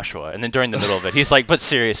saying Joshua, and then during the middle of it, he's like, but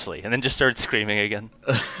seriously, and then just started screaming again.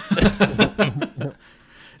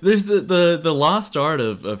 There's the lost art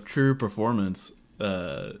of true performance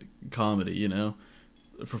comedy, you know,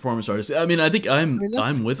 performance artists. I mean, I think I'm with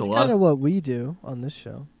a lot. That's kind of what we do on this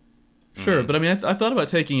show. Sure, but I mean, I thought about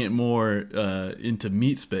taking it more into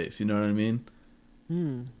meat space. You know what I mean?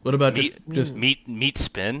 What about just meat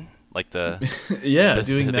spin? Like the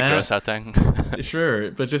doing the that gross out thing.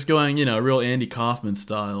 Sure, but just going, real Andy Kaufman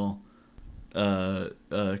style, kind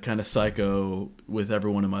of psycho with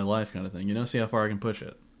everyone in my life kind of thing. See how far I can push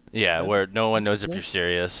it. Yeah, where no one knows if you're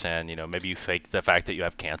serious, and maybe you fake the fact that you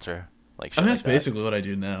have cancer. Like, I mean, that's basically what I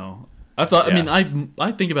do now. I thought, I mean,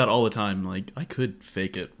 I think about it all the time. Like, I could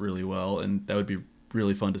fake it really well, and that would be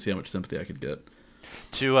really fun to see how much sympathy I could get.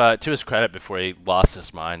 To his credit, before he lost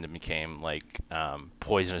his mind and became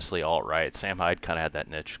poisonously alt-right, Sam Hyde kind of had that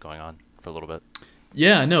niche going on for a little bit.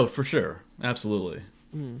 Yeah, no, for sure, absolutely.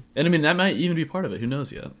 And I mean, that might even be part of it. Who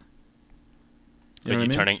knows yet? You know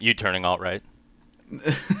what I mean? Turning alt-right.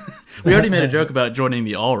 We already made a joke about joining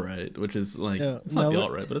the alt-right, which is it's not the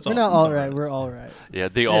alt-right, but it's all. We're not alt-right. We're alt-right. Yeah,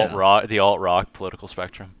 the alt-rock political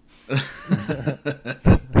spectrum.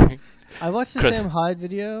 I watched the Sam Hyde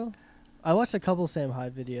video. I watched a couple Sam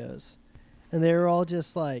Hyde videos, and they were all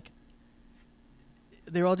just advice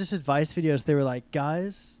videos. They were like,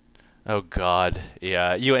 guys. Oh God,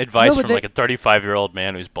 yeah, advice from a 35-year-old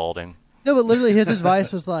man who's balding. No, but literally his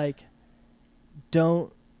advice was like,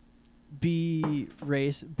 don't be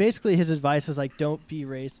basically his advice was like, don't be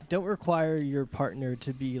racist, don't require your partner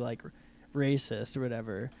to be like racist or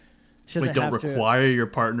whatever. Wait, don't require your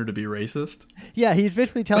partner to be racist? Yeah, he's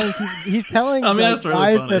basically telling I mean, guys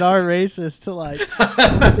that are racist to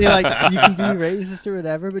be like, you can be racist or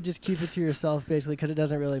whatever, but just keep it to yourself basically, because it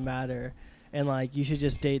doesn't really matter. And you should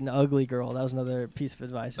just date an ugly girl. That was another piece of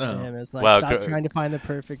advice to him. Is stop trying to find the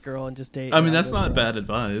perfect girl and just date. I mean, that's not bad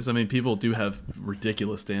advice. I mean, people do have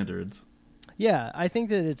ridiculous standards. Yeah, I think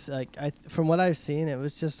that it's from what I've seen, it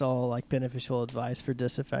was just all beneficial advice for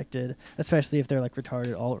disaffected, especially if they're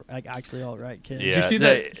retarded, actually alt-right kids. Yeah, you see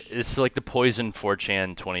that? It's like the poison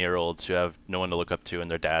 4chan 20-year-olds who have no one to look up to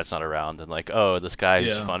and their dad's not around, and oh, this guy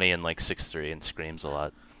who's funny and 6'3" and screams a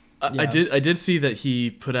lot. I did see that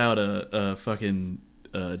he put out a fucking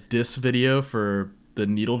diss video for the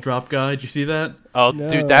needle drop guy. Did you see that? Oh, no.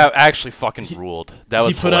 Dude, that actually fucking ruled. That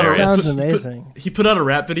was hilarious. Sounds amazing. He put out a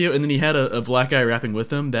rap video, and then he had a black guy rapping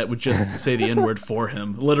with him that would just say the N-word for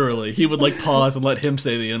him. Literally, he would pause and let him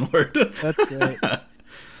say the N-word. That's great.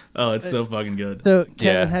 Oh, it's so fucking good. So,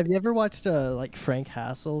 Kevin, have you ever watched Frank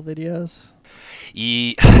Hassel videos?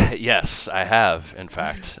 Yes, I have. In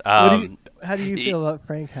fact, how do you feel about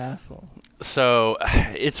Frank Hassel? So,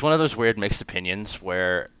 it's one of those weird mixed opinions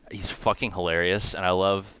where he's fucking hilarious, and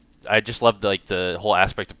I just love the whole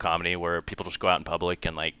aspect of comedy where people just go out in public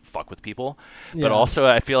and fuck with people. Yeah. But also,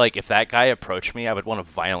 I feel like if that guy approached me, I would want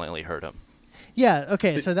to violently hurt him. Yeah.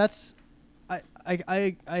 Okay. So that's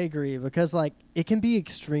I agree, because it can be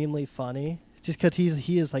extremely funny just because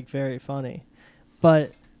he is very funny,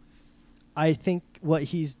 but I think what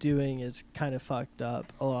he's doing is kind of fucked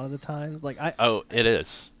up a lot of the time. It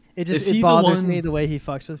is. It bothers me the way he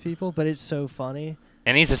fucks with people, but it's so funny.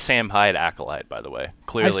 And he's a Sam Hyde acolyte, by the way.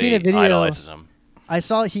 Clearly I've seen a video, idolizes him. I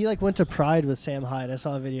saw he went to Pride with Sam Hyde. I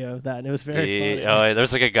saw a video of that, and it was very funny. Oh,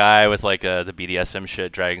 there's a guy with the BDSM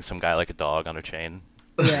shit dragging some guy like a dog on a chain.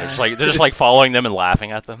 Yeah. They're just following them and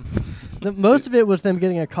laughing at them. Most of it was them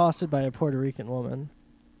getting accosted by a Puerto Rican woman.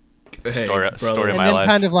 Hey, story of and my then life.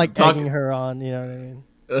 Kind of egging her on, you know what I mean?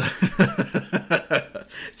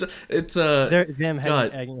 it's them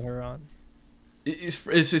egging her on.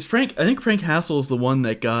 Is Frank? I think Frank Hassel is the one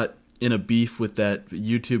that got in a beef with that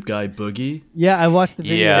YouTube guy Boogie. Yeah, I watched the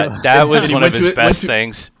video. Yeah, that was one of his best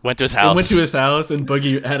things. Went to his house. And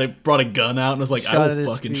Boogie brought a gun out and was like, "I will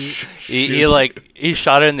fucking shoot." He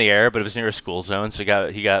shot it in the air, but it was near a school zone, so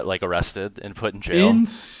he got arrested and put in jail.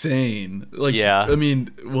 Insane. Yeah. I mean,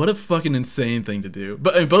 what a fucking insane thing to do.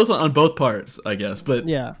 But I mean, both on both parts, I guess. But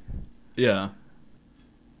yeah.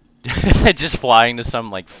 Just flying to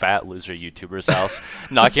some fat loser YouTuber's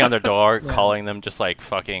house, knocking on their door, calling them just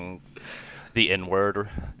fucking the N-word,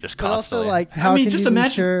 just constantly. But also, how can you be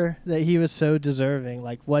sure that he was so deserving?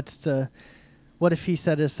 What if he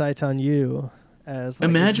set his sights on you as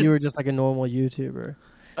imagine you were just a normal YouTuber?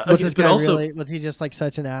 Was he just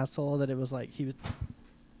such an asshole that it was he was?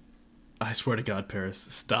 I swear to God, Paris,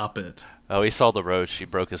 stop it. Oh, he saw the road. She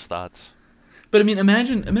broke his thoughts. But I mean,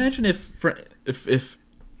 imagine if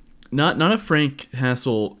not if Frank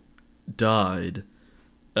Hassel died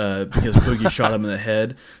because Boogie shot him in the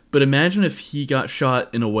head, but imagine if he got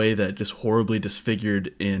shot in a way that just horribly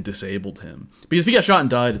disfigured and disabled him. Because if he got shot and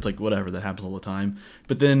died, it's whatever, that happens all the time.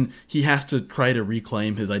 But then he has to try to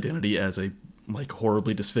reclaim his identity as a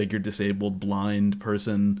horribly disfigured, disabled, blind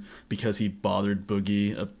person because he bothered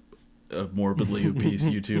Boogie, a morbidly obese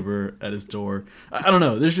YouTuber, at his door. I don't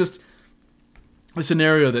know. There's just... a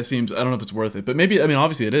scenario that seems, I don't know if it's worth it, but maybe, I mean,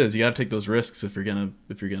 obviously it is. You got to take those risks if you're gonna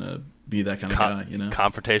be that kind of guy, you know.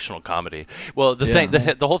 Confrontational comedy. Well,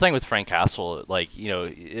 the whole thing with Frank Castle, like, you know,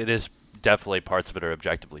 it is definitely, parts of it are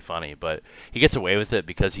objectively funny, but he gets away with it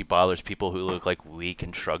because he bothers people who look like weak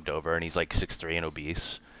and shrugged over, and he's like 6'3" and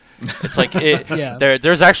obese. It's like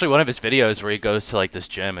there's actually one of his videos where he goes to like this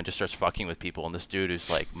gym and just starts fucking with people, and this dude who's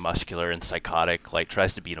like muscular and psychotic like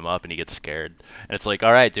tries to beat him up, and he gets scared. And it's like,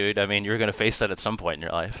 all right, dude, I mean, you're gonna face that at some point in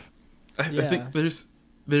your life. I think there's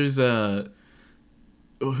who's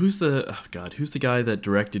the guy that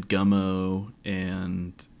directed Gummo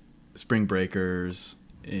and Spring Breakers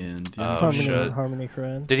and Harmony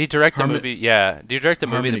Korine. Did he direct the movie? Yeah, did he direct the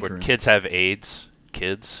movie where kids have AIDS?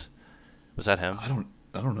 Kids, was that him?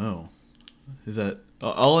 I don't know. Is that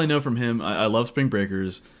all I know from him? I love Spring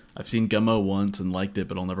Breakers. I've seen Gummo once and liked it,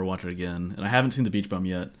 but I'll never watch it again. And I haven't seen The Beach Bum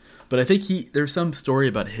yet. But I think there's some story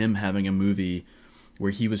about him having a movie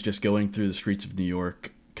where he was just going through the streets of New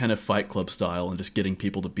York, kind of Fight Club style, and just getting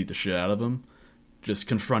people to beat the shit out of him. Just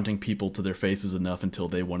confronting people to their faces enough until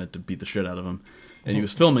they wanted to beat the shit out of him. And he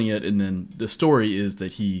was filming it, and then the story is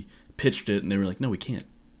that he pitched it, and they were like, no, we can't.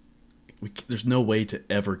 There's no way to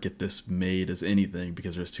ever get this made as anything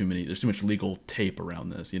because there's too much legal tape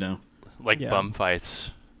around this, you know? Like bum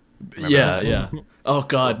fights. Yeah. Oh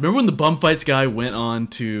God, remember when the bum fights guy went on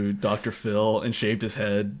to Dr. Phil and shaved his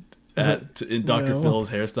head in Dr.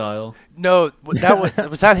 Phil's hairstyle? No, was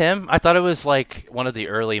that him? I thought it was like one of the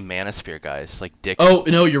early Manosphere guys, like Dick. Oh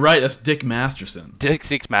no, you're right. That's Dick Masterson.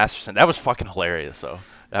 Dick Masterson. That was fucking hilarious, though.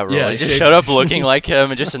 That really just showed up looking like him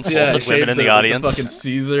and just insulted women in the audience. The fucking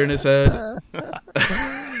Caesar in his head.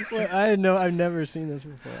 Wait, I've never seen this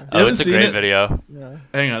before. Oh, it's a great video. Yeah.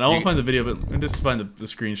 Hang on, I won't find the video, but I'll just find the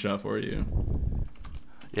screenshot for you.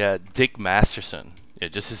 Yeah, Dick Masterson. Yeah,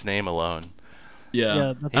 just his name alone.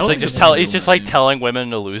 Yeah, he's just like telling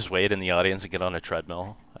women to lose weight in the audience and get on a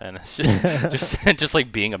treadmill, and it's just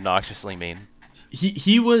like being obnoxiously mean.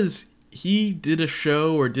 He did a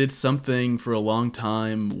show or did something for a long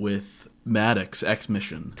time with Maddox,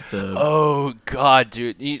 X-Mission. Oh God,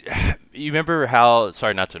 dude! You remember how?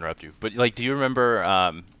 Sorry, not to interrupt you, but like, do you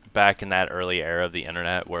remember back in that early era of the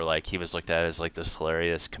internet where like he was looked at as like this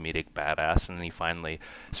hilarious comedic badass, and then he finally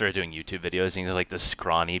started doing YouTube videos, and he's like this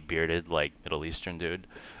scrawny, bearded, like Middle Eastern dude.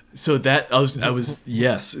 So that I was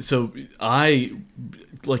yes. So I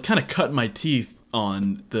like kind of cut my teeth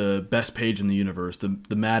on the best page in the universe, the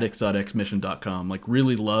maddox.xmission.com. Like,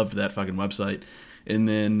 really loved that fucking website. And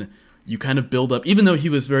then you kind of build up, even though he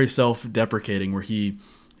was very self-deprecating, where he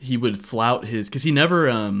would flout his, because he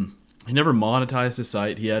never monetized his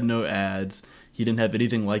site. He had no ads. He didn't have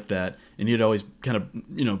anything like that. And he'd always kind of,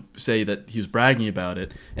 say that he was bragging about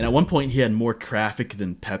it. And at one point he had more traffic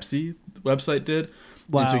than Pepsi website did.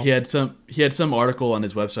 Wow. And so he had some article on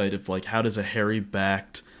his website of like, how does a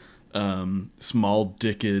hairy-backed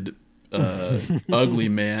small-dicked, ugly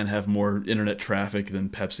man have more internet traffic than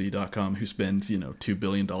Pepsi.com, who spends, $2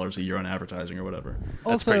 billion a year on advertising or whatever.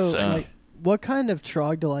 Also, like, what kind of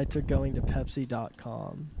troglodytes are going to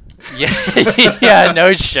Pepsi.com? Yeah,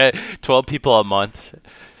 no shit. 12 people a month.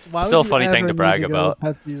 Why Still would a funny thing to brag about.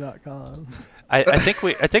 Pepsi.com. I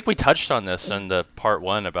think we touched on this in the part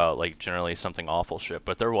 1 about like generally something awful shit,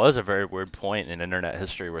 but there was a very weird point in internet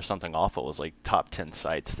history where something awful was like top 10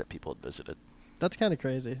 sites that people had visited. That's kind of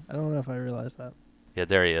crazy. I don't know if I realized that. Yeah,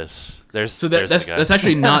 there he is. That's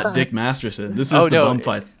actually not Dick Masterson. This is the Bum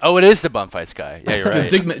Fights. Oh, it is the Bum Fights guy. Yeah, you're right.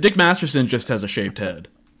 Because Dick Masterson just has a shaved head.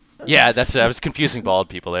 Yeah, I was confusing bald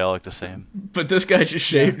people. They all look the same. But this guy just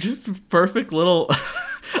shaved, just perfect little.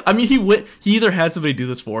 I mean, he either had somebody do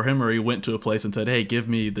this for him, or he went to a place and said, "Hey, give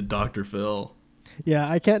me the Dr. Phil." Yeah,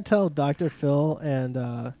 I can't tell Dr. Phil and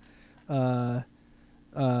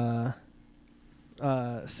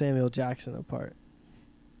Samuel Jackson apart.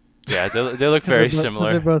 Yeah, they look very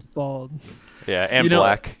similar. They're both bald. Yeah, and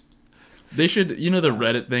black. They should, the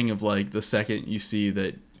Reddit thing of like the second you see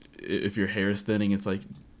that if your hair is thinning, it's like,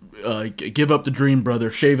 give up the dream,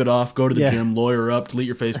 brother. Shave it off. Go to the gym. Lawyer up. Delete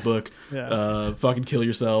your Facebook. Fucking kill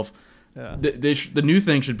yourself. Yeah. The new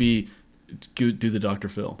thing should be do the Dr.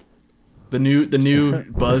 Phil. The new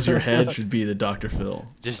buzz your head should be the Dr. Phil.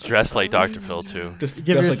 Just dress like Dr. Phil too. Just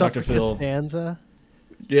give yourself like Dr. Phil. Costanza.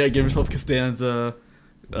 Yeah, give yourself Costanza.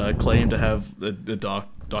 Claim to have a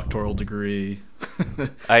doctoral degree.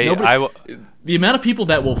 The amount of people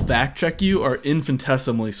that will fact check you are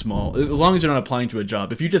infinitesimally small. As long as you're not applying to a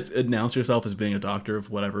job. If you just announce yourself as being a doctor of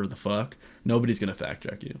whatever the fuck, nobody's gonna fact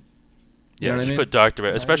check you. Yeah, just put doctor,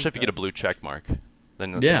 especially if you get a blue check mark.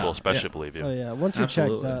 Then people especially believe you. Oh yeah, once you're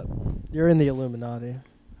checked up, you're in the Illuminati.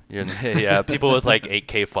 Yeah, people with like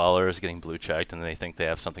 8K followers getting blue checked, and they think they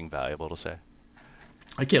have something valuable to say.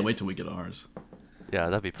 I can't wait till we get ours. Yeah,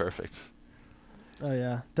 that'd be perfect. Oh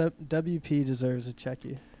yeah, WP deserves a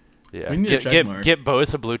checkie. Yeah, we need a check mark. Get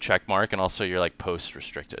both a blue check mark and also you're like post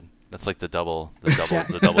restricted. That's like the double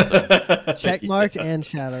thing. Check marked and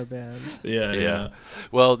shadow banned. Yeah.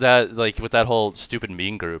 Well, that like with that whole stupid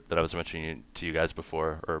meme group that I was mentioning to you guys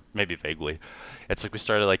before, or maybe vaguely, it's like we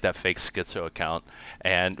started like that fake schizo account,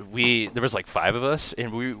 and there was like 5 of us,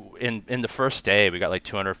 and we in the first day we got like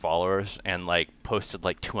 200 followers and like posted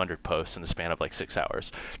like 200 posts in the span of like 6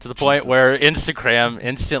 hours, to the point where Instagram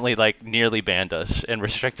instantly like nearly banned us and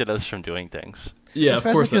restricted us from doing things. Yeah, especially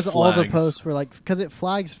of course, because all the posts were like, because it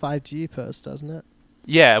flags 5G posts, doesn't it?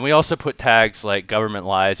 Yeah, and we also put tags like government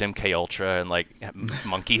lies, MK Ultra, and like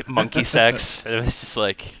monkey sex. It was just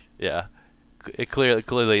like, yeah, it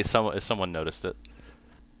clearly someone noticed it.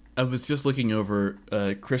 I was just looking over.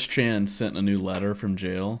 Chris Chan sent a new letter from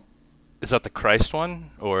jail. Is that the Christ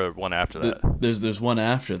one or one after that? There's one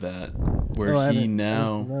after that where he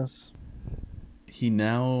now.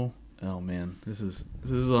 Oh man, this is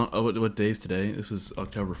on what day is today? This is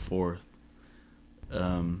October 4th.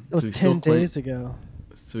 It was 10 days ago.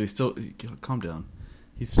 So he's still calm down.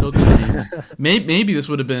 He's still good games. Maybe this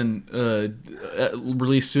would have been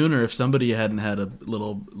released sooner if somebody hadn't had a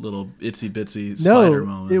little itsy bitsy spider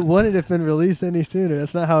moment. No, it wouldn't have been released any sooner.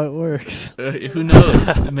 That's not how it works. Who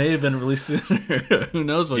knows? It may have been released sooner. Who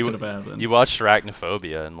knows what could have happened? You watched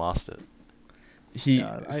Arachnophobia and lost it. He's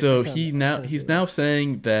now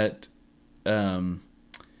saying that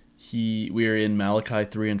we are in Malachi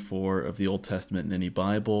 3 and 4 of the Old Testament in any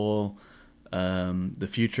Bible. The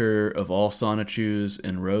future of all Sonichus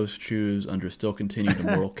and Rosechus under still continued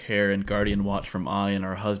immoral care and guardian watch from I and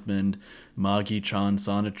our husband Magi-chan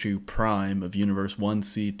Sonichu Prime of Universe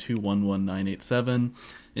 1C211987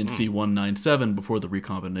 and C197 before the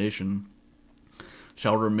recombination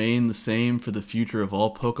shall remain the same for the future of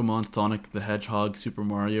all Pokemon, Sonic the Hedgehog, Super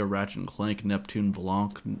Mario, Ratchet and Clank, Neptune,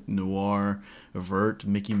 Blanc, Noir, Vert,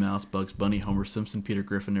 Mickey Mouse, Bugs Bunny, Homer Simpson, Peter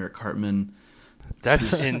Griffin, Eric Cartman.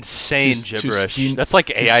 That's insane gibberish. That's like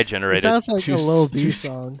AI generated. It sounds like a Lil B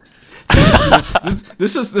song.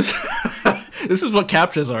 This is what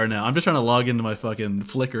CAPTCHAs are now. I'm just trying to log into my fucking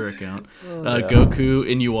Flickr account. Goku,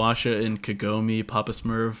 Inuyasha, and Kagome, Papa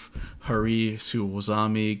Smurf, Hari,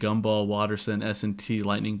 Suwazami, Gumball, Watterson, S&T,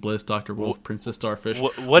 Lightning Bliss, Dr. Wolf, Princess Starfish.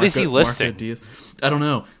 What is he listing? I don't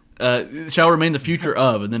know. Shall remain the future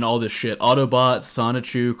of, and then all this shit. Autobots,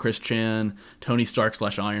 Sonichu, Chris Chan, Tony Stark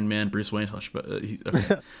 / Iron Man, Bruce Wayne /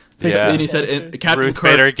 Yeah. And he said Captain Ruth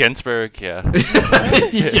Kirk, Bader Ginsburg, yeah.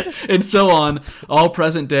 And so on. All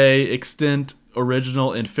present day, extant,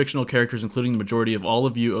 original, and fictional characters, including the majority of all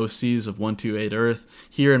of you OCs of 128 Earth,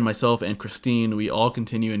 here and myself and Christine, we all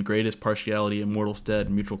continue in greatest partiality, immortal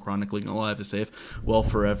stead, mutual chronicling, alive is safe, well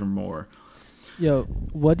forevermore. Yo,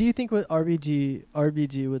 what do you think what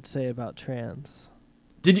RBG would say about trans?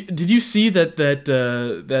 Did you see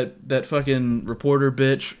that fucking reporter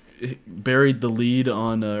bitch buried the lead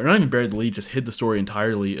on, or not even buried the lead, just hid the story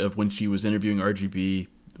entirely of when she was interviewing RGB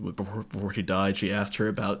before she died. She asked her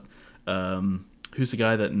about who's the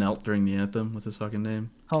guy that knelt during the anthem? What's his fucking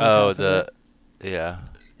name? Paul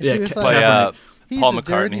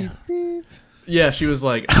McCartney. Yeah, she was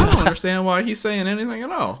like, I don't understand why he's saying anything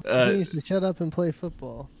at all. He needs to shut up and play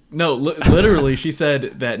football. No, literally, she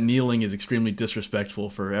said that kneeling is extremely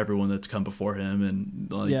disrespectful for everyone that's come before him,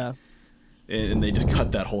 and and they just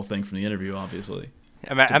cut that whole thing from the interview, obviously.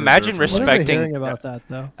 Imagine respecting. Hearing about that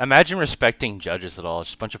though. Imagine respecting judges at all.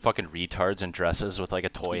 Just a bunch of fucking retards in dresses with like a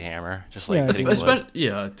toy hammer, just like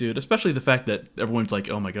dude. Especially the fact that everyone's like,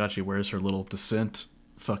 oh my god, she wears her little dissent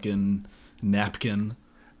fucking napkin.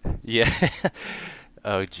 Yeah.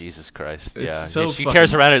 Oh Jesus Christ! It's yeah, so she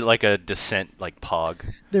carries around it like a dissent, like pog.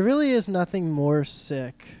 There really is nothing more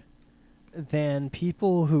sick than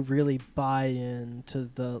people who really buy into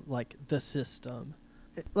the system.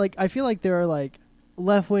 Like, I feel like there are like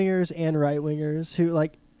left wingers and right wingers who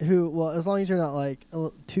as long as you're not like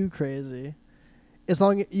too crazy, as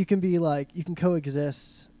long as you can be like, you can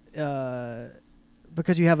coexist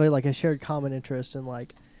because you have a shared common interest in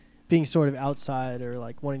like being sort of outside or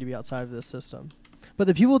like wanting to be outside of this system. But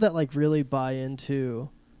the people that like really buy into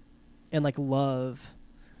and like love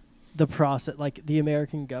the process, like the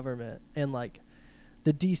American government and like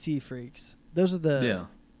the DC freaks, those are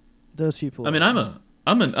those people. I mean, I'm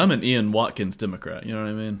an Ian Watkins Democrat. You know what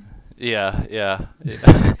I mean? Yeah.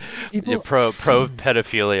 You're pro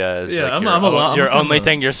pedophilia is your only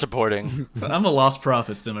thing you're supporting. I'm a Lost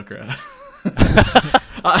Prophets Democrat.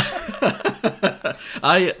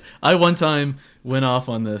 I one time went off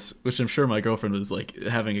on this, which I'm sure my girlfriend was like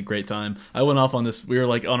having a great time. I went off on this. We were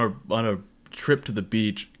like on a trip to the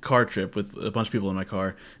beach, car trip with a bunch of people in my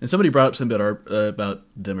car, and somebody brought up something about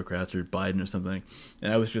Democrats or Biden or something,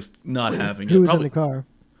 and I was just not having it. Who was in the car?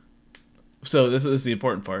 So this is the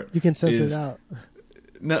important part. You can censor it out.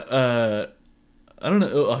 No, I don't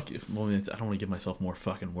know. Well, I don't want to give myself more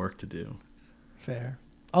fucking work to do. Fair.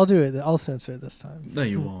 I'll do it. I'll censor it this time. No,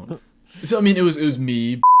 you won't. So I mean, it was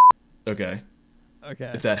me. Okay.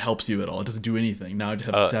 Okay. If that helps you at all, it doesn't do anything. Now I just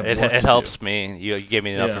have to have work it to helps do. me. You gave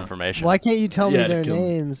me enough information. Why can't you tell me their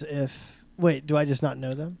names if... Wait, do I just not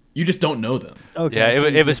know them? You just don't know them. Okay. Yeah, so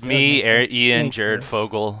it was me, Ian, Jared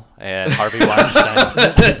Fogle, and Harvey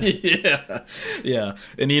Weinstein. Yeah.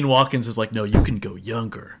 And Ian Watkins is like, no, you can go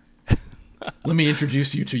younger. Let me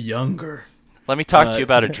introduce you to younger. Let me talk to you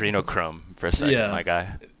about adrenochrome for a second, my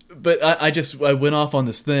guy. But I went off on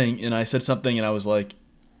this thing, and I said something, and I was like,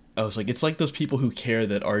 it's like those people who care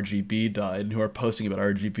that RGB died and who are posting about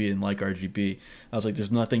RGB and like RGB. I was like,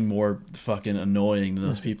 there's nothing more fucking annoying than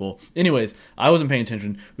those people. Anyways, I wasn't paying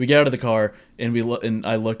attention. We get out of the car, and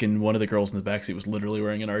I look, and one of the girls in the backseat was literally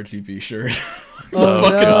wearing an RGB shirt.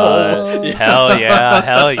 Hell yeah.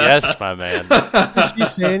 Hell yes, my man. Did she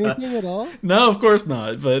say anything at all? No, of course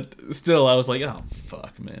not. But still, I was like, oh,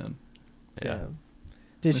 fuck, man. Yeah.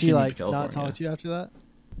 Did she like not talk to you after that?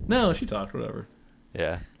 No, she talked, whatever.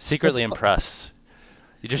 Yeah, secretly impressed.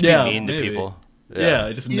 You just be mean to people. Yeah,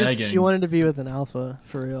 just nagging. She wanted to be with an alpha,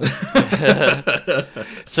 for real.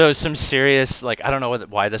 So some serious, like, I don't know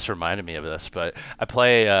why this reminded me of this, but I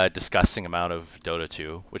play a disgusting amount of Dota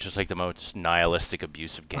 2, which is like the most nihilistic,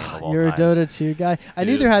 abusive game of all time. You're a Dota 2 guy? Dude. I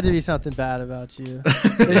knew there had to be something bad about you.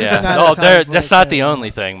 That's not the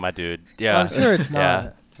only thing, my dude. Yeah, I'm sure it's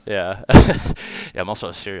not. Yeah. I'm also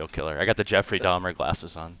a serial killer. I got the Jeffrey Dahmer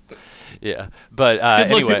glasses on. Yeah, but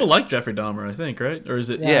anyway, people like Jeffrey Dahmer, I think, right? Or is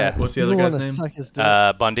it? Yeah. What's the other guy's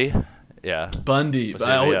name? Bundy. Yeah. Bundy.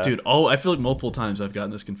 I feel like multiple times I've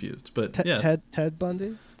gotten this confused, but Ted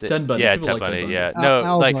Bundy. Ted Bundy. Yeah, people Ted like Bundy. Ted Bundy. Yeah.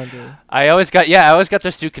 Al like Bundy. I always got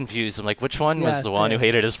those two confused. I'm like, which one was the one who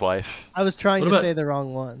hated his wife? I was trying to say the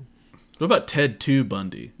wrong one. What about Ted 2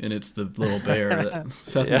 Bundy? And it's the little bear, that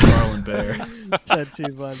Seth MacFarlane bear. Ted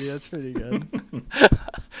 2 Bundy, that's pretty good.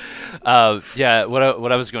 What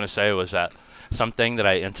I was going to say was that something that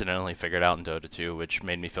I incidentally figured out in Dota 2, which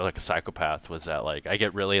made me feel like a psychopath, was that like I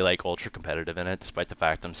get really like ultra competitive in it, despite the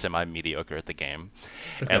fact I'm semi-mediocre at the game.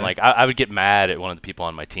 Okay. And like I would get mad at one of the people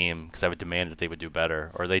on my team because I would demand that they would do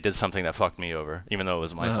better, or they did something that fucked me over, even though it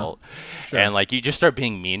was my fault. Sure. And like you just start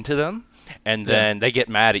being mean to them. And then they get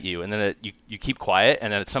mad at you, and then you keep quiet,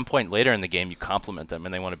 and then at some point later in the game you compliment them,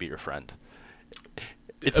 and they want to be your friend.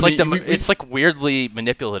 It's it's like weirdly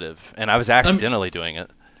manipulative, and I was accidentally doing it.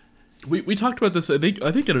 We talked about this. I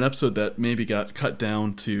think in an episode that maybe got cut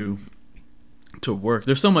down to work.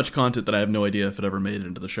 There's so much content that I have no idea if it ever made it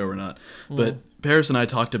into the show or not. But Paris and I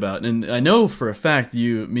talked about, and I know for a fact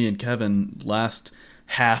me and Kevin last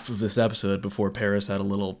half of this episode before Paris had a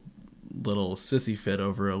little sissy fit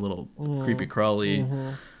over a little creepy crawly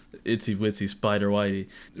itsy witsy spider whitey.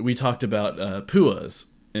 We talked about puas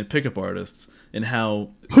and pickup artists and how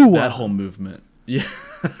that whole movement. Yeah,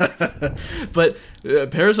 but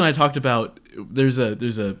Paris and I talked about there's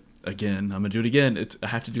a again, I'm gonna do it again. I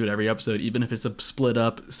have to do it every episode, even if it's a split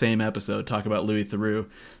up same episode. Talk about Louis Theroux.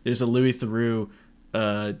 There's a Louis Theroux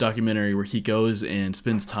documentary where he goes and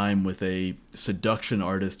spends time with a seduction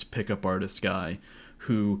artist, pickup artist guy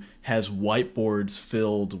who has whiteboards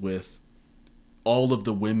filled with all of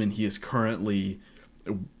the women he is currently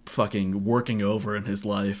fucking working over in his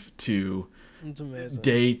life to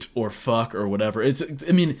date or fuck or whatever. It's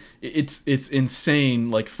insane,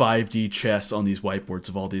 like 5D chess on these whiteboards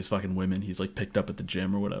of all these fucking women he's like picked up at the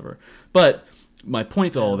gym or whatever. But my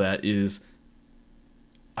point to all that is,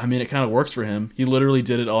 I mean, it kind of works for him. He literally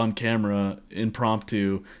did it on camera,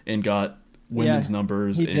 impromptu, and got women's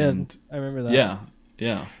numbers. He did. I remember that.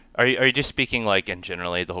 Yeah. Are you just speaking like in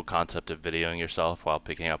generally the whole concept of videoing yourself while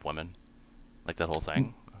picking up women, like that whole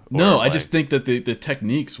thing? No, I just think that the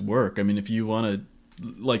techniques work. I mean, if you want to,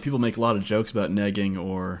 like, people make a lot of jokes about negging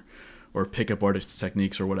or pickup artist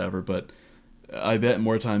techniques or whatever, but I bet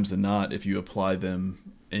more times than not, if you apply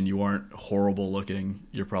them and you aren't horrible looking,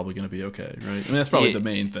 you're probably going to be okay, right? I mean, that's probably the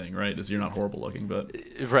main thing, right? Is you're not horrible looking, but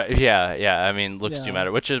right, yeah. I mean, looks do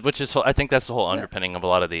matter, which is I think that's the whole underpinning of a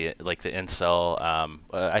lot of the like the incel.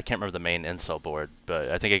 I can't remember the main incel board, but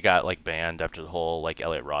I think it got like banned after the whole like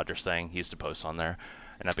Elliot Rodgers thing. He used to post on there,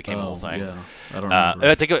 and that became a whole thing. Yeah, I don't remember.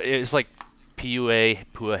 I think it was like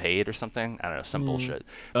Pua Hate or something. I don't know, some bullshit.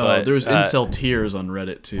 Oh, but, there's incel tears on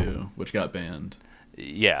Reddit too, which got banned.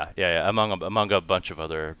 Yeah, among a bunch of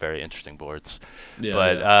other very interesting boards. Yeah,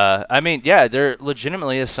 but I mean, yeah, there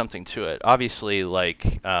legitimately is something to it. Obviously,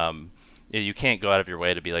 like you can't go out of your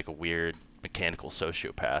way to be like a weird mechanical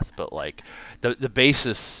sociopath, but like the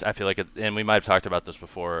basis, I feel like, and we might have talked about this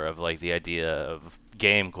before, of like the idea of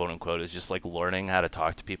game, quote unquote, is just like learning how to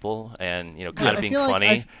talk to people and kind of being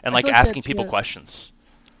funny and like asking people questions.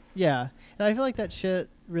 Yeah, and I feel like that shit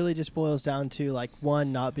really just boils down to like,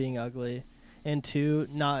 one, not being ugly, and two,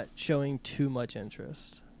 not showing too much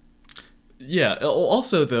interest. Yeah.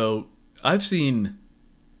 Also, though, I've seen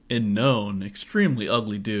and known extremely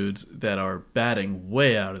ugly dudes that are batting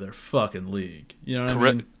way out of their fucking league. You know what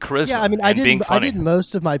I mean? Charisma. Yeah, I mean, I did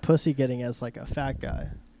most of my pussy getting as like a fat guy.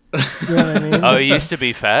 You know what I mean? Oh, you used to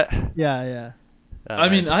be fat? Yeah. I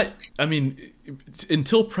mean,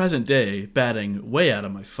 until present day, batting way out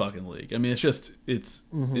of my fucking league. I mean, it's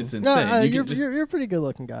insane. No, you're a pretty good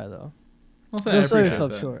looking guy though. Well, don't sell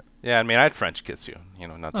yourself short. Yeah, I mean, I'd French kiss you.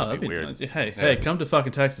 Not to be weird. Hey, come to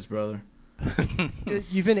fucking Texas, brother.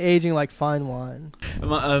 You've been aging like fine wine.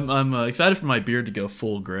 I'm excited for my beard to go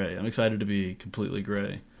full gray. I'm excited to be completely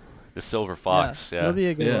gray. The silver fox. Yeah. That'll be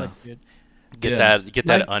a good look, dude. Get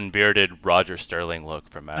that unbearded Roger Sterling look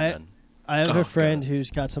from Mad Men. I have a friend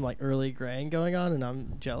who's got some like early graying going on, and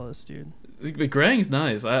I'm jealous, dude. The graying's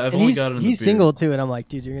nice. I've only got it in the beard. He's single too, and I'm like,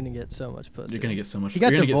 dude, you're gonna get so much pussy. You're gonna get so much. He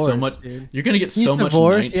got divorced, dude. You're gonna get so much. He's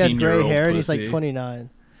divorced. He has gray hair, pussy. and he's like 29.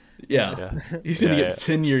 Yeah. He's gonna get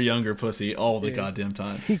 10-year younger pussy all the goddamn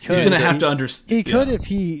time. He could. He's gonna have to understand. He could if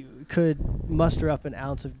he could muster up an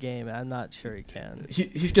ounce of game. I'm not sure he can.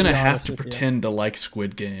 He's gonna have to pretend to like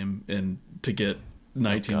Squid Game and to get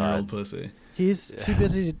 19-year-old pussy. He's too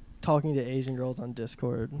busy talking to Asian girls on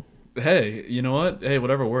Discord. Hey, you know what? Hey,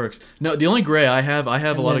 whatever works. No, the only gray I have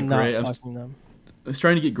a lot of gray. I was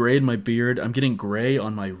trying to get gray in my beard. I'm getting gray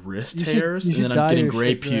on my wrist hairs, and then I'm getting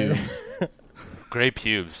gray pubes. Gray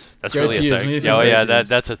pubes. That's really a thing. Oh yeah,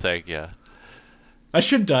 that's a thing. Yeah. I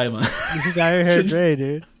should dye my. You should dye your hair gray,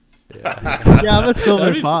 dude. Yeah, I'm a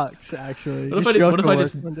silver fox, actually. What if I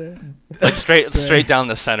just like straight down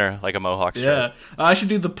the center, like a mohawk shirt? Yeah, I should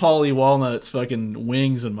do the Polly Walnuts fucking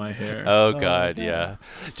wings in my hair. Oh god, yeah,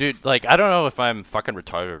 dude. Like, I don't know if I'm fucking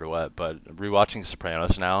retarded or what, but rewatching The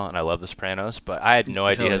Sopranos now, and I love The Sopranos, but I had no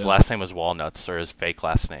idea his last name was Walnuts or his fake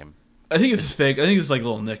last name. I think it's his fake. I think it's like a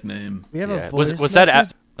little nickname. We have a voice was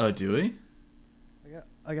that? Oh, do we?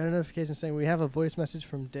 I got a notification saying we have a voice message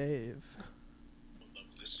from Dave.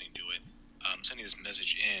 Listening to it. I'm sending this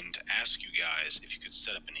message in to ask you guys if you could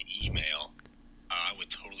set up an email. I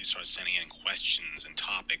would totally start sending in questions and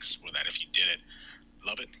topics for that if you did it.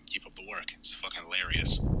 Love it. Keep up the work. It's fucking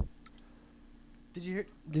hilarious. Did you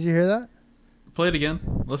hear that? Play it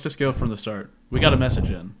again. Let's just go from the start. We got a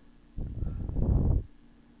message in.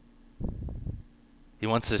 He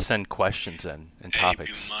wants to send questions in and topics.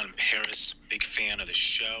 Hey, Beaumont in Paris. Big fan of the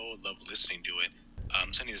show. Love listening to it.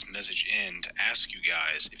 I'm sending this message in to ask you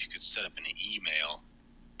guys if you could set up an email.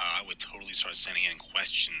 I would totally start sending in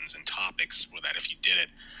questions and topics for that if you did it.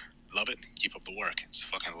 Love it. Keep up the work. It's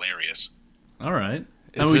fucking hilarious. All right.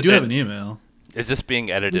 And we do have an email. Is this being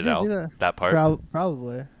edited out, that part?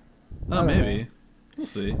 Probably. Oh, maybe. We'll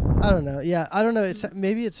see. I don't know. Yeah, I don't know.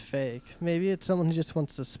 Maybe it's fake. Maybe it's someone who just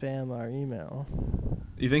wants to spam our email.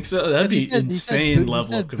 You think so? That'd be insane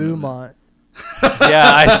level of commitment. Beaumont.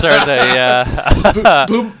 Yeah, I started. Yeah.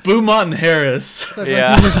 Beaumont and Harris.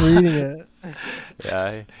 Yeah. I'm just reading it.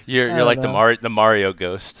 Yeah, you're like the Mario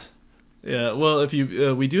ghost. Yeah, well, if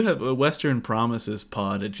you we do have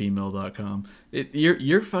westernpromisespod@gmail.com.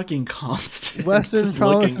 You're fucking constant.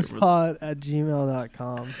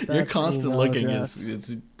 westernpromisespod@gmail.com. Your constant looking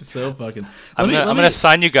is so fucking. I'm gonna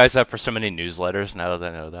sign you guys up for so many newsletters now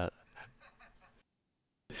that I know that.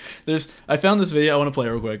 I found this video. I want to play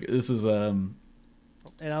it real quick. This is and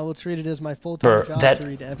I will treat it as my full-time job to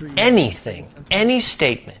read every anything, any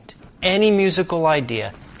statement, any musical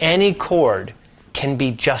idea, any chord can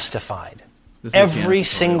be justified. Every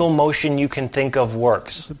single motion you can think of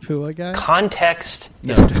works. It's a Pua guy? Context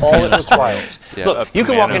is all it requires. Yeah, look, you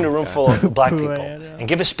can walk into a room full of black people and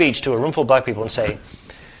give a speech to a room full of black people and say,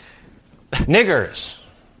 niggers,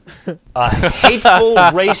 a hateful,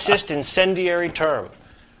 racist, incendiary term.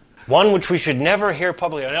 One which we should never hear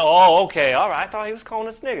publicly. Oh, okay, all right. I thought he was calling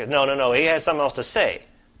us niggers. No. He had something else to say.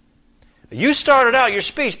 You started out your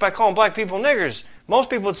speech by calling black people niggers.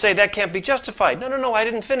 Most people would say that can't be justified. No, I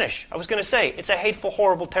didn't finish. I was going to say it's a hateful,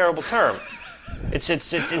 horrible, terrible term. It's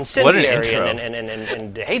incendiary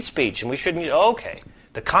and hate speech, and we shouldn't. Okay,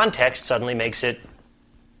 the context suddenly makes it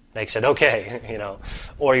They said, okay,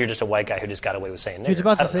 or you're just a white guy who just got away with saying nigger. He was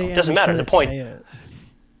about to say it doesn't matter. The point.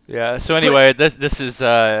 Yeah. So anyway, this is this is.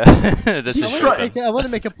 I want to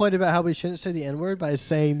make a point about how we shouldn't say the N-word by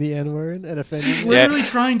saying the N-word and offending. He's literally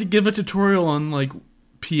trying to give a tutorial on like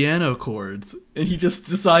piano chords, and he just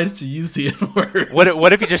decides to use the N-word.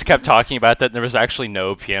 What if he just kept talking about that and there was actually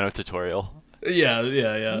no piano tutorial? Yeah.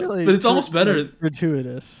 Really but it's almost better.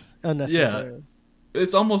 Gratuitous, unnecessary. Yeah,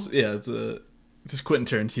 it's almost it's just Quentin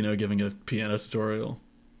Tarantino giving a piano tutorial.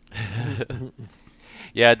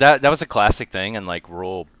 Yeah, that was a classic thing in like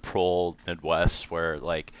rural Midwest where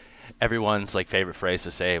like everyone's like favorite phrase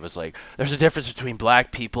to say was like, "There's a difference between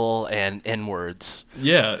black people and N-words."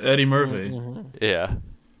 Yeah, Eddie Murphy. Yeah.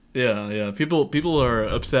 Yeah. People are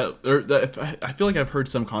upset, or I feel like I've heard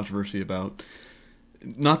some controversy about,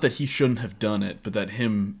 not that he shouldn't have done it, but that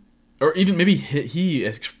him, or even maybe he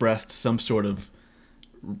expressed some sort of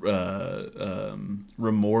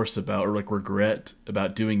remorse about, or like regret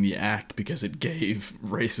about doing the act because it gave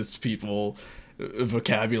racist people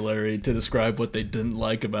vocabulary to describe what they didn't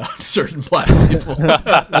like about certain black people.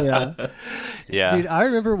 Yeah. Dude, I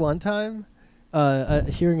remember one time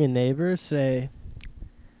hearing a neighbor say,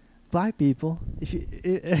 "Black people,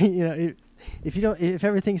 if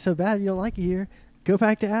everything's so bad you don't like it here, go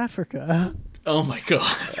back to Africa." Oh my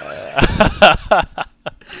god.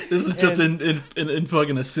 This is just in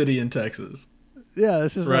fucking a city in Texas. Yeah,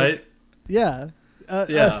 this is right. Like, yeah,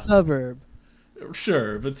 a suburb.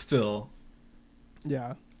 Sure, but still.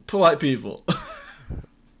 Yeah. Polite people.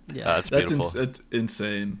 Yeah, that's beautiful. That's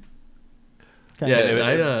insane.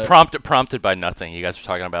 Okay. Yeah, prompted by nothing. You guys were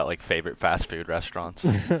talking about like favorite fast food restaurants.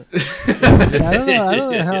 I don't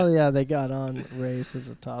know how they got on race as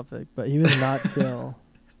a topic, but he was not Bill.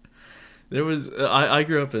 There was I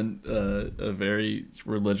grew up in a very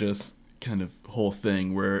religious kind of whole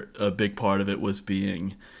thing where a big part of it was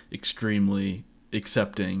being extremely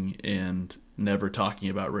accepting and never talking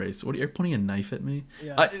about race. What are you pointing a knife at me?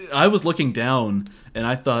 Yeah. I was looking down and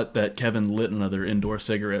I thought that Kevin lit another indoor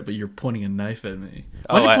cigarette, but you're pointing a knife at me.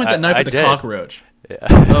 Why'd you point that knife at the cockroach?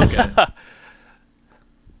 Yeah. Okay.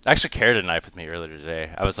 I actually carried a knife with me earlier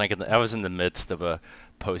today. I was in the midst of a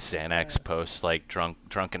post Xanax, like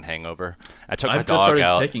drunken hangover. I took my dog out. I've just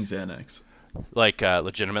started taking Xanax. Like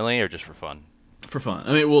legitimately or just for fun? For fun.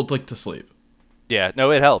 I mean, well, like to sleep. Yeah,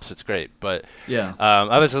 no, it helps. It's great, but yeah,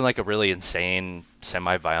 I was in like a really insane,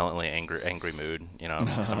 semi-violently angry mood.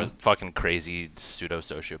 I'm a fucking crazy pseudo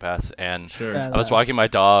sociopath, and sure. I was walking my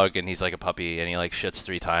dog, and he's like a puppy, and he like shits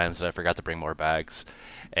 3 times, and I forgot to bring more bags,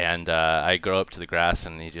 and I go up to the grass,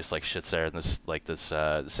 and he just like shits there in this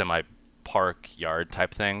semi park yard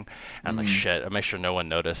type thing, and I'm like, shit, I make sure no one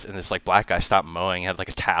noticed, and this like black guy stopped mowing, he had like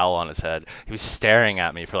a towel on his head, he was staring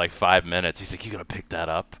at me for like 5 minutes. He's like, "You gonna pick that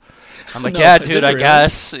up?" I'm like, "Yeah, dude, I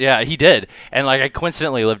guess." Yeah, he did. And like I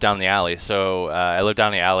coincidentally lived down the alley, so I lived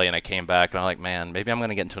down the alley, and I came back, and I'm like, man, maybe I'm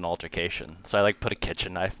gonna get into an altercation. So I like put a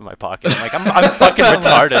kitchen knife in my pocket. I'm like, I'm fucking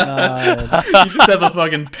retarded. You just have a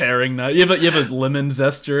fucking paring knife. You have a lemon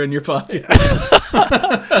zester in your pocket.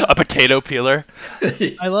 A potato peeler.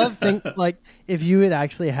 I love like if you had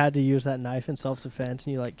actually had to use that knife in self-defense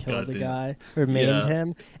and you like killed the guy or maimed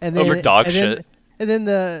him, and then over dog shit, and then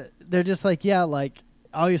they're just like, yeah, like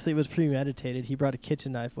obviously it was premeditated. He brought a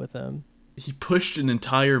kitchen knife with him. He pushed an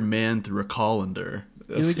entire man through a colander.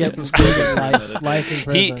 He would get life in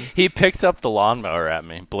prison. He picked up the lawnmower at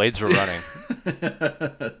me. Blades were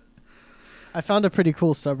running. I found a pretty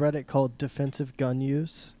cool subreddit called Defensive Gun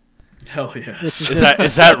Use. Hell yeah! Is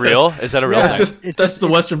that real? Is that a real thing? That's the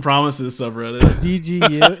Western Promises subreddit.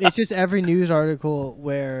 DGU. It's just every news article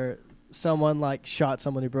where someone like shot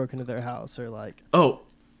someone who broke into their house or like. Oh,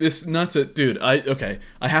 it's nuts! Dude, I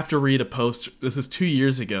have to read a post. This is 2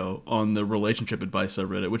 years ago on the relationship advice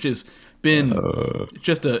subreddit, which has been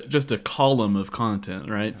just a column of content,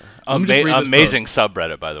 right? Amazing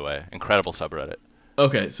subreddit, by the way. Incredible subreddit.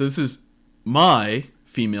 Okay, so this is my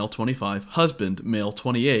female 25, husband, male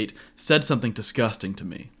 28, said something disgusting to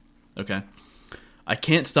me. Okay? I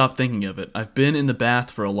can't stop thinking of it. I've been in the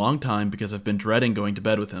bath for a long time because I've been dreading going to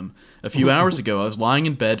bed with him. A few hours ago, I was lying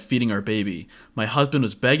in bed feeding our baby. My husband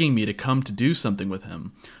was begging me to come to do something with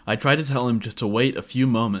him. I tried to tell him just to wait a few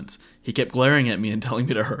moments. He kept glaring at me and telling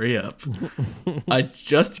me to hurry up. I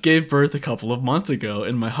just gave birth a couple of months ago,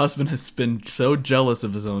 and my husband has been so jealous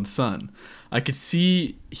of his own son. I could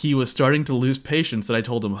see he was starting to lose patience, and I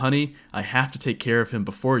told him, "Honey, I have to take care of him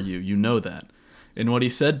before you. You know that." And what he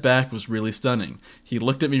said back was really stunning. He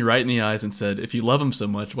looked at me right in the eyes and said, "If you love him so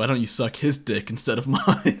much, why don't you suck his dick instead of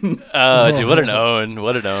mine?" Dude, what an own.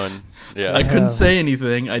 What an own. Yeah. I couldn't say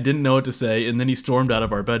anything. I didn't know what to say, and then he stormed out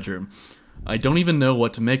of our bedroom. I don't even know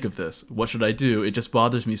what to make of this. What should I do? It just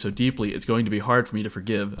bothers me so deeply. It's going to be hard for me to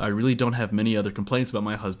forgive. I really don't have many other complaints about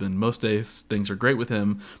my husband. Most days things are great with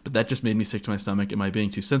him, but that just made me sick to my stomach. Am I being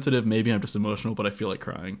too sensitive? Maybe I'm just emotional, but I feel like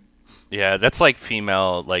crying. Yeah, that's like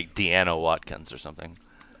female, like Deanna Watkins or something.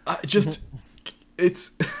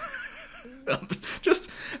 It's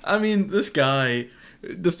just, I mean, this guy,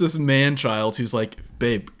 this man-child who's like,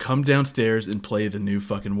 babe, come downstairs and play the new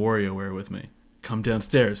fucking WarioWare with me. Come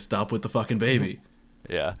downstairs. Stop with the fucking baby.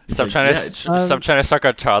 Yeah. Stop trying to suck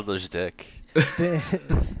our toddler's dick.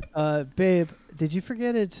 Babe, did you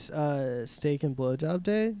forget it's steak and blowjob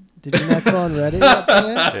day? Did you not go on Reddit yet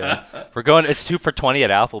today? Yeah. We're going. It's 2 for $20 at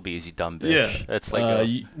Applebee's. You dumb bitch. Yeah. It's like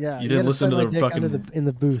you didn't listen to the fucking in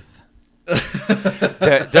the booth.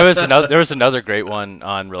 there was another great one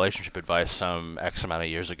on relationship advice some X amount of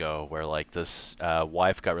years ago where like this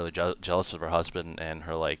wife got really jealous of her husband and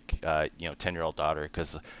her 10-year-old daughter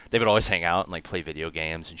because they would always hang out and like play video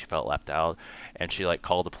games and she felt left out and she like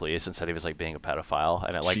called the police and said he was like being a pedophile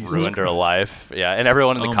and it like Jesus ruined Christ. her life. Yeah, and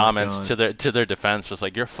everyone in the comments God. to their defense was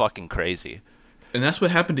like, you're fucking crazy. And that's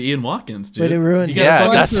what happened to Ian Watkins, dude. But it ruined.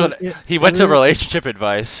 He went to relationship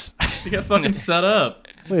advice. He got fucking set up.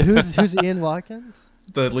 Wait, who's Ian Watkins?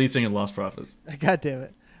 The lead singer of Lost Prophets. God damn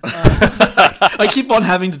it. I keep on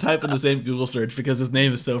having to type in the same Google search because his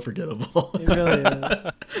name is so forgettable. It really is.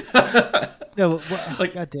 No,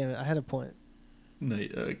 like, God damn it, I had a point. No,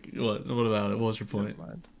 what about it? What was your point?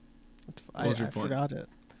 I forgot it.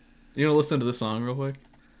 You want to listen to this song real quick?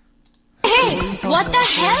 Hey, what the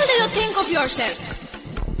hell do you think of yourself?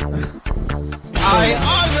 I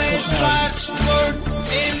always search good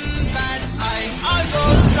in bad. I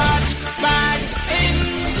always search bad in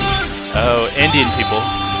good. Oh, Indian people.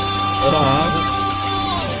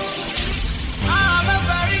 I'm a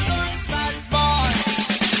very good bad boy.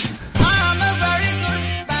 I'm a very good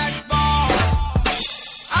bad boy.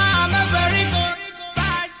 I'm a very good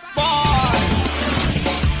bad boy.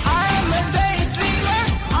 I'm a daydreamer.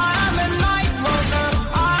 I'm a night worker.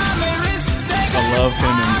 I'm a risk taker. I love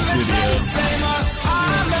him in the studio.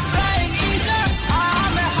 I'm a brain eater.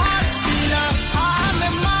 I'm a heart stealer. I'm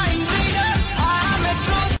a mind reader. I'm a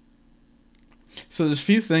truth. So there's a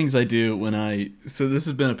few things I do so this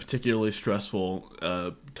has been a particularly stressful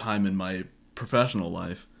time in my professional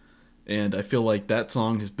life, and I feel like that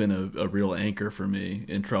song has been a real anchor for me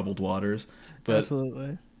in troubled waters. But,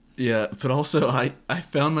 absolutely. Yeah, but also I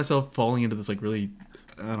found myself falling into this like really,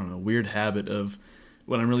 I don't know, weird habit of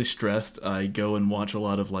when I'm really stressed, I go and watch a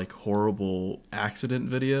lot of like horrible accident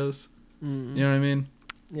videos. Mm. You know what I mean?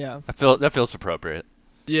 Yeah. That feels appropriate.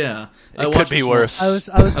 Yeah, it could be worse. I was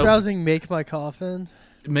browsing Make My Coffin.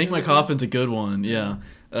 Make My Coffin's a good one. Yeah,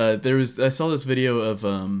 I saw this video of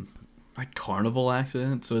like carnival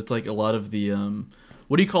accident. So it's like a lot of the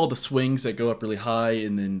what do you call the swings that go up really high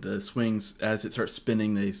and then the swings as it starts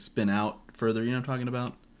spinning they spin out further. You know what I'm talking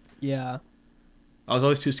about? Yeah. I was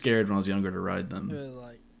always too scared when I was younger to ride them.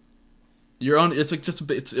 Like, you're on. It's like just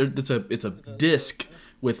it's a disc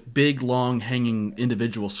with big, long, hanging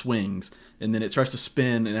individual swings, and then it starts to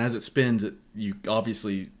spin, and as it spins, you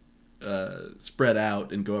obviously spread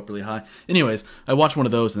out and go up really high. Anyways, I watched one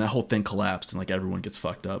of those, and that whole thing collapsed, and like everyone gets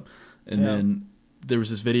fucked up. And then there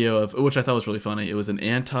was this video of, which I thought was really funny. It was an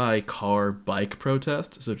anti-car bike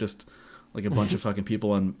protest, so just like a bunch of fucking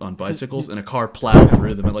people on bicycles, and a car plowed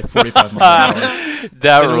through them at like 45 miles an hour.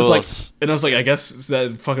 That rules. And I was like, I guess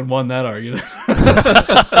that fucking won that argument.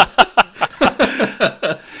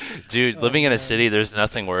 Dude, living in a city, there's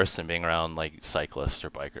nothing worse than being around like cyclists or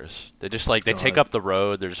bikers. They just like they take up the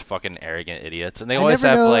road. They're just fucking arrogant idiots, and they always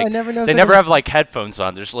have they never have like headphones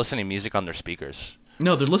on. They're just listening to music on their speakers.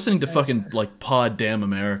 No, they're listening to fucking like Pod Damn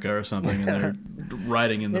America or something, and they're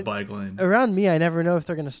riding in the bike lane. Around me, I never know if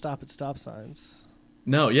they're gonna stop at stop signs.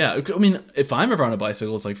 No, yeah. I mean, if I'm ever on a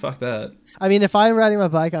bicycle, it's like fuck that. I mean, if I'm riding my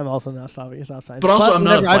bike, I'm also not stopping at stop signs. But also, I'm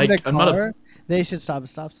not a bike. I'm not a. They should stop at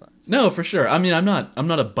stop signs. No, for sure. I mean, I'm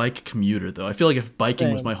not a bike commuter though. I feel like if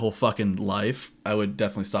biking was my whole fucking life, I would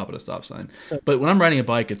definitely stop at a stop sign. But when I'm riding a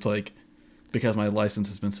bike, it's like because my license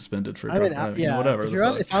has been suspended for driving, whatever.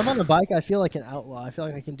 If I'm on a bike, I feel like an outlaw. I feel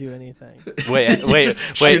like I can do anything. Wait.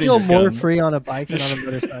 I feel more free on a bike than on a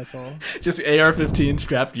motorcycle. Just AR-15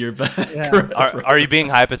 strapped to your back. Yeah. Are you being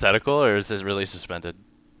hypothetical, or is this really suspended?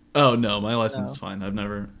 Oh no, my license is fine. I've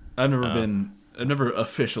never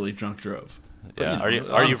officially drunk drove. But, yeah.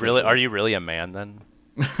 Are you really a man then?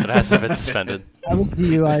 That hasn't been suspended. How many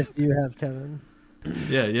DUIs do you have, Kevin?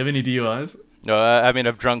 Yeah, you have any DUIs? No, I mean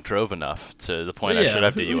I've drunk drove enough to the point I should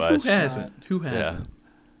have DUIs. Who hasn't? Who hasn't?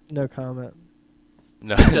 No comment.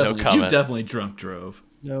 No comment. You definitely drunk drove.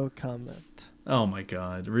 No comment. Oh my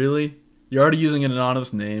god, really? You're already using an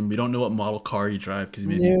anonymous name. We don't know what model car you drive because you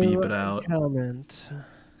made me beep it out. Comment.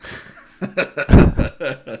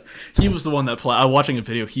 He was the one that I was watching a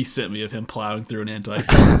video he sent me of him plowing through an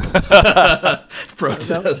anti-Trump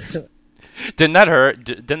protest. Didn't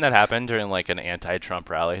that happen during like an anti-Trump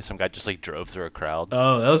rally? Some guy just like drove through a crowd.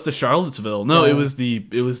 Oh, that was the Charlottesville. No, it was the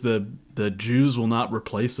Jews will not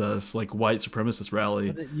replace us, like white supremacist rally.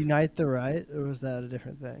 Was it Unite the Right, or was that a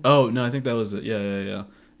different thing? Oh no, I think that was it. Yeah.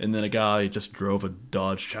 And then a guy just drove a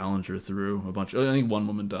Dodge Challenger through a bunch. I think one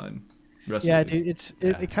woman died. Yeah, dude,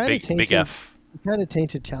 it kind of tainted. It kind of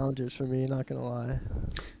tainted Challengers for me. Not gonna lie.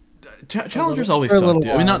 Challengers always sucked.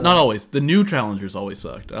 I mean, not always. The new Challengers always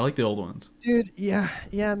sucked. I like the old ones. Dude, yeah,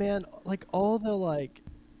 man. Like all the like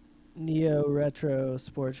neo retro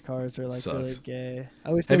sports cars are like really gay. I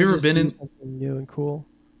always have you ever been in something new and cool?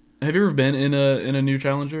 Have you ever been in a new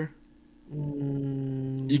Challenger?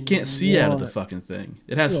 You can't see out of the fucking thing.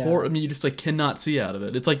 It has I mean, you just like cannot see out of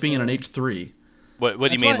it. It's like being in an H3. What do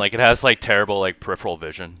you mean? Like it has like terrible like peripheral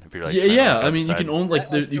vision? If you're like I mean, you can only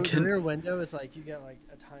the rear window is like you get like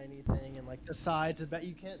a tiny thing, and like the sides.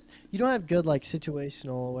 You don't have good like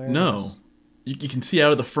situational awareness. No, you can see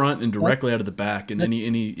out of the front and directly out of the back, and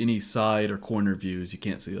any side or corner views you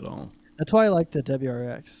can't see at all. That's why I like the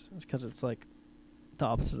WRX. It's because it's like the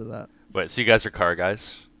opposite of that. Wait, so you guys are car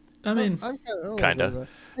guys? I mean, kind of.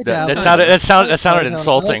 That sounded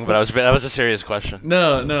insulting, but that was a serious question.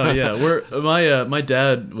 No, yeah. My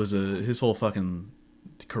dad was his whole fucking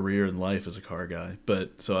career in life as a car guy,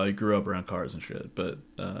 but so I grew up around cars and shit. But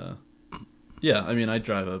yeah, I mean, I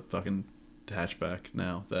drive a fucking hatchback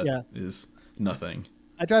now. That is nothing.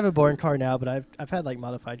 I drive a boring car now, but I've had like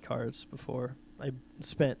modified cars before. I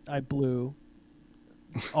blew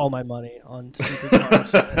all my money on stupid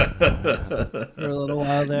cars for a little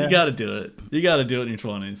while there. You got to do it. You got to do it in your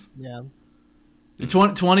 20s. Yeah. Your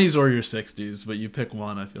 20s or your 60s, but you pick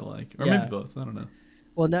one, I feel like. Or maybe both. I don't know.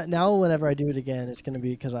 Well, now whenever I do it again, it's going to be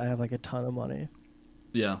because I have like a ton of money.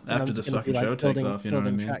 Yeah, after this fucking show takes off, you know what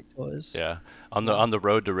I mean? Track toys. Yeah, on the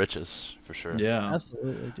road to riches, for sure. Yeah.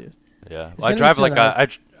 Absolutely, dude. Yeah. Well, I drive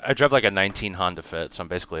like a 19 Honda Fit, so I'm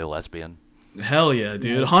basically a lesbian. Hell yeah,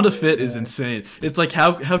 dude. Honda Fit is insane. It's like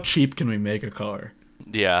how cheap can we make a car?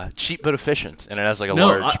 Yeah, cheap but efficient, and it has like a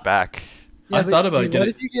large back. Yeah, I thought about getting. What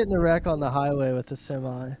if you get in a wreck on the highway with a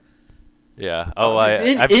semi? Yeah. Oh,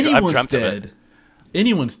 anyone's dead.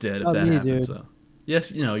 Anyone's dead if that happens. Dude. So.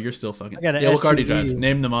 Yes, you know you're still fucking. Yeah, what car do you drive?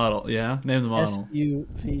 Name the model. Yeah, name the model.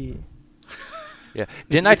 SUV. Yeah,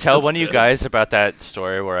 didn't I tell one of you guys about that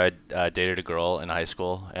story where I dated a girl in high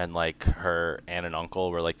school, and like her aunt and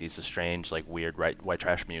uncle were like these strange, like weird white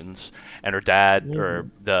trash mutants, and her dad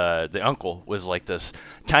or the uncle was like this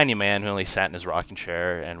tiny man who only sat in his rocking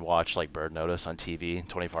chair and watched like Bird Notice on TV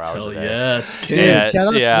 24 hours a day. Yes, kid. Yeah, shout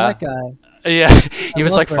out to that guy. Yeah, he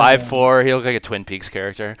was like 5'4". He looked like a Twin Peaks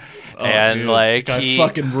character, and dude, like he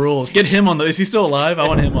fucking rules. Get him on the. Is he still alive? I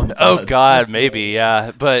want him on the. Oh God, maybe yeah.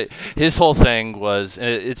 But his whole thing was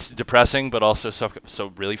it's depressing, but also so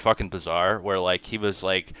really fucking bizarre. Where like he was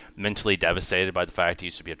like mentally devastated by the fact he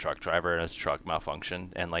used to be a truck driver and his truck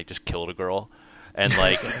malfunctioned and like just killed a girl. And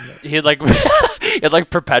like he had like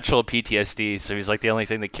perpetual PTSD, so he's like the only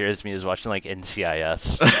thing that cures me is watching like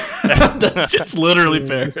NCIS. That's just literally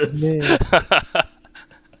Paris.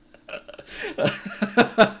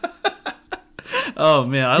 Oh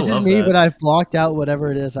man, I love that. This is me, but I've blocked out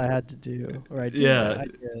whatever it is I had to do. Or I did. Yeah.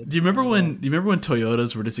 Do you remember when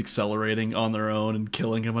Toyotas were just accelerating on their own and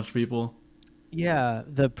killing a bunch of people? Yeah,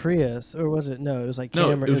 the Prius, or was it? No, it was like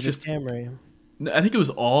Camry. It was just Camry. I think it was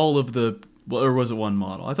all of the. Well, or was it one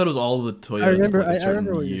model? I thought it was all of the Toyotas. I remember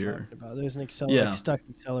what you're talking about. There's an stuck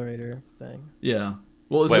accelerator thing. Yeah.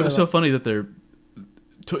 Well, it was so funny that the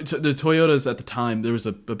Toyotas at the time, there was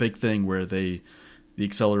a big thing where the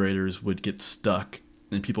accelerators would get stuck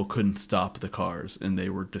and people couldn't stop the cars and they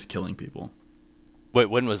were just killing people. Wait,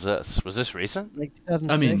 when was this? Was this recent? Like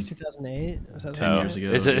 2006, 2008? 10 years ago.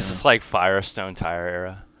 Is this like Firestone tire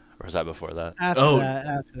era? Or was that before that?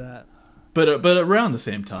 After that. But around the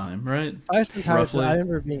same time, right? Firestone tires. I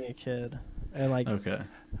remember being a kid and making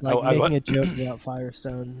a joke about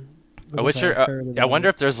Firestone. I wonder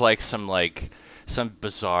if there's like some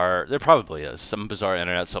bizarre. There probably is some bizarre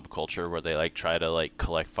internet subculture where they like try to like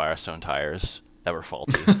collect Firestone tires that were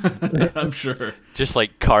faulty. I'm sure. Just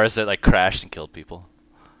like cars that like crashed and killed people.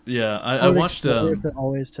 Yeah, I watched. That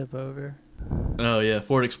always tip over. Oh yeah,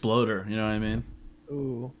 Ford Exploder. You know what I mean?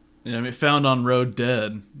 Ooh. Yeah, I mean, found on road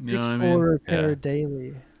dead. You know what I mean? Repair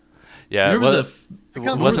daily. Yeah. Remember I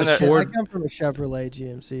come Wasn't it Ford? I come from a Chevrolet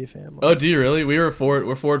GMC family. Oh, do you really? We're a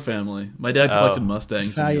Ford family. My dad collected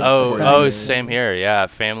Mustangs. Same here. Yeah,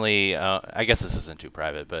 family. I guess this isn't too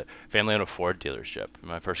private, but family owned a Ford dealership.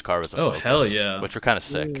 My first car was a Focus, hell yeah, which were kind of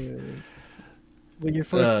sick. Well, your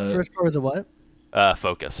first car was a what?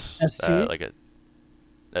 Focus. ST?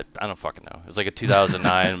 I don't fucking know. It was like a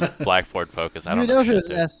 2009 black Ford Focus. I don't know if it was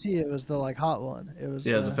an ST. It was the hot one. It was.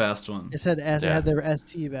 Yeah, it was a fast one. It said it had their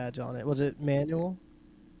ST badge on it. Was it manual?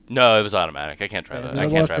 No, it was automatic. I can't drive it. I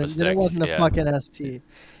can't drive a stick. Then it wasn't a fucking ST.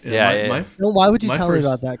 Yeah. Why would you tell me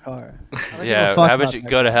about that car? Yeah. How about you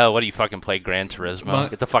go to hell? What do you fucking play Gran Turismo?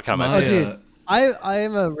 Get the fuck out of my face. Dude. I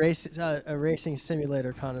am a racing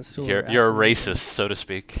simulator connoisseur. You're a racist, so to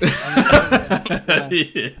speak.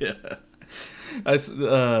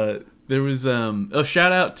 There was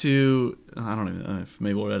shout out to, I don't even know if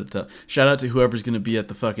maybe we'll edit that. Shout out to whoever's going to be at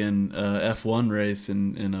the fucking F1 race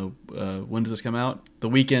in when does this come out? The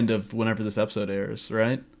weekend of whenever this episode airs,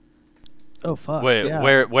 right? Oh fuck. Wait, yeah.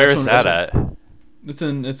 where is that at? It's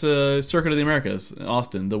a Circuit of the Americas in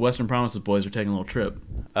Austin. The Western Promises boys are taking a little trip.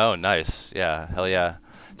 Oh, nice. Yeah, hell yeah.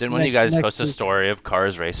 Didn't one of you guys post a story of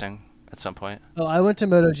cars racing at some point? Oh, I went to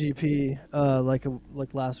MotoGP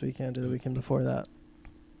like last weekend or the weekend before that.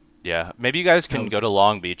 Yeah, maybe you guys can go to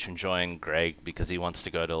Long Beach and join Greg because he wants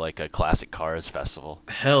to go to like a classic cars festival.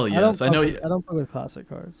 Hell yes, I know. I don't play with classic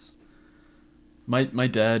cars. My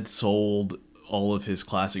dad sold all of his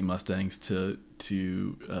classic Mustangs to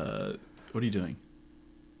what are you doing?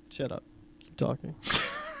 Shut up. Keep talking.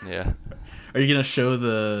 Yeah. Are you gonna show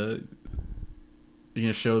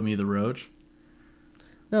me the Roach?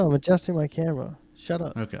 No, I'm adjusting my camera. Shut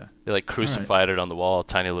up. Okay. They like crucified it on the wall,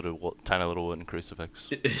 tiny little wooden crucifix.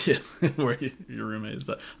 Yeah, where your roommates.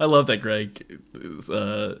 I love that Greg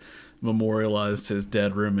memorialized his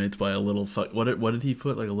dead roommates by a little what did he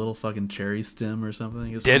put, like a little fucking cherry stem or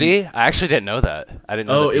something? Did he? I actually didn't know that. I didn't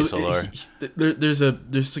know that piece of lore. There's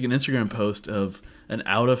like an Instagram post of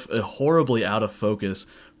a horribly out of focus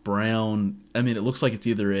brown. I mean, it looks like it's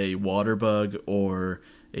either a water bug or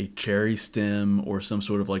a cherry stem or some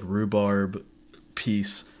sort of like rhubarb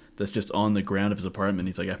piece that's just on the ground of his apartment.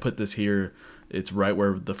 He's like, I put this here. It's right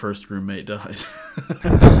where the first roommate died.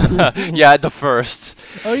 Yeah, the first.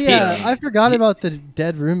 Oh yeah, I forgot about the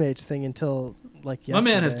dead roommates thing until like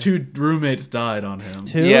yesterday. My man has 2 roommates died on him.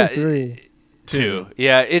 2 or 3? 2.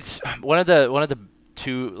 Yeah, it's one of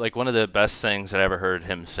the best things that I ever heard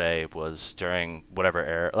him say was during whatever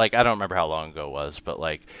era. Like I don't remember how long ago it was, but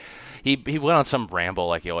like he went on some ramble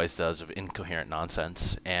like he always does of incoherent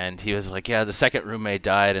nonsense, and he was like, yeah, the second roommate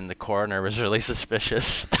died and the coroner was really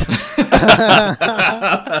suspicious.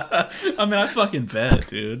 I mean, I fucking bet,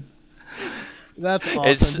 dude. That's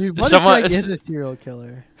awesome, dude. What if Greg is a serial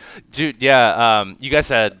killer? Dude, yeah. You guys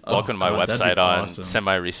had Welcome to my website on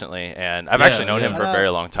semi recently, and I've actually known him for a very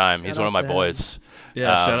long time. He's one of my boys.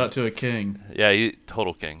 Yeah, shout out to a king. Yeah,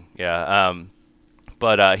 total king. Yeah.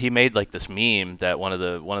 But he made like this meme that one of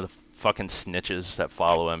the fucking snitches that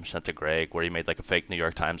follow him sent to Greg, where he made like a fake New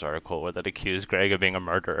York Times article that accused Greg of being a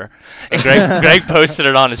murderer, and Greg posted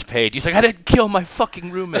it on his page. He's like, I didn't kill my fucking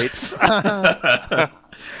roommates. I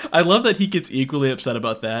love that he gets equally upset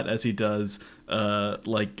about that as he does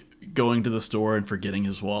like going to the store and forgetting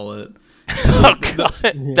his wallet. Oh god,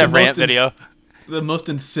 that rant video. The most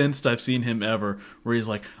incensed I've seen him ever, where he's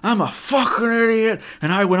like, I'm a fucking idiot,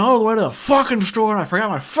 and I went all the way to the fucking store and I forgot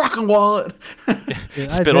my fucking wallet.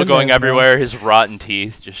 Spittle going everywhere, his rotten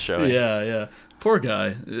teeth just showing. Yeah. Poor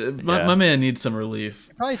guy. My man needs some relief.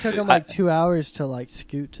 It probably took him like 2 hours to like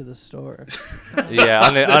scoot to the store.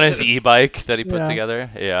 Yeah, on his e-bike that he put together.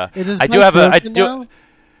 Yeah. Is his bike broken now?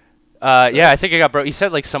 Yeah, I think it got broke. He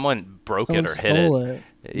said like someone broke it or hit it.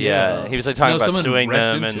 Yeah, he was like talking about suing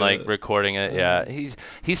them and like recording it. Yeah, he's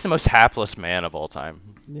the most hapless man of all time.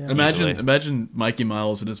 Yeah. Imagine Mikey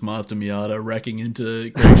Miles and his Mazda Miata wrecking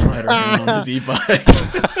into Greg Schneider on his e-bike.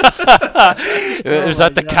 It was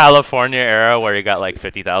at the California era where he got like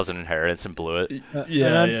 50,000 inheritance and blew it. An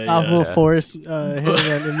unstoppable force hitting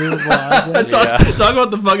an immovable object. Talk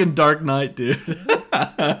about the fucking Dark Knight, dude.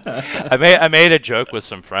 I made a joke with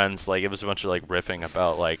some friends, like it was a bunch of like riffing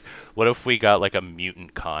about like, what if we got like a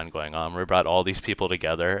mutant con going on where we brought all these people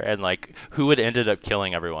together and like who would ended up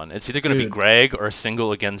killing everyone? It's either going to be Greg or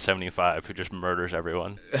Single Again 75 who just murders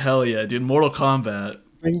everyone. Hell yeah, dude. Mortal Kombat.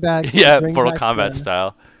 Bring back Mortal Kombat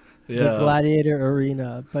style. The gladiator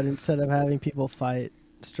arena, but instead of having people fight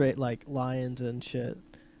straight like lions and shit,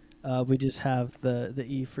 we just have the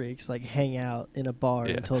E-freaks like hang out in a bar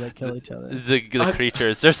until they kill each other. The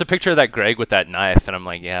creatures. There's a picture of that Greg with that knife, and I'm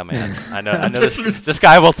like, yeah, man, I know this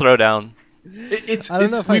guy will throw down. I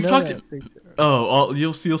don't know if I know that picture.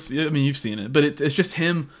 You'll see. I mean, you've seen it, but it's just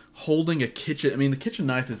him holding a kitchen. I mean, the kitchen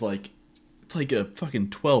knife is it's like a fucking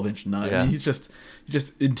 12-inch knife. Yeah. I mean, he's just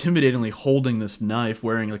intimidatingly holding this knife,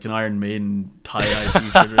 wearing like an Iron Maiden tie-dye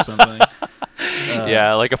t-shirt or something.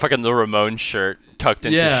 Yeah, like a fucking the Ramones shirt tucked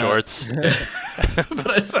into shorts.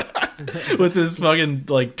 But with his fucking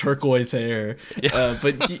like turquoise hair. Yeah.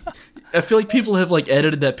 But I feel like people have like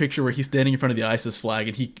edited that picture where he's standing in front of the ISIS flag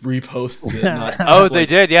and he reposts it. They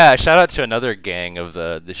did. Yeah, shout out to another gang of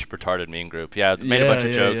the retarded meme group. Yeah, made a bunch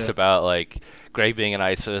of jokes about like Greg being an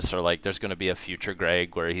ISIS, or like there's going to be a future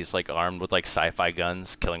Greg where he's like armed with like sci-fi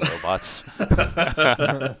guns killing robots.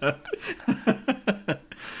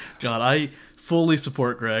 God, I fully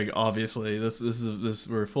support Greg. Obviously, this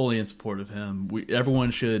we're fully in support of him.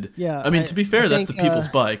 Everyone should. Yeah. I mean, to be fair, that's the people's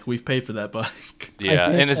bike. We've paid for that bike. Yeah,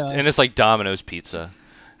 and it's like Domino's pizza.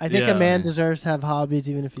 I think a man deserves to have hobbies,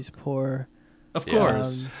 even if he's poor. Of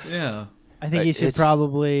course. I think he should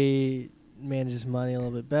probably manage his money a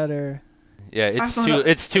little bit better. Yeah,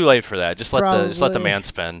 it's too late for that. Just let the man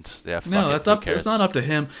spend. Yeah. It's not up to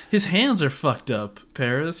him. His hands are fucked up,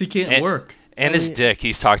 Paris. He can't work. And his dick,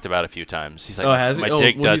 he's talked about a few times. He's like, my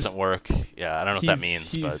dick doesn't work. Yeah, I don't know what that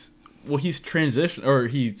means. But he's transitioned, or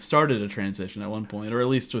he started a transition at one point, or at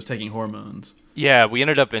least was taking hormones. Yeah, we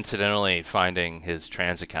ended up incidentally finding his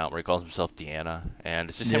trans account where he calls himself Deanna, and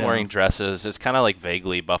it's just him wearing dresses. It's kind of like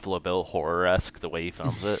vaguely Buffalo Bill horror-esque the way he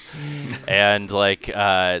films it. And like,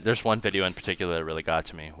 there's one video in particular that really got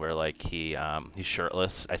to me where like he's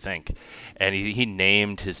shirtless, I think, and he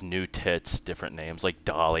named his new tits different names like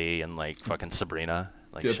Dolly and like fucking Sabrina.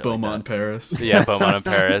 Like Beaumont and Paris. Yeah, Beaumont and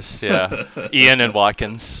Paris. Yeah, Ian and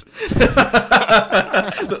Watkins.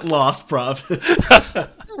 Lost Prophets.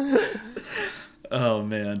 Oh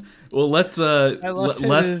man. Well, let's. I left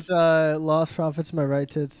his Lost Prophets. My right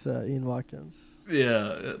tits, Ian Watkins.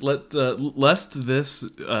 Yeah. Lest this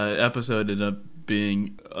episode end up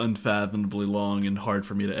being unfathomably long and hard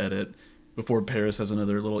for me to edit. Before Paris has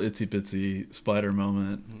another little itsy bitsy spider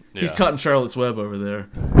moment. Yeah. He's caught in Charlotte's Web over there.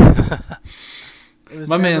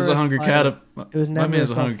 My man's a hungry caterpillar.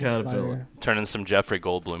 Turning some Jeffrey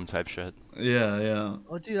Goldblum type shit. Yeah.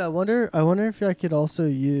 Oh, dude, I wonder if I could also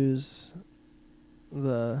use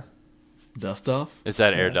the dust off. Is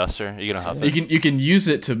that air duster? Are you gonna huff it? You can use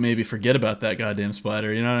it to maybe forget about that goddamn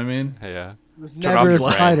spider. You know what I mean? Yeah. It was never a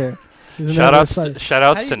spider. Shout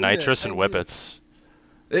outs to Nitrous and Whippets.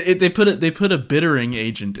 They put a bittering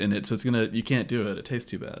agent in it, so you can't do it. It tastes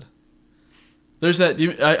too bad. There's that.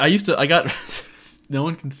 I got. No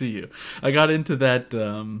one can see you. I got into that.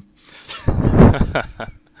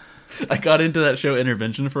 I got into that show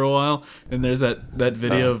Intervention for a while, and there's that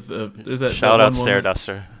video of there's that. Shout out Stare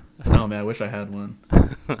Duster. Oh man, I wish I had one.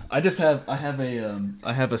 I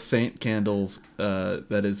have a Saint Candles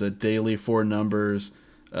that is a daily 4 numbers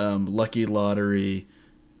lucky lottery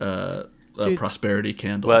prosperity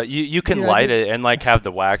candle. Well, you can light it and like have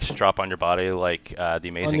the wax drop on your body like the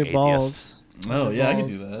Amazing on your Atheist. Balls. Oh yeah, I can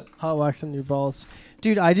do that. Hot wax on your balls,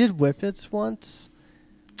 dude. I did Whippets once.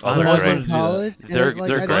 Oh, when I was in college. They're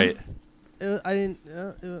great. I didn't.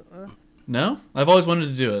 No, I've always wanted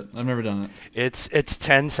to do it. I've never done it. It's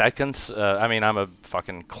 10 seconds. I mean, I'm a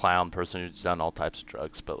fucking clown person who's done all types of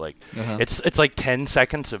drugs, but like, it's like 10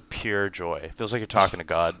 seconds of pure joy. It feels like you're talking to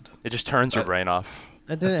God. It just turns your brain off.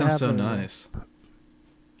 That sounds so nice.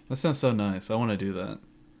 That sounds so nice. I want to do that.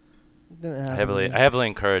 I heavily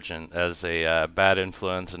encourage it as a bad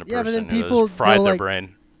influence and a person who has fried their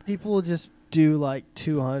brain. People will just do like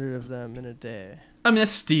 200 of them in a day. I mean,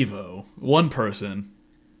 that's Steve-O. One person.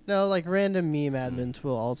 No, like random meme admins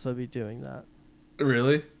will also be doing that.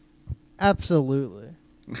 Really? Absolutely.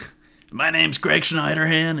 My name's Greg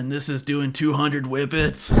Schneiderhan, and this is doing 200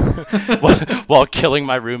 Whippets. while killing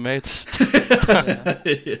my roommates.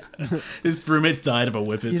 Yeah. His roommates died of a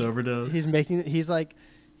Whippets overdose.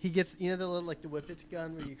 He gets the little like the Whippets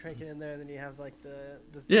gun where you crank it in there and then you have like the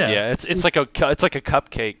it's like a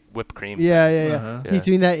cupcake whipped cream. Yeah. He's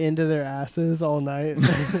doing that into their asses all night.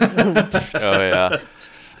 Oh yeah.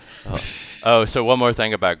 Oh, so one more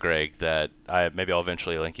thing about Greg that maybe I'll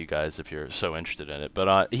eventually link you guys if you're so interested in it.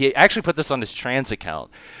 But he actually put this on his trans account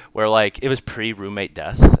where like it was pre-roommate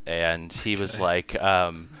death, and he was like,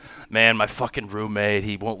 man, my fucking roommate,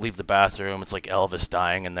 he won't leave the bathroom. It's like Elvis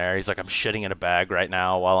dying in there. He's like, I'm shitting in a bag right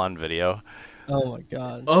now while on video. Oh my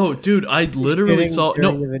god. Oh, dude, I literally saw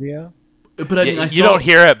the video. But I mean, you don't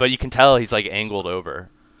hear it, but you can tell he's like angled over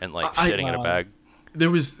and like shitting in a bag. There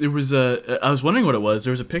was I was wondering what it was.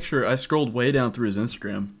 There was a picture. I scrolled way down through his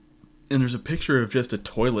Instagram, and there's a picture of just a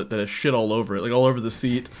toilet that has shit all over it, like all over the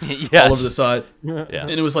seat, yes. all over the side. Yeah.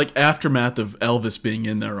 And it was like aftermath of Elvis being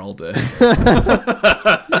in there all day.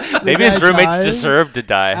 Maybe his roommates deserved to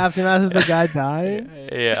die. Aftermath of the guy dying?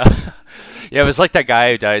 Yeah. Yeah, it was like that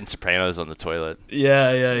guy who died in Sopranos on the toilet.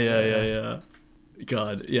 Yeah.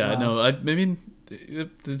 God, yeah, wow. No, I mean, the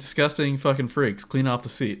disgusting fucking freaks. Clean off the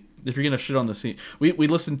seat. If you're gonna shit on the seat, we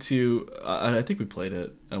listened to. I think we played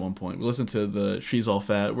it at one point. We listened to the "She's All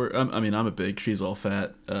Fat." I'm a big "She's All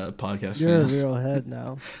Fat" podcast You're fan. You're a real head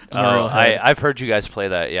now. I've heard you guys play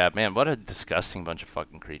that. Yeah, man, what a disgusting bunch of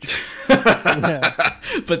fucking creatures. Yeah.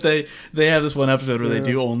 But they have this one episode where they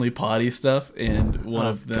do only potty stuff, and one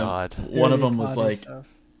of them was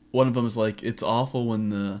like, it's awful when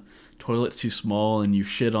the toilet's too small and you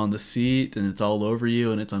shit on the seat and it's all over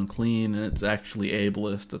you and it's unclean and it's actually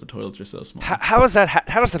ableist that the toilets are so small. How does that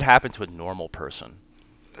happen to a normal person?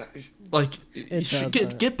 Like, you should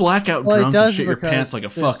get blackout drunk and shit your pants like a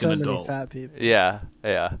fucking adult. Fat people. Yeah.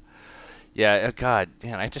 God,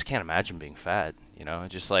 man, I just can't imagine being fat. You know,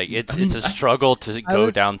 just like it's a struggle to go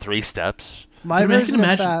down 3 steps. My version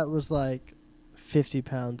of fat was like 50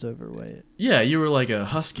 pounds overweight. Yeah, you were like a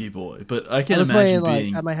husky boy, but I can't imagine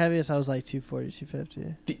being... At my heaviest, I was like 240,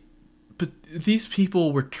 250. But these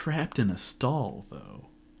people were trapped in a stall, though.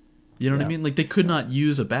 You know what I mean? Like, they could not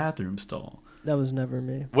use a bathroom stall. That was never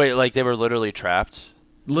me. Wait, like they were literally trapped?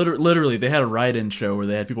 Literally, they had a write-in show where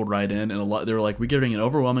they had people write in, and they were like, we're getting an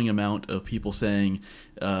overwhelming amount of people saying...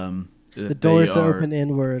 the doors that open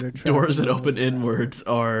inward are doors that open inwards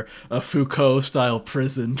are a Foucault-style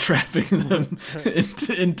prison, trapping them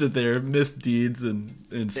into their misdeeds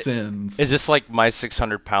and sins. Is this like My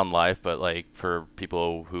 600-Pound Life, but like for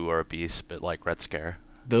people who are obese, but like Red Scare?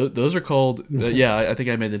 Those are called. I think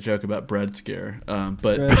I made the joke about Bread Scare.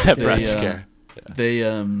 But Bread Scare.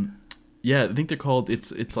 I think they're called.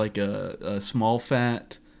 It's like a small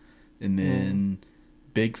fat, and then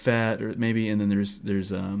big fat, or maybe, and then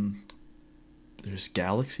there's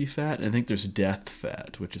galaxy fat, and I think there's death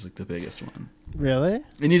fat, which is like the biggest one. Really?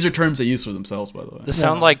 And these are terms they use for themselves, by the way. They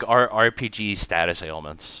sound like our RPG status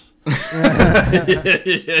ailments.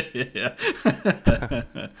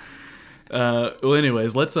 Yeah. Well,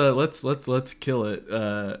 anyways, let's kill it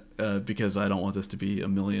because I don't want this to be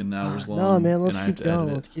 1 million hours long. No, man, let's keep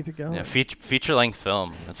going. Let's keep it going. Yeah, feature length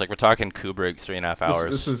film. It's like we're talking Kubrick 3.5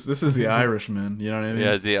 hours. This is The Irishman. You know what I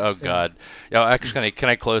mean? Yeah. Oh God. Yeah. Actually, can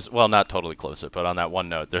I close? Well, not totally close it, but on that one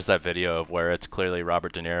note, there's that video of where it's clearly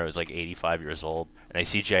Robert De Niro is like 85 years old, and they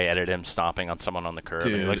CGI edit him stomping on someone on the curb.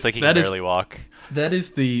 Dude, and it looks like he can barely walk. That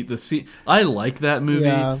is the scene. I like that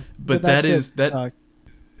movie, but that is that.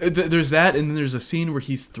 There's that, and then there's a scene where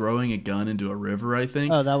he's throwing a gun into a river, I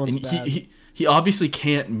think. Oh, that one's bad. He obviously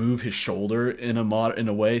can't move his shoulder in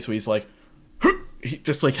a way, so he's like, he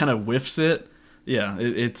just like kind of whiffs it. Yeah,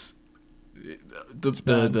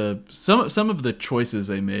 some of the choices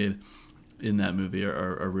they made in that movie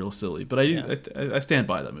are real silly, but I stand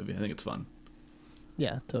by that movie. I think it's fun.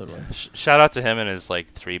 Yeah, totally. Shout out to him and his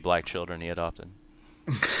like 3 black children he adopted.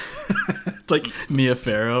 It's like Mia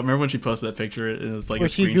Farrow. Remember when she posted that picture? It was like a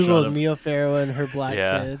screenshot she googled Mia Farrow and her black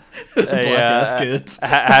kid. Black ass kids.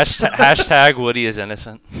 Hashtag Woody is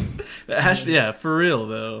innocent. Yeah, for real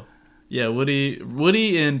though. Yeah,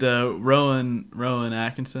 Woody and Rowan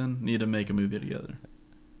Atkinson need to make a movie together.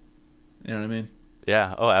 You know what I mean?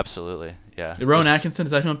 Yeah. Oh, absolutely. Yeah. Rowan Atkinson,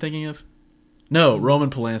 is that who I'm thinking of? No, Roman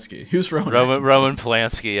Polanski. Who's Rowan? Roman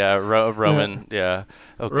Polanski. Yeah. Roman. Yeah.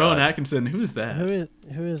 Oh, Rowan Atkinson. Who is that? Who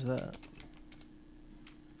is that?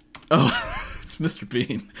 Oh, it's Mr.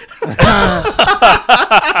 Bean.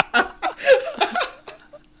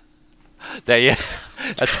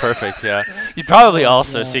 That's perfect. Yeah, he's probably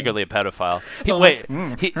also secretly a pedophile. Did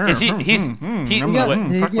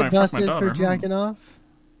he get busted for jacking off?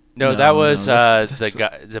 No, that was the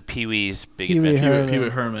guy, the Pee-wee's big adventure. Pee-wee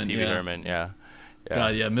Herman. Herman. Yeah.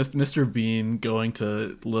 God, yeah, Mr. Bean going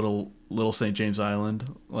to Little St. James Island,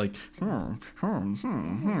 like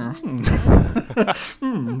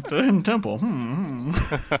Temple.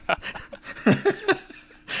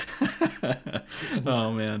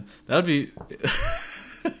 Oh man, that'd be.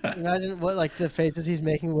 Imagine what like the faces he's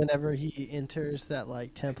making whenever he enters that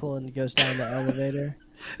like temple and goes down the elevator.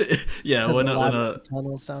 Yeah, when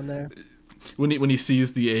tunnels down there. When he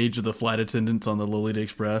sees the age of the flight attendants on the Lolita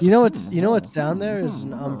Express. You know what's down there is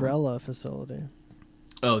an umbrella facility.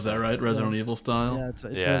 Oh, is that right? Resident Evil style? Yeah, it's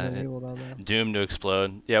Resident Evil down there. Doomed to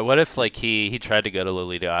explode. Yeah, what if like he tried to go to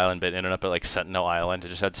Lolita Island but ended up at like Sentinel Island and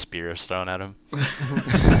just had spears thrown at him?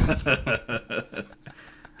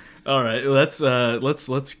 All right, let's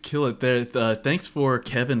kill it there. Thanks for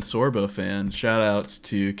Kevin Sorbo fan. Shout outs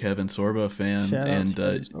to Kevin Sorbo fan. And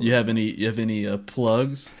you have any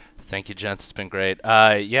plugs? Thank you, gents. It's been great.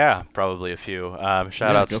 Yeah, probably a few.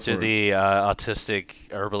 Shout outs to the autistic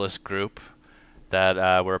herbalist group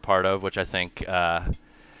that we're a part of, which I think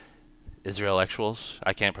Israel Actuals.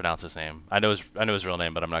 I can't pronounce his name. I know his real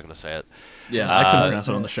name, but I'm not going to say it. Yeah, I couldn't pronounce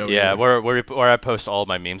it on the show. Yeah, either. where I post all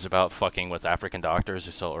my memes about fucking with African doctors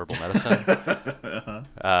who sell herbal medicine.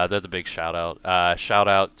 They're the big shout out. Shout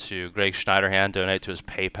out to Greg Schneiderhan, donate to his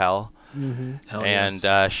PayPal. Mm-hmm.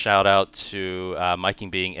 And shout out to Mikey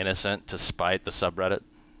being innocent to spite the subreddit.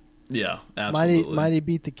 Yeah, absolutely. Mighty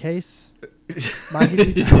beat the case. Mikey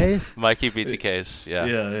beat the case. Mikey beat the case. Yeah.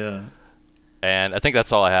 Yeah. And I think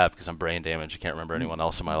that's all I have because I'm brain damaged. I can't remember anyone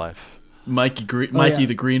else in my life. Mikey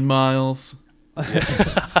the Green Miles.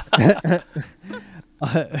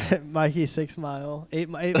 Mikey 6 Mile. 8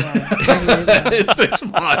 Mile. 6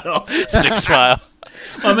 Mile. 6 Mile.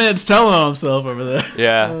 My man's telling on himself over there.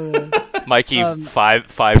 Yeah. Mikey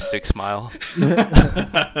 5'6" Mile.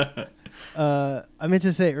 I meant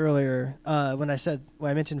to say earlier when I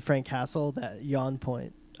mentioned Frank Castle that Yawn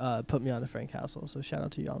Point put me on to Frank Castle. So shout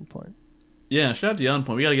out to Yawn Point. Yeah, shout out to Yawn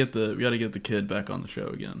Point. We gotta get the kid back on the show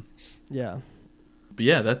again. Yeah. But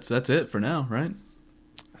yeah, that's it for now, right?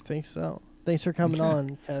 I think so. Thanks for coming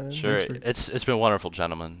on, Kevin. Sure, it's been wonderful,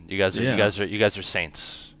 gentlemen. You guys are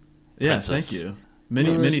saints. Yeah, Princes. thank you.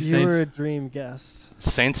 Many saints. You were a dream guest.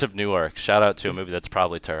 Saints of Newark. Shout out to a movie that's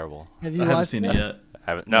probably terrible. Have you I haven't seen it yet.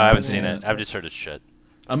 I haven't seen it. I've just heard it's shit.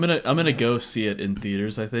 I'm gonna go see it in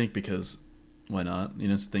theaters, I think, because why not? You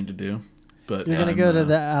know, it's a thing to do. But you're gonna go to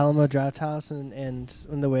the Alamo Draft House and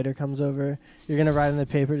when the waiter comes over, you're gonna write in the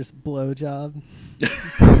paper just blowjob.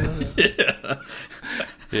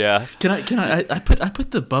 Yeah. Can I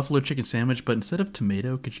put the buffalo chicken sandwich, but instead of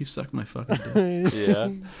tomato, could you suck my fucking dick? Yeah.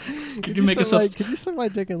 Could you suck my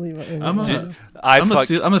dick and leave it? I have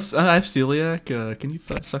celiac. Can you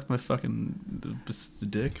fuck my fucking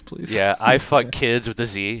dick, please? Yeah, I fuck kids with a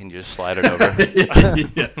Z, and you just slide it over.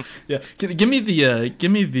 yeah. Give me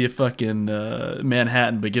the fucking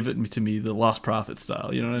Manhattan, but give it to me the Lost Prophet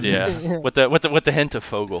style. You know what I mean? Yeah. with the hint of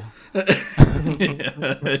Fogel.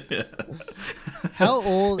 Yeah. How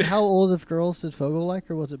old of girls did Fogel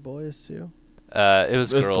like, or was it boys too? It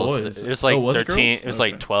was girls. Boys. It was like 13. It was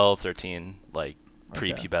okay. like 12, 13, like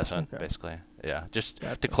prepubescent, basically. Yeah, just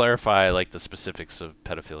to clarify, like the specifics of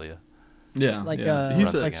pedophilia. Yeah, like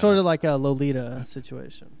he's sort of like a Lolita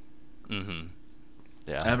situation. Mm-hmm.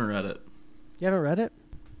 Yeah. I haven't read it. You haven't read it?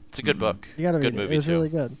 It's a good book. You gotta read good it. Movie it was too. really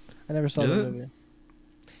good. I never saw the movie.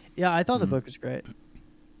 Yeah, I thought the book was great.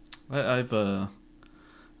 I've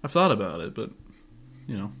thought about it, but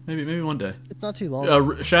you know, maybe one day. It's not too long.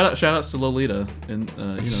 Shout outs to Lolita, and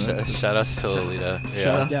you know. Shout outs to Lolita. Yeah.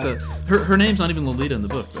 Shout outs to her name's not even Lolita in the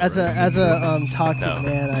book. Though, as a toxic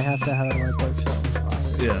man, I have to have it on my bookshelf.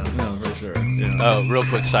 Yeah, no, for sure. Yeah. Oh, real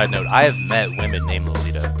quick side note: I have met women named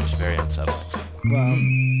Lolita, which is very unsettling. Wow.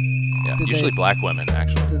 Yeah, usually black women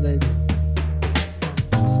actually. Did they